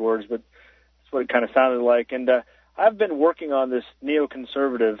use those words, but that's what it kind of sounded like. And I've been working on this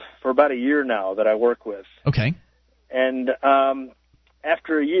neoconservative for about a year now that I work with. Okay. And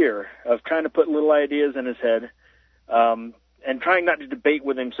after a year of trying to put little ideas in his head, and trying not to debate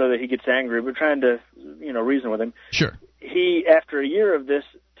with him so that he gets angry, but trying to, reason with him. Sure. After a year of this,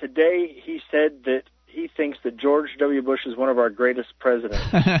 today he said that he thinks that George W. Bush is one of our greatest presidents.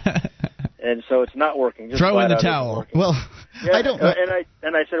 And so it's not working. Just throw in the towel. Well, yeah, I don't know.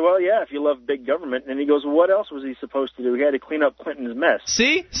 And I said, well, yeah, if you love big government. And he goes, well, what else was he supposed to do? He had to clean up Clinton's mess.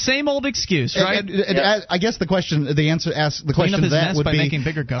 See? Same old excuse, right? I guess the question to that would by be making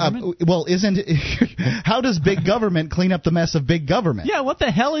bigger government? How does big government clean up the mess of big government? Yeah, what the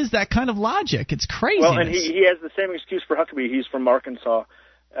hell is that kind of logic? It's crazy. Well, and he has the same excuse for Huckabee. He's from Arkansas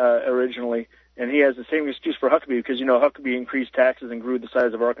originally. And he has the same excuse for Huckabee because, Huckabee increased taxes and grew the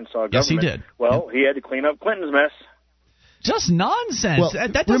size of Arkansas government. Yes, he did. Well, he had to clean up Clinton's mess. Just nonsense. Well,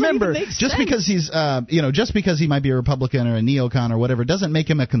 that doesn't remember, even make just sense. because he's, just because he might be a Republican or a neocon or whatever, doesn't make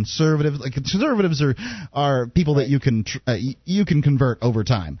him a conservative. Like, conservatives are people that you can convert over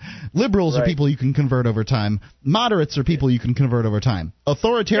time. Liberals are people you can convert over time. Moderates are people you can convert over time.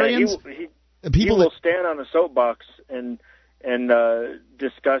 Authoritarians, he will stand on a soapbox and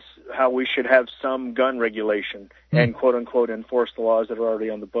discuss how we should have some gun regulation and quote-unquote enforce the laws that are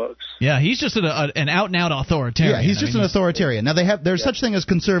already on the books. Yeah, he's just an out-and-out authoritarian. Yeah, he's just an authoritarian. Now, there's such thing as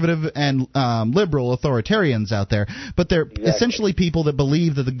conservative and liberal authoritarians out there, but they're essentially people that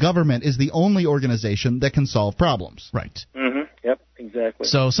believe that the government is the only organization that can solve problems. Right. Mm-hmm. Yep, exactly.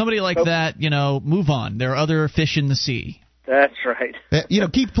 So somebody like that, move on. There are other fish in the sea. That's right.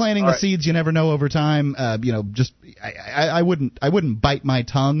 Keep planting the seeds. You never know over time. I wouldn't bite my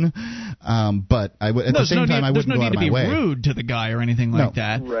tongue, but I would at the same time I wouldn't go out of my way. There's no need to be rude to the guy or anything like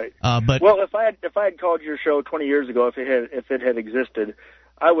that. Right. But if I had called your show 20 years ago, if it had existed,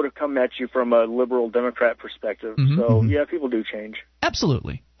 I would have come at you from a liberal Democrat perspective. Yeah, people do change.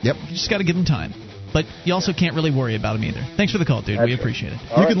 Absolutely. Yep. You just got to give them time. But you also can't really worry about them either. Thanks for the call, dude. We appreciate it.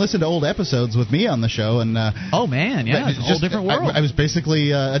 You can listen to old episodes with me on the show, and oh man, yeah, it's a whole different world. I was basically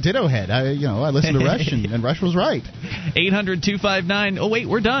a ditto head. I listened to Rush, and Rush was right. 800-259. Oh wait,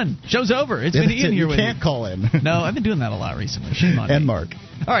 we're done. Show's over. It's been Ian here with you. You can't call in. No, I've been doing that a lot recently. Shame on me. And Mark.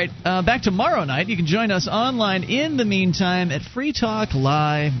 All right, back tomorrow night. You can join us online in the meantime at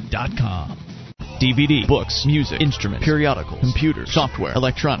freetalklive.com. DVD, books, music, instruments, periodicals, computers, software,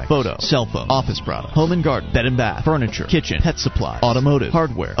 electronics, photo, cell phone, office product, home and garden, bed and bath, furniture, kitchen, pet supply, automotive,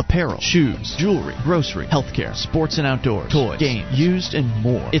 hardware, apparel, shoes, jewelry, grocery, healthcare, sports and outdoors, toys, games, used, and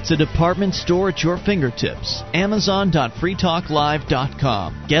more. It's a department store at your fingertips.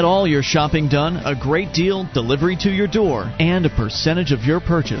 Amazon.freetalklive.com. Get all your shopping done, a great deal, delivery to your door, and a percentage of your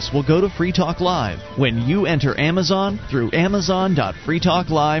purchase will go to Free Talk Live when you enter Amazon through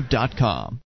Amazon.freetalklive.com.